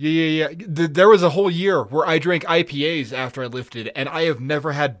 Yeah. There was a whole year where I drank IPAs after I lifted, and I have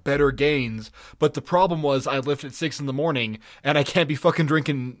never had better gains. But the problem was I lift at 6 a.m, and I can't be fucking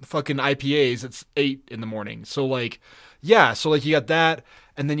drinking fucking IPAs at 8 a.m. So like, yeah. So like you got that,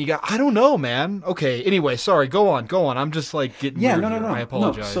 and then you got I don't know, man. Okay. Anyway, sorry. Go on. I'm just like getting weird here. I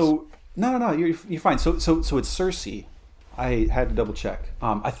apologize. No. You're fine. So it's Cersei. I had to double check.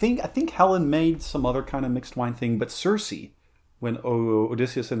 I think Helen made some other kind of mixed wine thing, but Cersei, when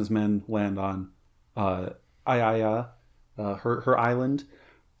Odysseus and his men land on Aiaia, her island,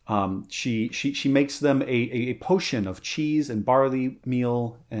 she makes them a potion of cheese and barley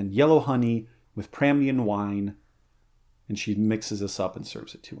meal and yellow honey with Pramnian wine, and she mixes this up and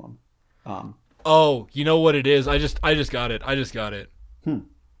serves it to them. Oh, you know what it is? I just got it.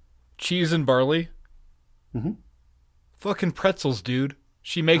 Cheese and barley. Mm-hmm. Fucking pretzels, dude.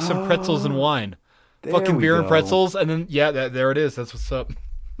 She makes some pretzels and wine. There Fucking we beer and go. pretzels, and then there it is. That's what's up.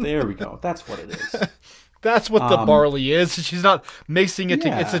 There we go. That's what it is. That's what the barley is. She's not mixing it.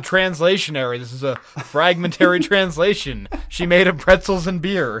 Yeah. It's a translation error. This is a fragmentary translation. She made him pretzels and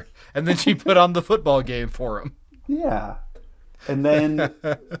beer, and then she put on the football game for him. Yeah, and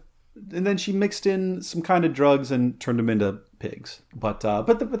then she mixed in some kind of drugs and turned them into pigs. But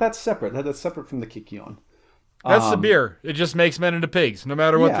that's separate. That's separate from the Kikion. That's the beer. It just makes men into pigs, no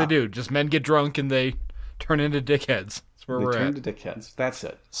matter what Yeah. they do. Just men get drunk and they turn into dickheads. That's where we're They turn at. to dickheads. That's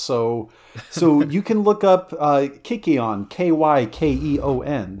it. So you can look up Kikion,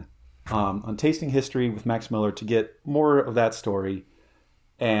 Kykeon, on Tasting History with Max Miller to get more of that story.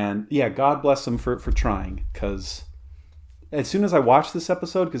 And yeah, God bless them for trying. Because as soon as I watched this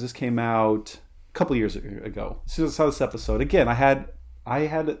episode, because this came out a couple years ago, as soon as I saw this episode, again, I had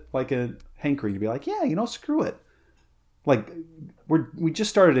like a hankering to be like, yeah, screw it. Like we just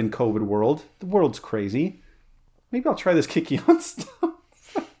started in COVID world. The world's crazy. Maybe I'll try this Kikion stuff.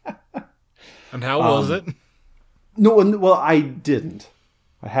 And how was it? No, well, I didn't.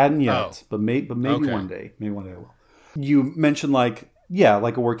 I hadn't yet, Oh. but maybe Okay. one day. Maybe one day I will. You mentioned like a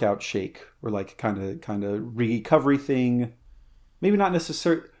workout shake or like kind of recovery thing. Maybe not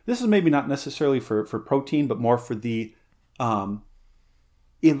necessarily. This is maybe not necessarily for protein, but more for the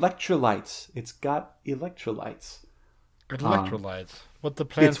electrolytes. It's got electrolytes. Electrolytes. What the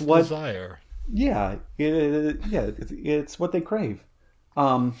plants what- desire. Yeah, it's what they crave.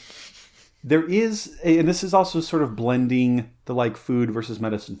 There is, and this is also sort of blending the like food versus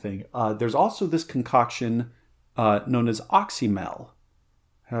medicine thing. There's also this concoction known as Oxymel.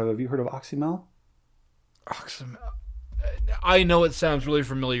 Have you heard of Oxymel? I know it sounds really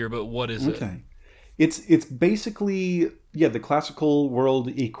familiar, but what is it? Okay, it's basically the classical world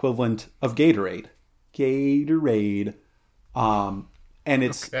equivalent of Gatorade. And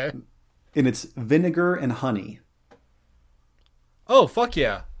it's Okay. and it's vinegar and honey. Oh, fuck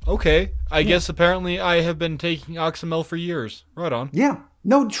yeah. Okay. I guess apparently I have been taking Oxymel for years. Right on. Yeah,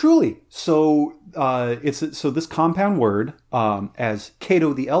 no, truly. So so this compound word, as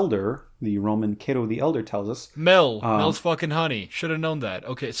Cato the Elder, the Roman Cato the Elder tells us. Mel's fucking honey. Should have known that.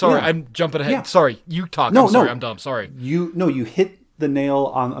 Okay. Sorry, Yeah. I'm jumping ahead. Yeah. Sorry, you talk. No, I'm sorry, no. I'm dumb. Sorry. You hit the nail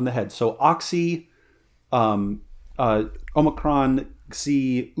on the head. So oxy, omicron,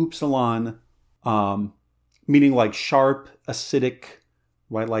 xi, upsilon, meaning like sharp, acidic,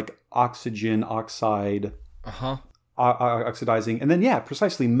 right? Like oxygen, oxide, Uh-huh. oxidizing, and then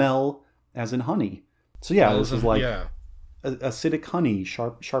precisely mel, as in honey. So this is like acidic honey,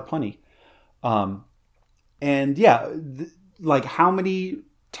 sharp honey. Like how many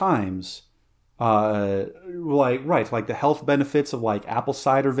times, like the health benefits of like apple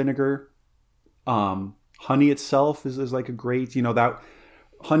cider vinegar, honey itself is like a great, that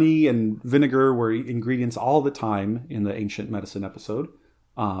honey and vinegar were ingredients all the time in the ancient medicine episode.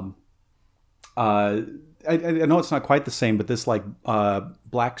 I know it's not quite the same, but this like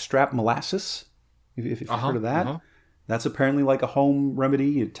blackstrap molasses, if you've heard of that, that's apparently like a home remedy.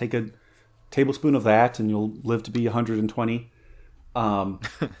 You take a tablespoon of that and you'll live to be 120.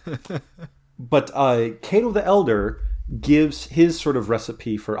 But Cato the Elder gives his sort of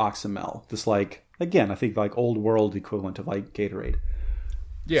recipe for Oxymel. This like, again, I think like old world equivalent of like Gatorade.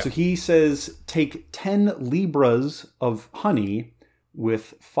 Yeah. So he says take 10 libras of honey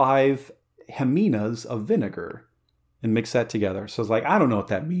with 5 heminas of vinegar and mix that together. So I was like, I don't know what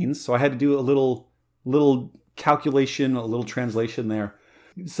that means. So I had to do a little calculation, a little translation there.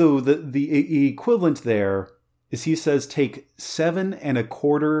 So the equivalent there is he says take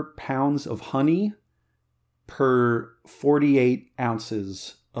 7.25 pounds of honey per 48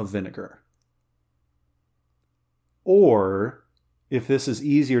 ounces of vinegar. Or, if this is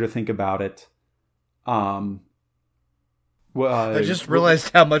easier to think about it, I just realized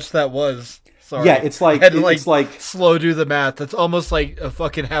how much that was. Sorry. Yeah, it's like I had to, it's like slow do the math. That's almost like a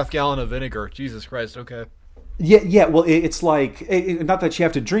fucking half gallon of vinegar. Jesus Christ. Okay. yeah. Well, it's like not that you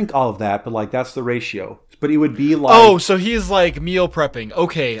have to drink all of that, but like that's the ratio. But it would be like so he's like meal prepping.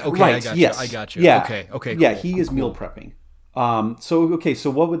 Okay. right, I got yes. you. I got you. Yeah. Okay. Cool. Yeah, he is meal prepping. So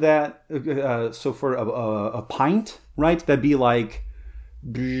what would that? So for a pint, right? That'd be like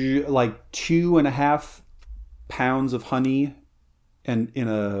 2.5 pounds of honey, and in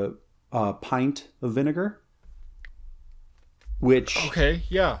a pint of vinegar. Which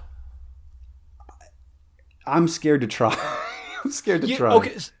yeah. I'm scared to try. I'm scared to try.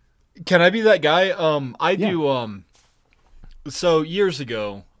 Okay. Can I be that guy? I do. So years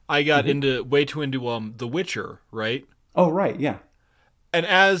ago, I got way too into The Witcher, right? Oh, right, yeah. And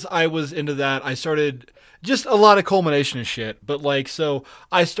as I was into that, I started just a lot of culmination of shit. But like, so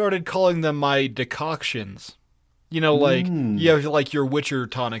I started calling them my decoctions. You know, like you have like your Witcher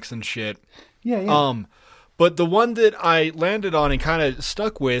tonics and shit. Yeah. But the one that I landed on and kind of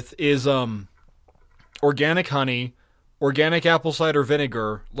stuck with is organic honey, organic apple cider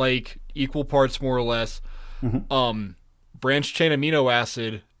vinegar, like equal parts more or less. Branched chain amino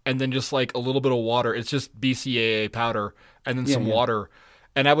acid, and then just like a little bit of water. It's just BCAA powder, and then some water.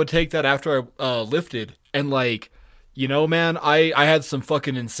 And I would take that after I lifted, and like, you know, man, I had some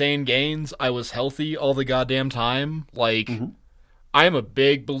fucking insane gains. I was healthy all the goddamn time. Like, I am a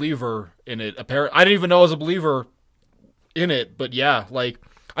big believer in it. Apparently, I didn't even know I was a believer in it, but yeah, like,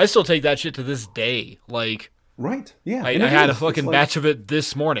 I still take that shit to this day. Like, right, yeah. I had a fucking batch of it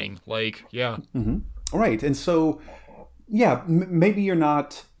this morning. Like, yeah. Right, and so, yeah, maybe you're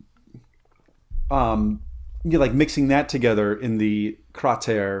not, you're like mixing that together in the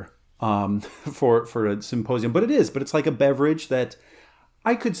crater for a symposium, but it's like a beverage that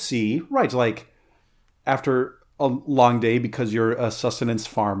I could see, right, like after a long day because you're a sustenance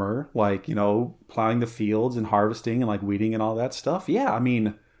farmer, like, you know, plowing the fields and harvesting and like weeding and all that stuff. Yeah, I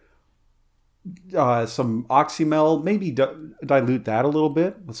mean, some Oxymel, maybe dilute that a little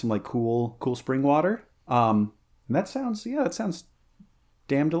bit with some like cool spring water. And that sounds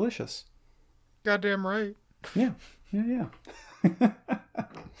damn delicious. Goddamn right. Yeah.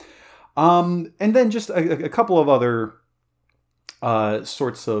 And then just a couple of other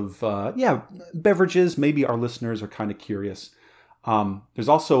sorts of beverages. Maybe our listeners are kind of curious. There's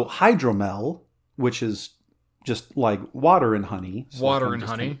also hydromel, which is just like water and honey. So water and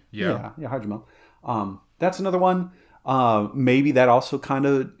honey. Yeah, hydromel. That's another one. Maybe that also kind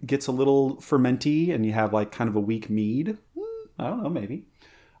of gets a little fermenty, and you have like kind of a weak mead. I don't know, maybe.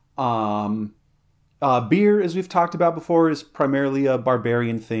 Beer, as we've talked about before, is primarily a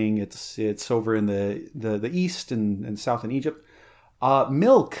barbarian thing. It's over in the east and south in Egypt.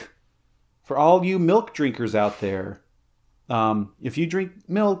 Milk, for all you milk drinkers out there, if you drink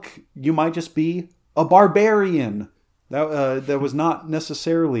milk, you might just be a barbarian. That was not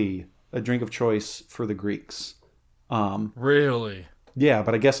necessarily a drink of choice for the Greeks. Really? Yeah,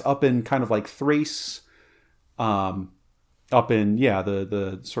 but I guess up in kind of like Thrace, up in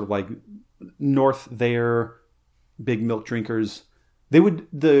the sort of like north there, big milk drinkers.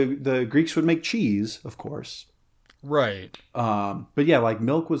 The Greeks would make cheese, of course. Right. But yeah, like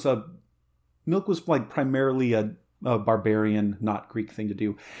milk was like primarily a barbarian, not Greek thing to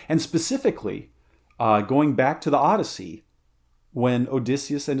do. And specifically, going back to the Odyssey, when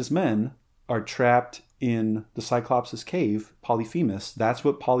Odysseus and his men are trapped in the Cyclops' cave, Polyphemus, that's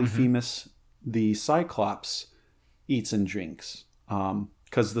what Polyphemus, the Cyclops, eats and drinks.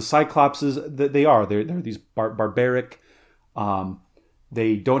 Because the Cyclopses, they're these barbaric.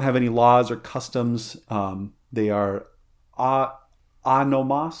 They don't have any laws or customs. They are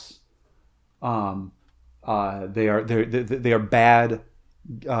anomos. They are bad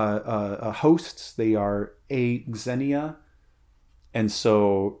hosts. They are axenia. And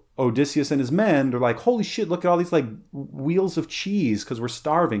so Odysseus and his men, they're like, holy shit, look at all these like wheels of cheese because we're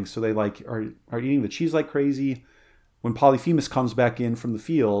starving. So they like are eating the cheese like crazy. When Polyphemus comes back in from the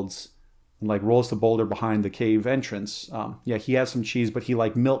fields and like rolls the boulder behind the cave entrance, he has some cheese, but he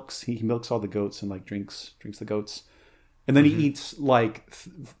like milks. He milks all the goats and like drinks the goats. And then he eats like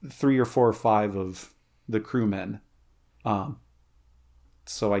 3 or 4 or 5 of the crewmen.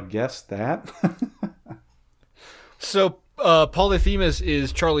 So I guess that. So Polyphemus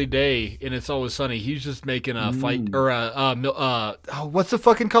is Charlie Day, and It's Always Sunny. He's just making a fight or what's it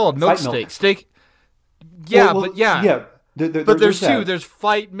fucking called? Milk Fight milk. steak. Yeah, Well, but yeah. yeah. But there's two. that. There's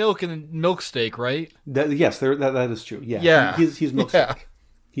fight milk and milk steak, right? Yes, that is true. Yeah, Yeah. He's milk Yeah. steak.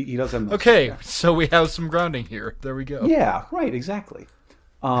 He does have milk Okay, steak, so we have some grounding here. There we go. yeah, right, exactly.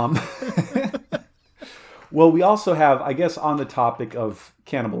 Well, we also have, I guess, on the topic of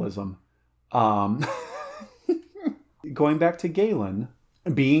cannibalism, going back to Galen,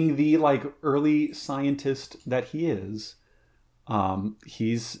 being the like early scientist that he is,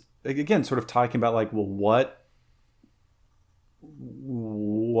 he's again sort of talking about like, well,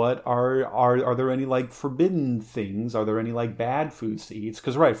 what are there any like forbidden things? Are there any like bad foods to eat?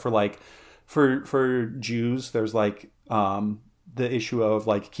 Because right, for Jews, there's like the issue of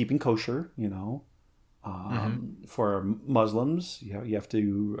like keeping kosher, you know. For Muslims, you have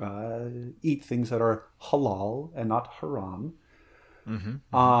to eat things that are halal and not haram.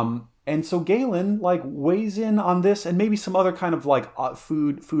 And so Galen like weighs in on this and maybe some other kind of like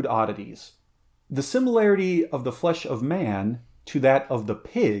food oddities. The similarity of the flesh of man to that of the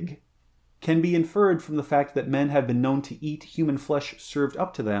pig can be inferred from the fact that men have been known to eat human flesh served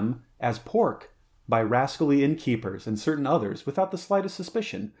up to them as pork by rascally innkeepers and certain others without the slightest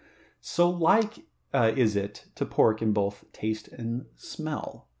suspicion. So like is it to pork in both taste and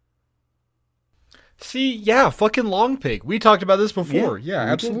smell. See, yeah, fucking long pig. We talked about this before. Yeah,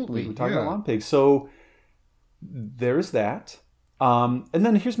 we absolutely. did. We talked about long pig. So there's that. And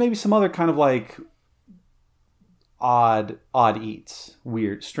then here's maybe some other kind of like odd eats,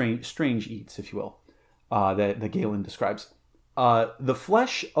 weird, strange eats, if you will, that Galen describes. The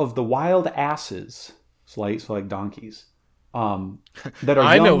flesh of the wild asses, so like donkeys, that are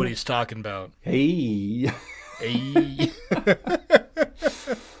I young. know what he's talking about. Hey. Hey.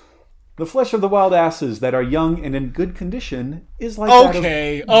 The flesh of the wild asses that are young and in good condition is like that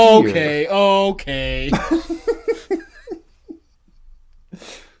of deer. Okay.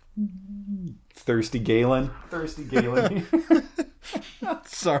 Thirsty Galen.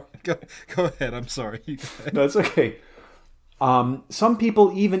 Sorry. Go ahead. I'm sorry. No, it's okay. Some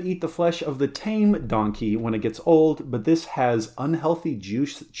people even eat the flesh of the tame donkey when it gets old, but this has unhealthy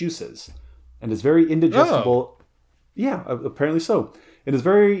juices and is very indigestible. Oh. Yeah, apparently so. It is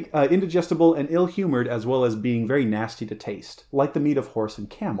very indigestible and ill-humored, as well as being very nasty to taste, like the meat of horse and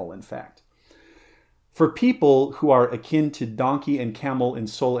camel, in fact. For people who are akin to donkey and camel in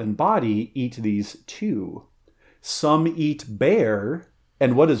soul and body, eat these too. Some eat bear,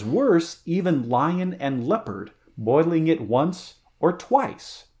 and what is worse, even lion and leopard, boiling it once or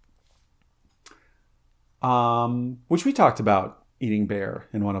twice. Which we talked about eating bear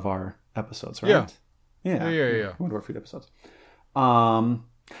in one of our episodes, right? Yeah. One of our food episodes. Galen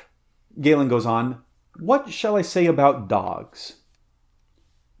goes on, what shall I say about dogs?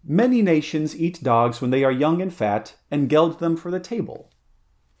 Many nations eat dogs when they are young and fat and geld them for the table.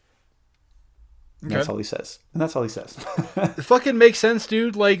 Okay. That's all he says. And that's all he says. It fucking makes sense,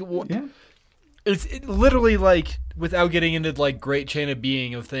 dude. Like, yeah. It's literally like, without getting into like great chain of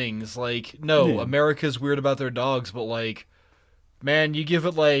being of things, like, no, America's weird about their dogs, but like, man, you give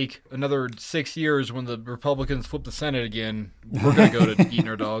it like another 6 years when the Republicans flip the Senate again, we're going to go to eating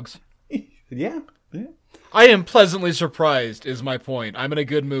our dogs. Yeah. I am pleasantly surprised, is my point. I'm in a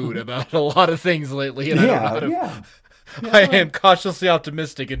good mood about a lot of things lately, and I don't know how to... I am cautiously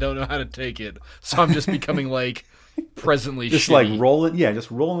optimistic and don't know how to take it, so I'm just becoming like presently just shitty. Like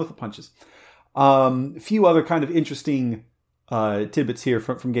rolling with the punches. A few other kind of interesting tidbits here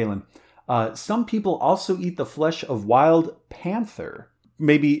from Galen. Some people also eat the flesh of wild panther.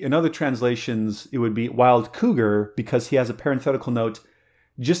 Maybe in other translations, it would be wild cougar, because he has a parenthetical note,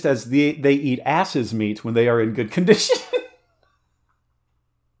 just as they eat asses' meat when they are in good condition.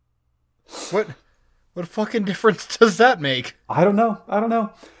 What fucking difference does that make? I don't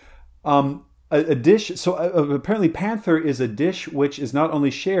know. A dish, so apparently panther is a dish which is not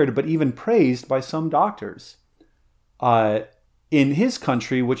only shared, but even praised by some doctors. In his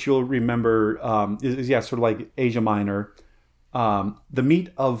country, which you'll remember is sort of like Asia Minor, the meat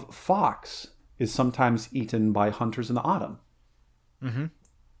of fox is sometimes eaten by hunters in the autumn. Mm-hmm.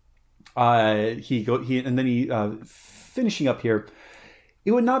 Finishing up here,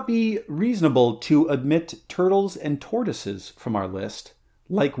 it would not be reasonable to omit turtles and tortoises from our list,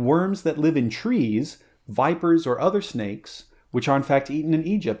 like worms that live in trees, vipers or other snakes, which are in fact eaten in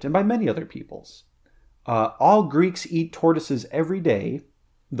Egypt and by many other peoples. All Greeks eat tortoises every day,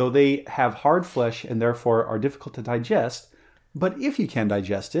 though they have hard flesh and therefore are difficult to digest. But if you can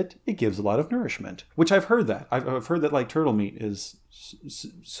digest it, it gives a lot of nourishment. Which I've heard that. I've heard that like turtle meat is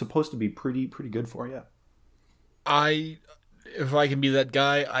supposed to be pretty good for you. If I can be that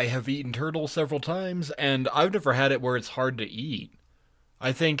guy, I have eaten turtle several times, and I've never had it where it's hard to eat.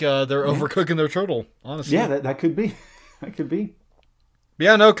 I think they're overcooking their turtle, honestly. Yeah, that could be. That could be.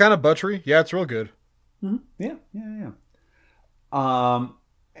 Yeah, no, kind of buttery. Yeah, it's real good. Mm-hmm. Yeah.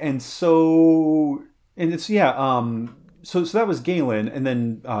 And so that was Galen, and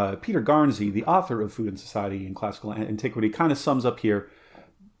then Peter Garnsey, the author of Food and Society in Classical Antiquity, kind of sums up here.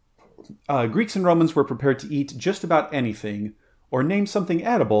 Greeks and Romans were prepared to eat just about anything, or name something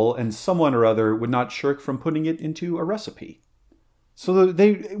edible, and someone or other would not shirk from putting it into a recipe. So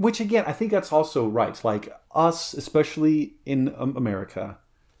which again, I think that's also right. Like us, especially in America,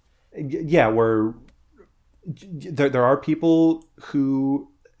 where there are people who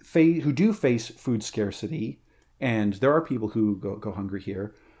do face food scarcity, and there are people who go hungry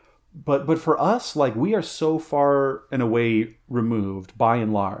here. But for us, like, we are so far and away removed, by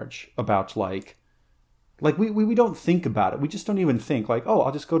and large, about like we don't think about it. We just don't even think like, oh,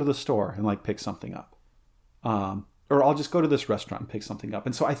 I'll just go to the store and like pick something up, or I'll just go to this restaurant and pick something up.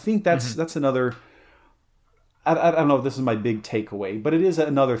 And so I think that's another. I don't know if this is my big takeaway, but it is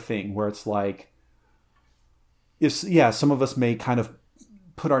another thing where it's like, some of us may kind of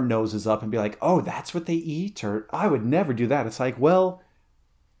put our noses up and be like, oh, that's what they eat, or I would never do that. It's like, well,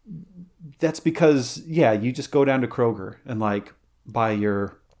 that's because, you just go down to Kroger and like buy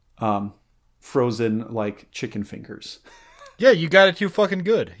your frozen like chicken fingers. Yeah, you got it too fucking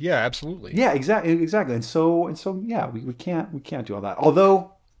good. Yeah, absolutely. Yeah, exactly. And so we can't do all that.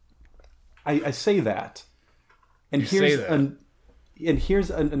 Although I say that, and here's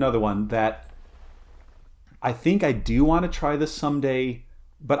another one that I think I do want to try this someday.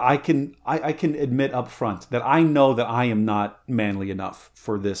 But I can admit up front that I know that I am not manly enough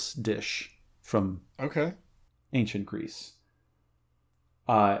for this dish from ancient Greece.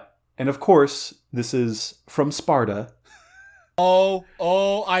 And of course, this is from Sparta.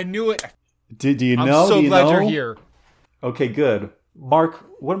 Oh, I knew it. Do you know? I'm so glad you're here. Okay, good. Mark,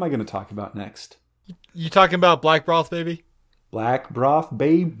 what am I going to talk about next? You talking about black broth, baby? Black broth,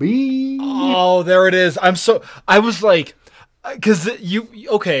 baby. Oh, there it is. I was like... Because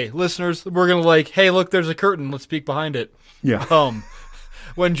listeners, we're gonna like, hey, look, there's a curtain. Let's peek behind it. Yeah.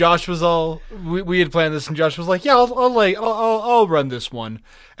 When Josh was we had planned this, and Josh was like, yeah, I'll run this one,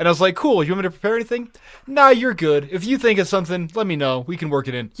 and I was like, cool. You want me to prepare anything? Nah, you're good. If you think of something, let me know. We can work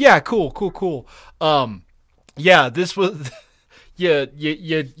it in. Yeah, cool. This was,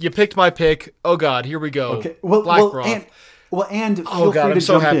 you picked my pick. Oh God, here we go. Okay. Well, black broth. And oh God, I'm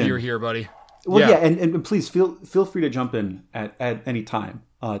so happy you're here, buddy. Well, and please feel free to jump in at any time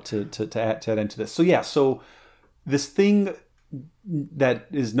to add into this. So this thing that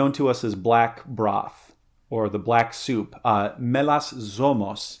is known to us as black broth or the black soup, melas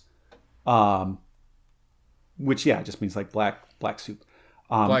zomos, which just means like black soup.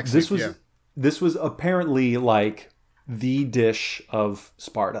 This was apparently like the dish of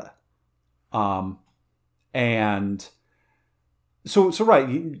Sparta, and so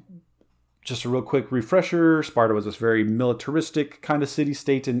right. Just a real quick refresher, Sparta was this very militaristic kind of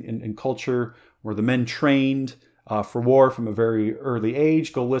city-state in culture where the men trained for war from a very early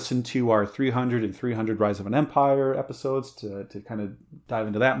age. Go listen to our 300 and 300 Rise of an Empire episodes to kind of dive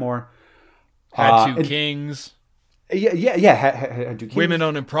into that more. Had two kings. Had two kings. Women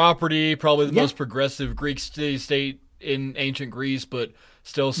owning property, probably the most progressive Greek state in ancient Greece, but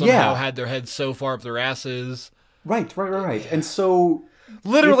still somehow had their heads so far up their asses. Right. And so...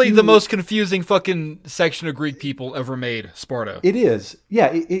 Literally the most confusing fucking section of Greek people ever made, Sparta. It is. Yeah,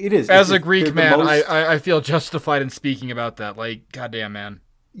 it is. As a Greek man, I feel justified in speaking about that. Like, goddamn, man.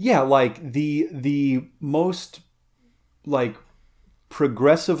 Yeah, like the most like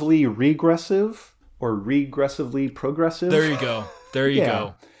progressively regressive or regressively progressive. There you go. There you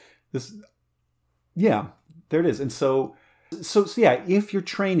go. There it is. And so if you're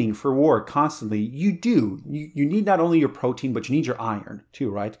training for war constantly, you need not only your protein, but you need your iron too,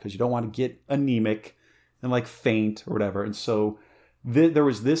 right? Because you don't want to get anemic and like faint or whatever. And so there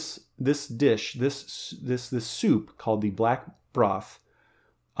was this dish, this soup called the black broth,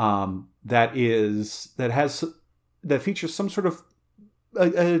 that features some sort of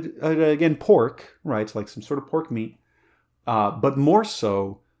again pork, right? It's like some sort of pork meat, but more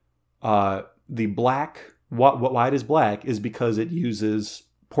so the black. Why it is black is because it uses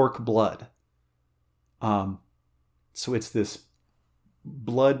pork blood. So it's this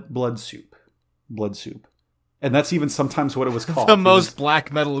blood soup, And that's even sometimes what it was called. The most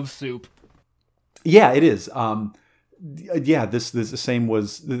black metal of soup. Yeah, it is. Yeah, the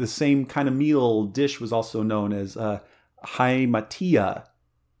same kind of meal dish was also known as haimatia,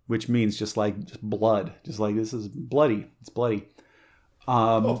 which means just blood. Just like this is bloody. It's bloody.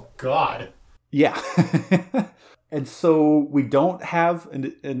 Oh God. Yeah. And so we don't have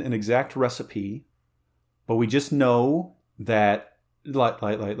an exact recipe, but we just know that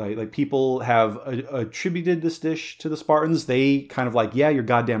like people have attributed this dish to the Spartans. They kind of like, yeah, you're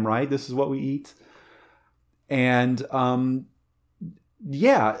goddamn right. This is what we eat. And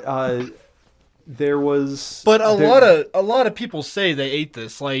there was, but a lot of people say they ate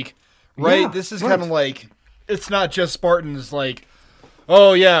this, like, right? Yeah, this is right. kind of like, it's not just Spartans, like,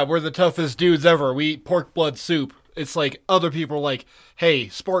 oh yeah, we're the toughest dudes ever. We eat pork blood soup. It's like other people are like, hey,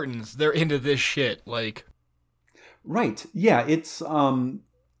 Spartans, they're into this shit. Like, right. Yeah. It's, well,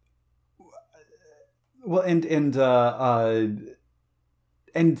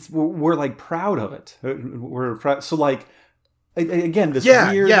 and we're like proud of it. We're proud. So like, again, this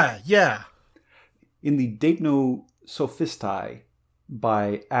weird. Yeah. In the Deipno Sophistae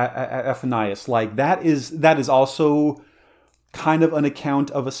by Athenaeus, like that is also kind of an account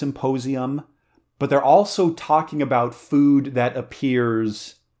of a symposium, but they're also talking about food that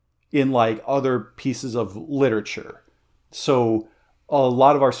appears in like other pieces of literature. So a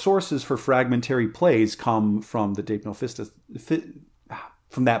lot of our sources for fragmentary plays come from the Deipnosophistae,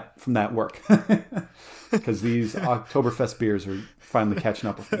 from that work, because these Oktoberfest beers are finally catching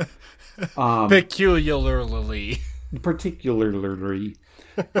up with me. Peculiarly.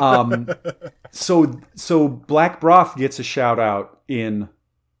 So black broth gets a shout out in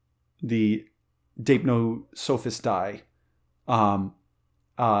the Deipnosophistae.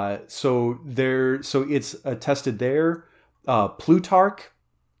 So it's attested there. Plutarch,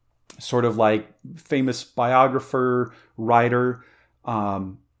 sort of like famous biographer, writer,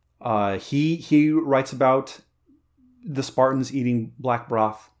 he writes about the Spartans eating black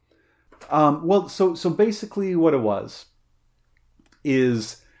broth. So basically what it was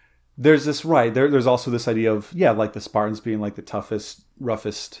is there's this, right, there's also this idea of, yeah, like the Spartans being like the toughest,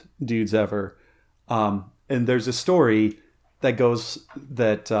 roughest dudes ever. And there's a story that goes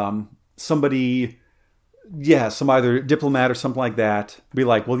that somebody, some either diplomat or something like that, be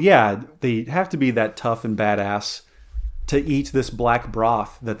like, well, yeah, they have to be that tough and badass to eat this black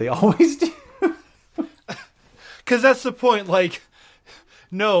broth that they always do. Because that's the point, like,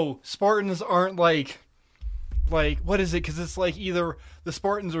 no, Spartans aren't like, what is it? Because it's like either the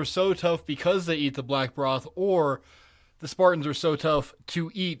Spartans are so tough because they eat the black broth, or the Spartans are so tough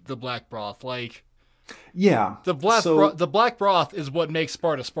to eat the black broth. Like, yeah, the black broth is what makes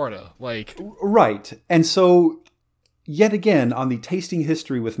Sparta Sparta. Like, right. And so, yet again, on the Tasting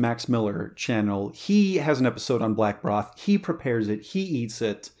History with Max Miller channel, he has an episode on black broth. He prepares it. He eats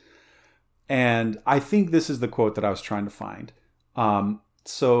it. And I think this is the quote that I was trying to find.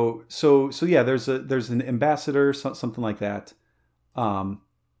 So yeah, there's an ambassador, something like that.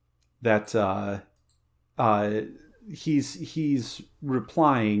 He's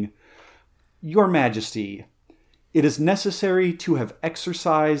replying, "Your Majesty, it is necessary to have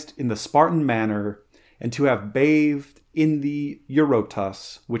exercised in the Spartan manner and to have bathed in the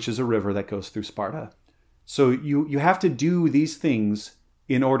Eurotas, which is a river that goes through Sparta. So you have to do these things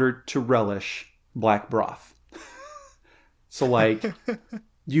in order to relish black broth." So, like,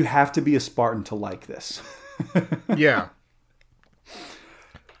 you have to be a Spartan to like this. Yeah.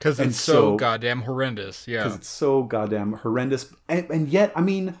 Because it's so goddamn horrendous. Yeah. Because it's so goddamn horrendous. And yet, I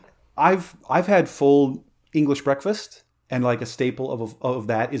mean, I've had full English breakfast, and like a staple of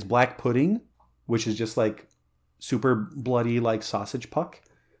that is black pudding, which is just like super bloody, like sausage puck.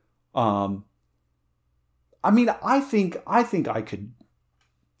 I mean, I think I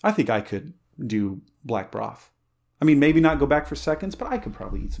could do black broth. I mean, maybe not go back for seconds, but I could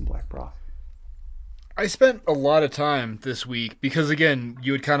probably eat some black broth. I spent a lot of time this week because, again,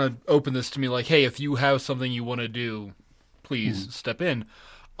 you would kind of open this to me like, hey, if you have something you want to do, please step in.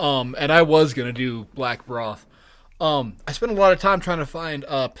 And I was going to do black broth. I spent a lot of time trying to find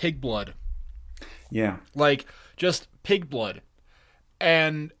pig blood. Yeah. Like, just pig blood.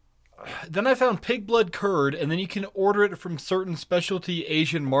 And then I found pig blood curd, and then you can order it from certain specialty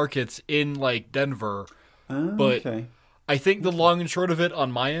Asian markets in, like, Denver. But okay. I think the long and short of it on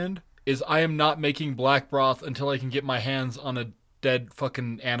my end is I am not making black broth until I can get my hands on a dead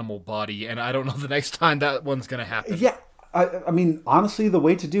fucking animal body, and I don't know the next time that one's going to happen. Yeah, I mean, honestly, the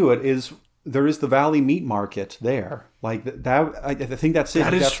way to do it is there is the Valley Meat Market there. Like, that, I think that's it.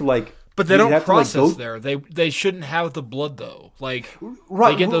 That is to, like, but they don't process there. They shouldn't have the blood, though. Like,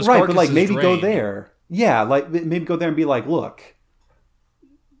 right, they get those right, carcasses but like maybe drained. go there. Yeah, like maybe go there and be like, look,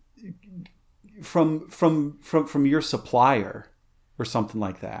 from your supplier or something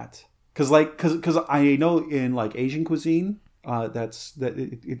like that. Because I know in like Asian cuisine,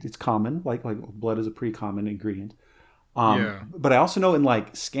 it's common. Like blood is a pretty common ingredient. But I also know in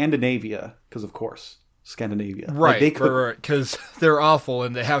like Scandinavia, because of course Scandinavia, right? Like, right, because they're awful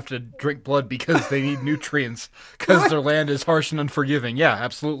and they have to drink blood because they need nutrients because their land is harsh and unforgiving. Yeah,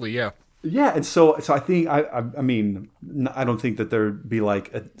 absolutely. Yeah. Yeah, and so I think I mean I don't think that there'd be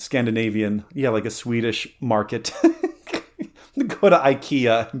like a Scandinavian, like a Swedish market. Go to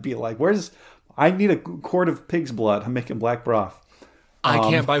IKEA and be like, I need a quart of pig's blood. I'm making black broth. I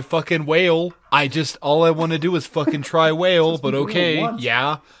can't buy fucking whale. All I want to do is fucking try whale, but okay.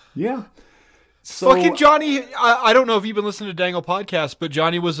 Yeah. Yeah. So, fucking Johnny, I don't know if you've been listening to Dangle Podcast, but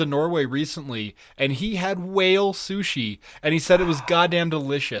Johnny was in Norway recently, and he had whale sushi, and he said it was goddamn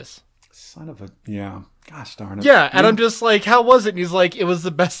delicious. Son of a... Yeah. Gosh darn it. Yeah, and I'm just like, how was it? And he's like, it was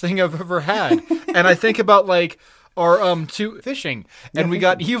the best thing I've ever had. And I think about, like, our fishing, and we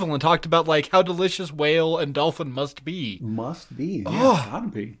got evil and talked about, like, how delicious whale and dolphin must be. Must be. Yeah, it's gotta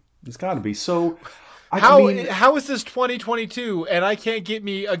be. It's gotta be. So... How is this 2022 and I can't get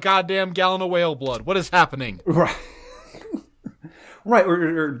me a goddamn gallon of whale blood? What is happening? Right. Right,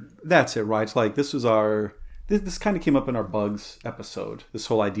 or that's it, right? It's like this was this kind of came up in our bugs episode. This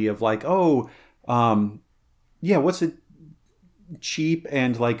whole idea of like, what's a cheap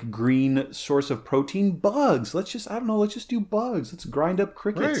and like green source of protein? Bugs. Let's just do bugs. Let's grind up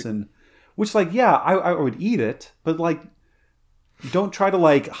crickets. Right. And which like, yeah, I would eat it, but like don't try to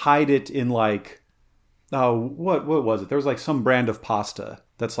like hide it in like what was it? There was like some brand of pasta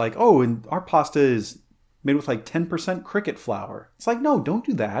that's like, and our pasta is made with like 10% cricket flour. It's like, no, don't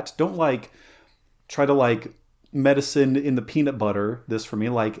do that. Don't like try to like medicine in the peanut butter this for me.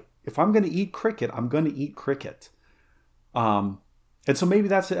 Like if I'm going to eat cricket, I'm going to eat cricket. And so maybe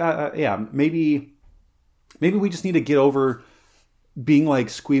that's, maybe we just need to get over being like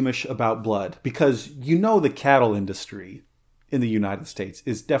squeamish about blood, because the cattle industry in the United States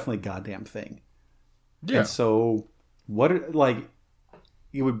is definitely a goddamn thing. Yeah. And so it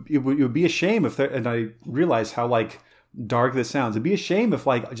would be a shame if and I realize how like dark this sounds. It'd be a shame if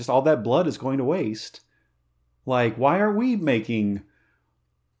like just all that blood is going to waste. Like, why aren't we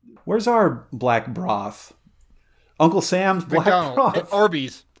where's our black broth? Uncle Sam's black broth.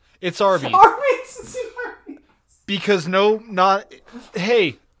 Arby's. It's Arby's. Arby's. Because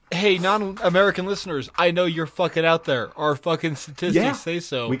hey, non-American listeners, I know you're fucking out there. Our fucking statistics say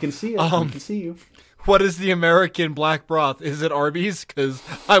so. We can see it. We can see you. What is the American black broth? Is it Arby's? Because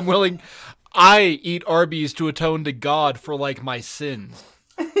I eat Arby's to atone to God for, like, my sins.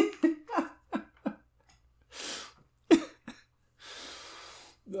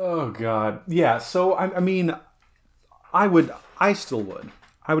 Oh, God. Yeah, so, I mean, I still would.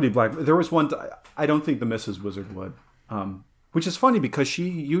 I would eat black. There was one, I don't think the Mrs. Wizard would. Which is funny because she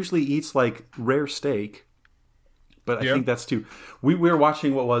usually eats, like, rare steak. But I think that's too... We were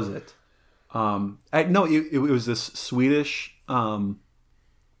watching, what was it? It was this Swedish YouTube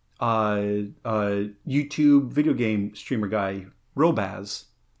video game streamer guy, Robaz,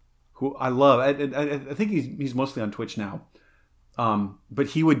 who I love. I think he's mostly on Twitch now. But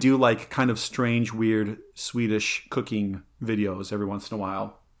he would do like kind of strange, weird Swedish cooking videos every once in a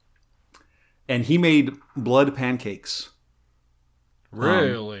while. And he made blood pancakes.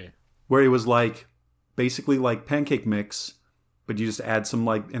 Really? Where it was like basically like pancake mix, but you just add some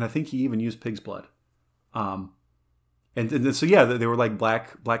like, and I think he even used pig's blood. And so yeah, they were like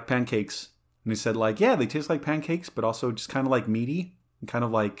black pancakes, and he said like, yeah, they taste like pancakes, but also just kind of like meaty and kind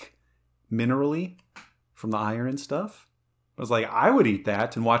of like minerally from the iron and stuff. I was like, I would eat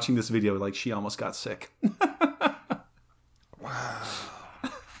that. And watching this video, like she almost got sick. Wow.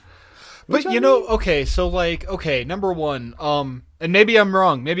 But okay, so like, number one, and maybe I'm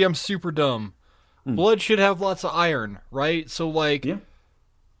wrong, maybe I'm super dumb. Blood should have lots of iron, right? So, like,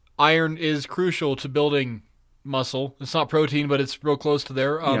 iron is crucial to building muscle. It's not protein, but it's real close to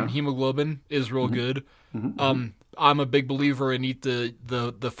there. Hemoglobin is real good. I'm a big believer in eat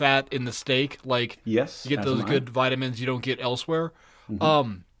the fat in the steak. Like, you get those good vitamins you don't get elsewhere.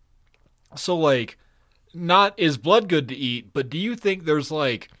 So, like, not is blood good to eat, but do you think there's,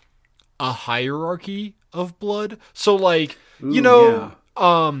 like, a hierarchy of blood? So, like,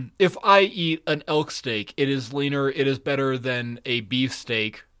 if I eat an elk steak, it is leaner, it is better than a beef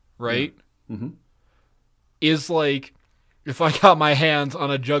steak, right? Mm-hmm. Is like, if I got my hands on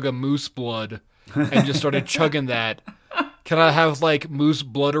a jug of moose blood and just started chugging that, can I have like moose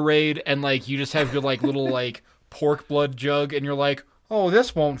blooderade and like you just have your like little like pork blood jug and you're like, oh,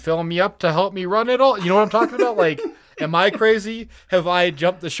 this won't fill me up to help me run it all. You know what I'm talking about? Like, am I crazy? Have I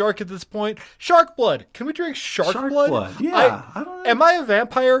jumped the shark at this point? Shark blood. Can we drink shark blood? Yeah. I don't know. Am I a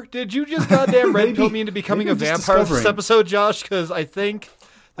vampire? Did you just goddamn red Maybe- pill me into becoming a maybe I'm just vampire this discovering. episode, Josh? Because I think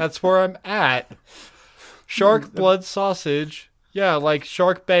that's where I'm at. Shark blood sausage. Yeah, like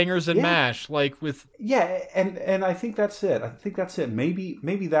shark bangers and Yeah. mash. Like with... Yeah, and I think that's it.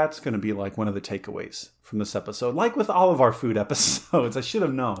 Maybe that's going to be like one of the takeaways from this episode. Like with all of our food episodes, I should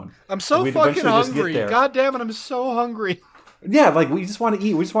have known. I'm so We'd fucking eventually just get hungry. there. God damn it, I'm so hungry. Yeah, like we just want to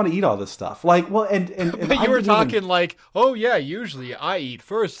eat. We just want to eat all this stuff. Like, well, and But I you were didn't talking even- like, oh yeah, usually I eat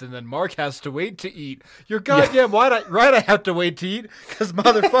first and then Mark has to wait to eat. You're goddamn right I have to wait to eat because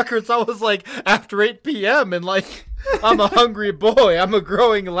motherfucker, it's always like after 8 p.m. and like I'm a hungry boy. I'm a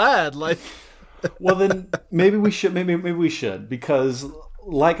growing lad. Like, Well, then maybe we should. Maybe we should because,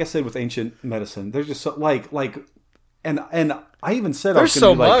 like I said, with ancient medicine, there's just so, and I even said I was there's gonna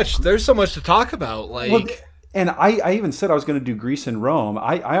so do, like, much. There's so much to talk about. Like, Well, and I even said I was going to do Greece and Rome.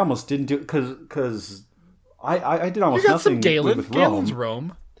 I almost didn't do it because I did almost you got nothing some Galen. with Rome. Galen's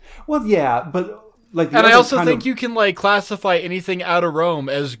Rome. Well, yeah, but like, the And I other also kind think of- you can like classify anything out of Rome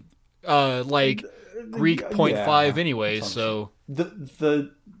as like Greek 0.5 anyway. So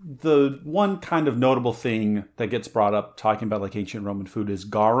the one kind of notable thing that gets brought up talking about like ancient Roman food is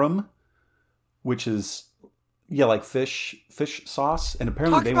garum, which is like fish sauce, and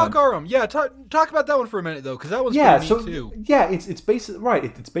apparently talk they about want garum. Yeah, talk about that one for a minute though, because that one's yeah, pretty so neat too. yeah, it's basically right.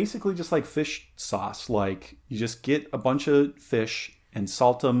 It's basically just like fish sauce. Like you just get a bunch of fish and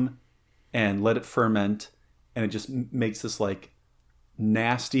salt them and let it ferment, and it just makes this like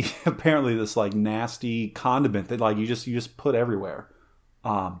nasty. Apparently, this like nasty condiment that like you just put everywhere.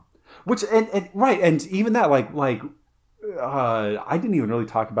 Which and right, and even that I didn't even really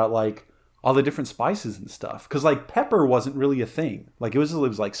talk about like all the different spices and stuff because like pepper wasn't really a thing. Like it was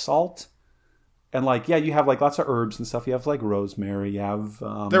like salt. And like, yeah, you have like lots of herbs and stuff. You have like rosemary. You have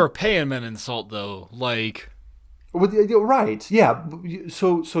They were paying men in salt though. Like, right, yeah.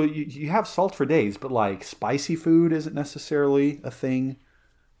 So you have salt for days, but like spicy food isn't necessarily a thing.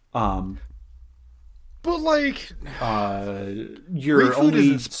 but like You're Greek food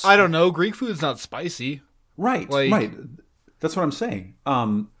only isn't. I don't know. Greek food is not spicy. right. That's what I'm saying.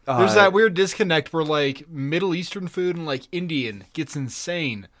 There's that weird disconnect where like Middle Eastern food and like Indian gets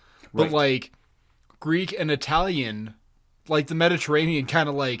insane, but Right. like Greek and Italian, like the Mediterranean, kind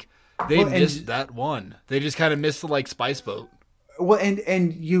of like they Well, and- missed that one. They just kind of missed the like spice boat. Well,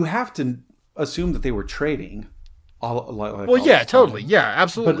 and you have to assume that they were trading. Well, all yeah, this totally, time. yeah,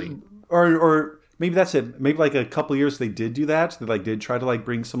 absolutely. But or maybe that's it. Maybe like a couple years they did do that. They like did try to like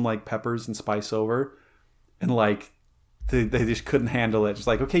bring some like peppers and spice over, and like they just couldn't handle it. Just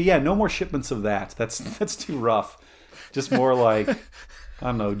like, okay, yeah, no more shipments of that. That's too rough. Just more like I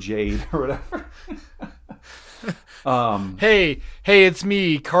don't know, jade or whatever. Hey, it's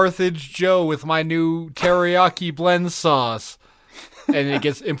me, Carthage Joe, with my new teriyaki blend sauce. And it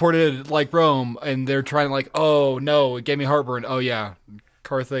gets imported like Rome, and they're trying to like, oh no, it gave me heartburn. Oh yeah,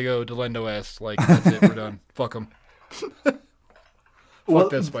 Carthago delendo est. Like, that's it, we're done. Fuck them. Well,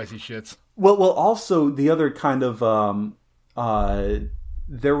 Fuck that spicy shits. Well. Also the other kind of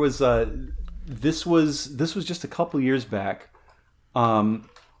there was this was just a couple years back.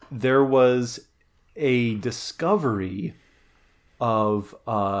 There was a discovery of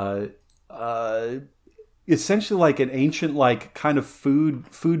essentially like an ancient like kind of food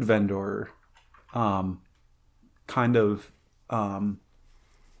vendor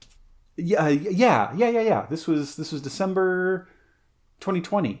yeah. This was December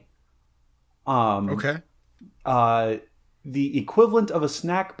 2020. Okay. The equivalent of a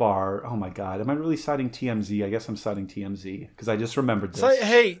snack bar. Oh my god, am I really citing TMZ? I guess I'm citing TMZ because I just remembered this. Cite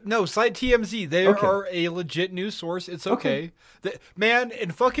TMZ. They Okay. are a legit news source. It's okay. Man, in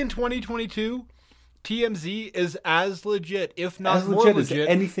fucking 2022, TMZ is as legit, if not As more legit as legit,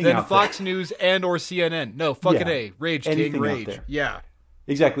 anything than out there. Fox News and or CNN. No, fucking Yeah. A. Rage Anything King, out rage. there. Yeah.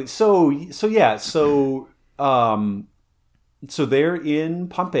 Exactly. So they're in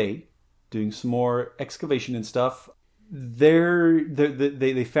Pompeii doing some more excavation and stuff.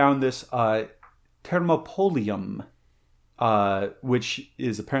 They found this thermopolium, which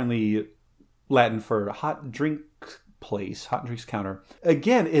is apparently Latin for hot drink place, hot drinks counter.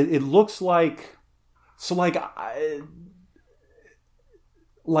 Again, it looks like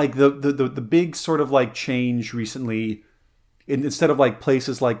the big sort of like change recently. Instead of like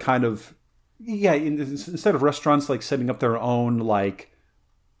places like kind of instead of restaurants like setting up their own like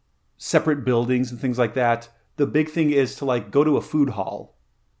separate buildings and things like that, the big thing is to like go to a food hall.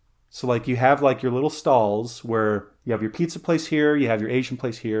 So like you have like your little stalls where your pizza place here, you have your Asian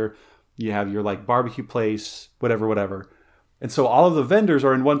place here, you have your like barbecue place, whatever. And so all of the vendors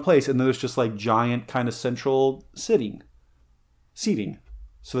are in one place, and then there's just like giant kind of central seating,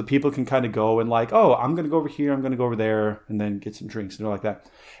 so that people can kind of go and like, oh, I'm going to go over here, I'm going to go over there, and then get some drinks and like that.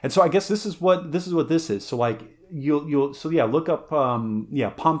 And so I guess this is what this is. So like you'll look up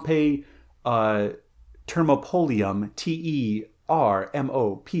Pompeii Termopolium,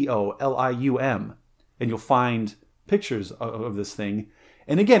 Termopolium, and you'll find pictures of this thing.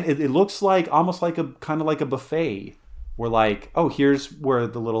 And again, it looks like almost like a kind of like a buffet, where like, oh, here's where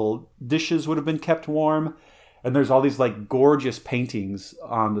the little dishes would have been kept warm, and there's all these like gorgeous paintings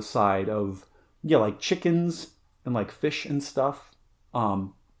on the side of like chickens and like fish and stuff.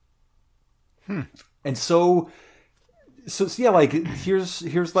 And so yeah, like here's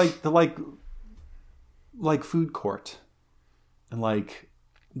like the like food court and like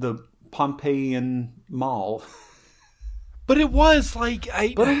the Pompeian Mall. But it was like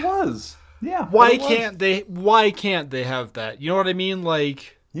But it was. Yeah. Why can't they have that? You know what I mean?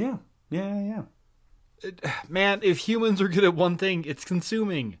 Like Yeah. Man, if humans are good at one thing, it's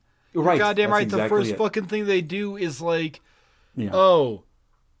consuming. Right. Goddamn That's right. exactly The first it. fucking thing they do is like, Yeah.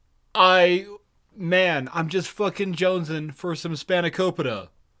 I'm just fucking jonesing for some spanakopita.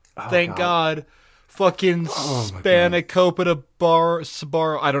 Oh, Thank God. Fucking Spanakopita bar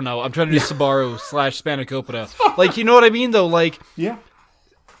Sbarro. I don't know. I'm trying to do Sbarro / Spanakopita. Like, you know what I mean though? Like, Yeah.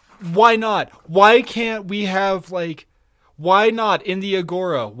 why not? Why can't we have like? Why not in the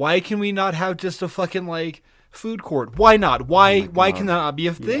Agora? Why can we not have just a fucking like food court? Why not? Why can that not be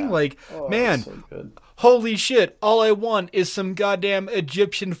a thing? Yeah. Like, man, So good. holy shit! All I want is some goddamn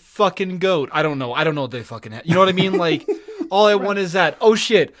Egyptian fucking goat. I don't know what they fucking have. You know what I mean? Like, all I want is that. Oh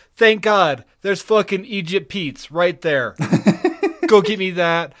shit! Thank God, there's fucking Egypt Pete's right there. Go get me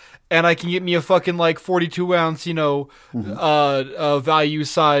that. And I can get me a fucking like 42 ounce, value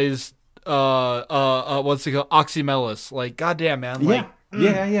size, what's it called, Oxymelis. Like, goddamn, man. Like,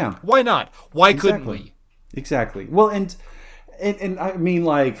 Yeah. Why not? Why couldn't we? Exactly. Well, and I mean,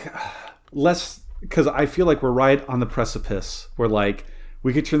 like, less, because I feel like we're right on the precipice where like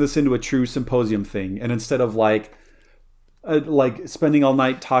we could turn this into a true symposium thing, and instead of like spending all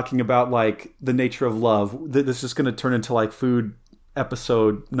night talking about like the nature of love, this is going to turn into like food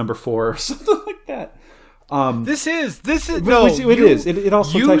episode number 4 or something like that. This is no, it is. It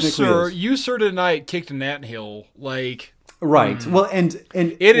also technically is. You sir tonight kicked an anthill. Like, right. Well, and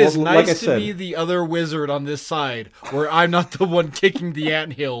it is well, nice like I to said, be the other wizard on this side, where I'm not the one kicking the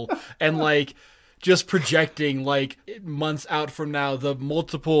anthill and like just projecting like months out from now the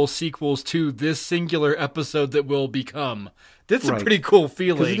multiple sequels to this singular episode that will become. That's a pretty cool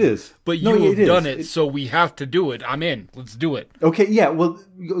feeling. It is. But No, you have it done is. it, so we have to do it. I'm in. Let's do it. Okay, yeah, well,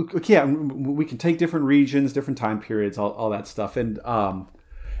 okay, yeah, we can take different regions, different time periods, all that stuff, and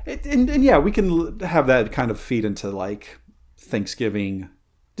yeah, we can have that kind of feed into like Thanksgiving.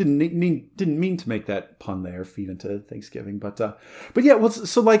 Didn't mean to make that pun there, feed into Thanksgiving, but yeah, well,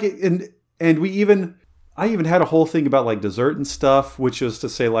 so like, and I even had a whole thing about like dessert and stuff, which was to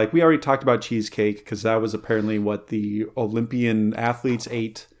say like we already talked about cheesecake because that was apparently what the Olympian athletes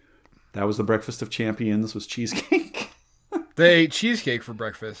ate. That was the breakfast of champions, was cheesecake. They ate cheesecake for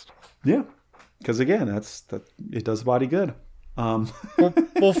breakfast. Yeah, because again, it does the body good.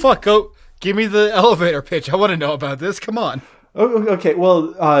 Well, fuck. Go give me the elevator pitch. I want to know about this. Come on. Oh, okay.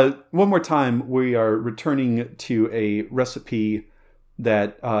 Well, one more time, we are returning to a recipe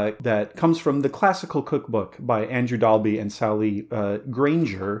that comes from the Classical Cookbook by Andrew Dalby and Sally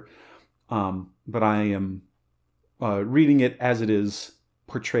Granger, but I am reading it as it is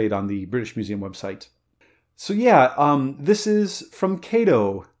portrayed on the British Museum website. So yeah, this is from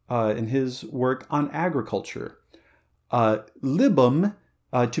Cato in his work on agriculture. Libum,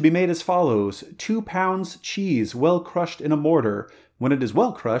 to be made as follows: 2 pounds cheese well crushed in a mortar. When it is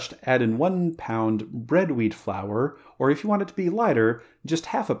well crushed, add in 1 pound bread wheat flour, or if you want it to be lighter, just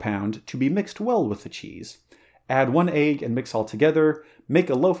half a pound to be mixed well with the cheese. Add 1 egg and mix all together. Make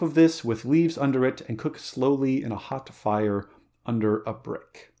a loaf of this with leaves under it and cook slowly in a hot fire under a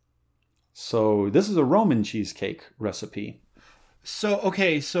brick. So this is a Roman cheesecake recipe. So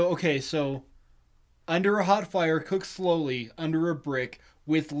under a hot fire, cook slowly under a brick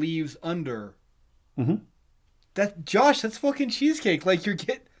with leaves under. Mm-hmm. That's fucking cheesecake. Like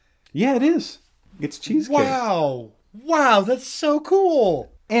Yeah, it is. It's cheesecake. Wow, that's so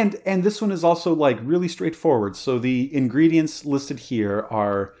cool. And this one is also like really straightforward. So the ingredients listed here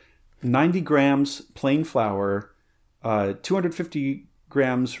are 90 grams plain flour, 250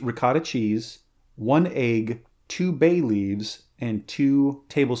 grams ricotta cheese, 1 egg, 2 bay leaves, and 2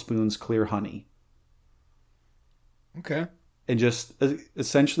 tablespoons clear honey. Okay. and just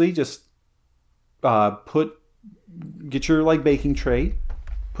essentially just get your like baking tray,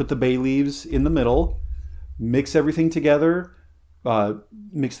 put the bay leaves in the middle, mix everything together,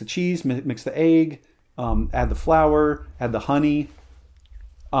 mix the cheese, mix the egg, add the flour, add the honey,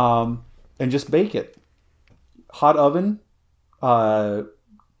 and just bake it. Hot oven, 200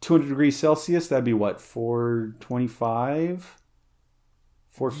 degrees Celsius. That'd be what, 425,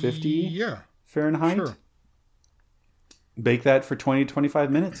 450 Yeah. Fahrenheit. Sure. Bake that for 20 to 25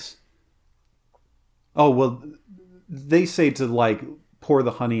 minutes. Oh, well, they say to like pour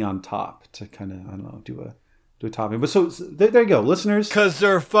the honey on top to kind of, I don't know, do a topping. But so there you go, listeners. Because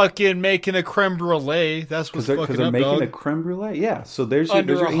they're fucking making a creme brulee. That's what's fucking they're up, making dog. a creme brulee. Yeah, so there's your,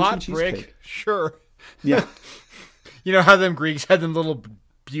 Under there's your a hot ancient brick. cheesecake. Sure. Yeah. You know how them Greeks had them little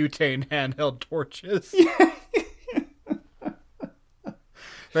butane handheld torches?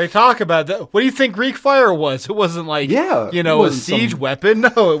 They talk about that. What do you think Greek fire was? It wasn't like, Yeah, you it know, a wasn't siege some- weapon.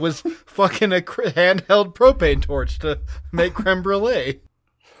 No, it was fucking a handheld propane torch to make creme brulee.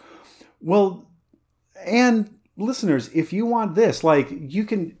 Well, and listeners, if you want this, like you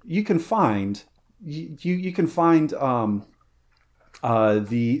can find the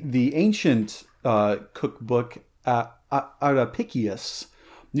ancient cookbook out of Picius.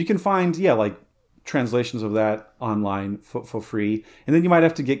 You can find like translations of that online for free, and then you might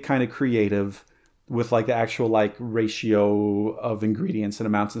have to get kind of creative with like the actual like ratio of ingredients and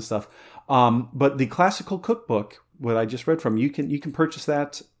amounts and stuff. But the classical cookbook, what I just read from, you can purchase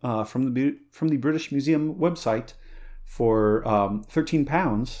that from the British Museum website for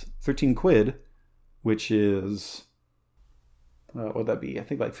 £13, 13 quid, which is what would that be? I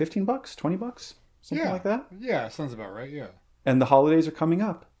think like $15, $20, something like that. Yeah, sounds about right, yeah. And the holidays are coming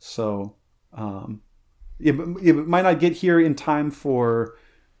up, so it might not get here in time for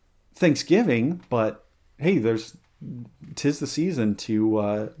Thanksgiving, but hey, tis the season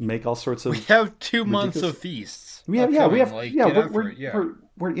to make all sorts of. We have 2 months ridiculous- of feasts. We're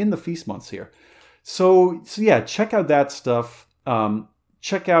in the feast months here. So yeah, check out that stuff.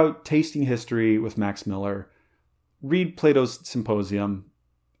 Check out Tasting History with Max Miller. Read Plato's Symposium.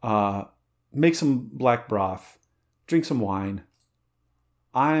 Make some black broth. Drink some wine.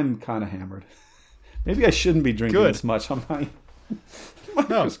 I'm kind of hammered. Maybe I shouldn't be drinking Good. this much on my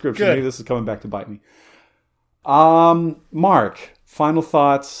No, prescription. good. Maybe this is coming back to bite me. Mark, final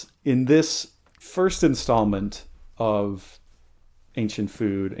thoughts in this first installment of ancient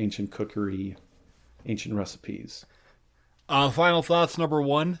food, ancient cookery, ancient recipes. Final thoughts, number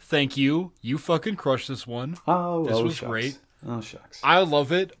 1. Thank you. You fucking crushed this one. This was shucks. great. Oh, shucks. I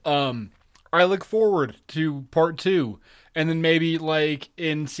love it. I look forward to part 2. And then maybe like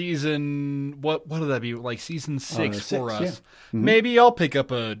in season, what would that be? Like season 6 for 6, us. yeah. Mm-hmm. Maybe I'll pick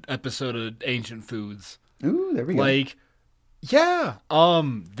up an episode of Ancient Foods. Ooh, there we go. Like, yeah.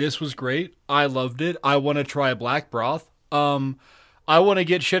 This was great. I loved it. I want to try black broth. I want to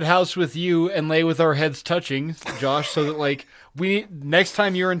get shithoused with you and lay with our heads touching, Josh, so that like next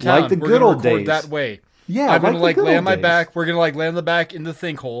time you're in town, Like the we're good gonna old record days. that way. Yeah, I'm gonna like like the good lay on old my days. back. We're gonna like lay on the back in the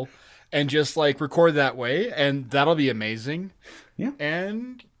think hole and just like record that way, and that'll be amazing. Yeah.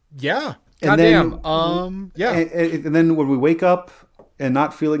 And yeah, And then- goddamn. Yeah. And then when we wake up and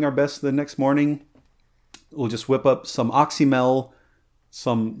not feeling our best the next morning, we'll just whip up some Oxymel,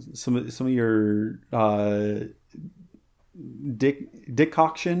 some of your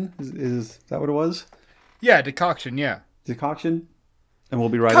decoction. Is that what it was? Yeah, decoction. Yeah. Decoction, and we'll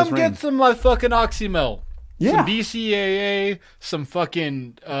be right Come as rain. get some my fucking Oxymel. Yeah. Some BCAA, some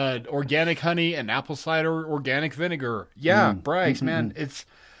fucking organic honey, and apple cider organic vinegar. Yeah, Bragg's, man. It's...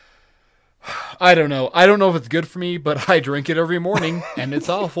 I don't know. I don't know if it's good for me, but I drink it every morning, and it's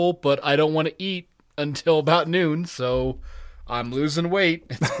awful, but I don't want to eat until about noon, so I'm losing weight.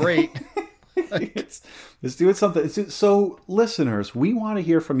 It's great. Let's do it something. So, listeners, we want to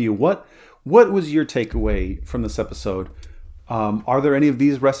hear from you. What was your takeaway from this episode? Are there any of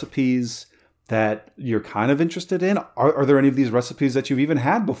these recipes that you're kind of interested in? Are there any of these recipes that you've even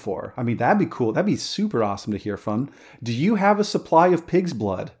had before? I mean, that'd be cool. That'd be super awesome to hear from. Do you have a supply of pig's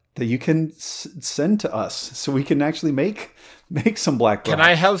blood that you can send to us so we can actually make some black broth? Can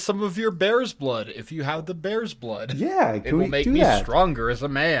I have some of your bear's blood if you have the bear's blood? Yeah, It can will we make do me that? stronger as a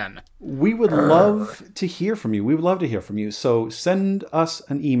man. We would love to hear from you. We would love to hear from you. So send us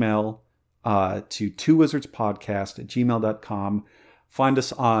an email to twowizardspodcast@gmail.com. Find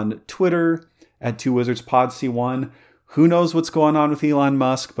us on Twitter at twowizardspodc1. Who knows what's going on with Elon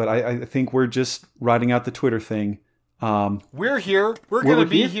Musk, but I think we're just riding out the Twitter thing. We're here. We're We're going to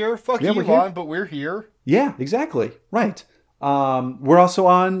be here? here. Fuck Yeah, we're Elon, here. but we're here. Yeah, exactly. Right. We're also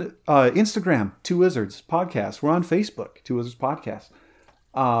on Instagram, Two Wizards Podcast. We're on Facebook, Two Wizards Podcast.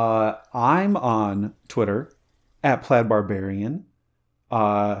 I'm on Twitter at Plaid Barbarian.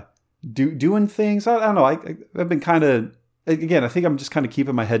 Doing things. I don't know. I've been kind of, again, I think I'm just kind of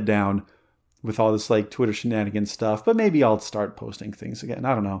keeping my head down with all this like Twitter shenanigans stuff. But maybe I'll start posting things again.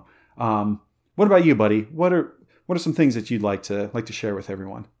 I don't know. What about you, buddy? What are some things that you'd like to share with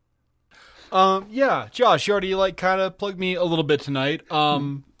everyone? Yeah, Josh, you already like kind of plugged me a little bit tonight.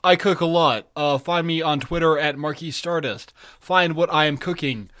 I cook a lot. Find me on Twitter at Marquis Stardust. Find what I am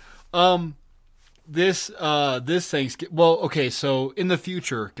cooking. This Thanksgiving. Well, okay, so in the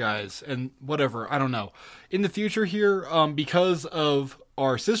future, guys, and whatever, I don't know. In the future here, because of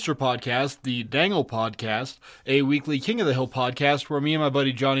our sister podcast, the Dangle Podcast, a weekly King of the Hill podcast, where me and my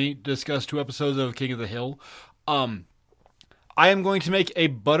buddy Johnny discuss 2 episodes of King of the Hill. I am going to make a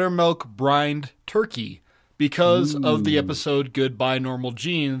buttermilk brined turkey because of the episode Goodbye Normal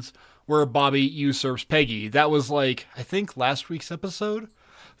Jeans, where Bobby usurps Peggy. That was like, I think, last week's episode.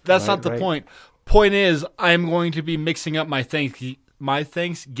 That's not the point. Point is, I'm going to be mixing up my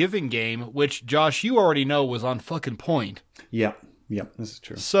Thanksgiving game, which, Josh, you already know was on fucking point. Yep, this is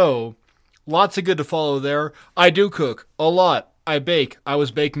true. So, lots of good to follow there. I do cook a lot. I bake. I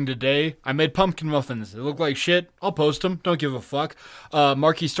was baking today. I made pumpkin muffins. They look like shit. I'll post them. Don't give a fuck.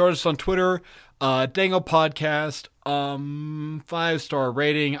 Marquis Stardust on Twitter. Dangle Podcast. 5-star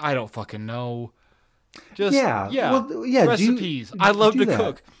rating. I don't fucking know. Just, yeah. Well, yeah. Recipes. I love to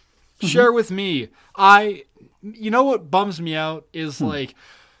cook. Share with me. You know what bums me out is like,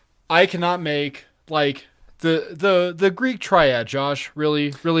 I cannot make like the Greek triad, Josh. Really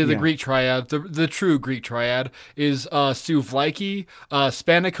the Greek triad. The true Greek triad is souvlaki,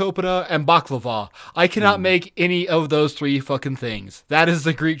 spanakopita, and baklava. I cannot make any of those 3 fucking things. That is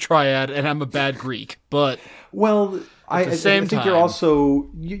the Greek triad, and I'm a bad Greek. But I think you're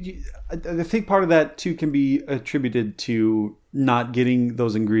also. I think part of that too can be attributed to not getting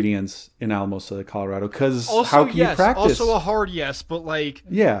those ingredients in Alamosa, Colorado. Because how can you practice? Also a hard yes, but like,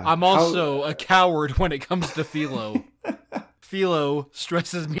 I'm also a coward when it comes to phyllo. Phyllo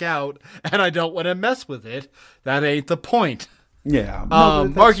stresses me out, and I don't want to mess with it. That ain't the point. Yeah.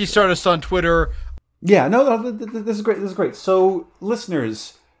 Marquis Stardust on Twitter. Yeah, no, this is great. This is great. So,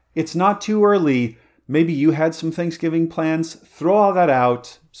 listeners, it's not too early. Maybe you had some Thanksgiving plans. Throw all that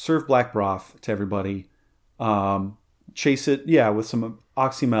out. Serve black broth to everybody. Chase it, with some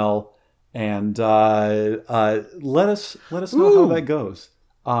Oxymel, and let us know how that goes.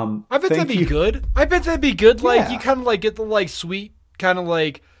 I bet that'd be good. Like you kind of like get the like sweet kind of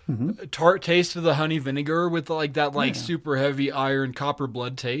like tart taste of the honey vinegar with like that like super heavy iron copper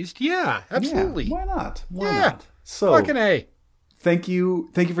blood taste. Yeah, absolutely. Yeah, why not? Why not? So fucking A. Thank you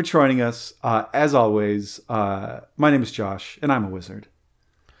for joining us. As always, my name is Josh, and I'm a wizard.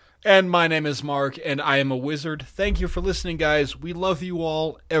 And my name is Mark, and I am a wizard. Thank you for listening, guys. We love you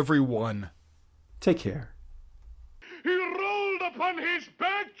all, everyone. Take care. He rolled upon his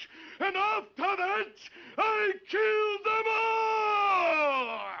back, and after that, I killed them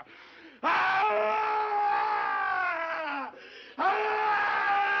all! Ah!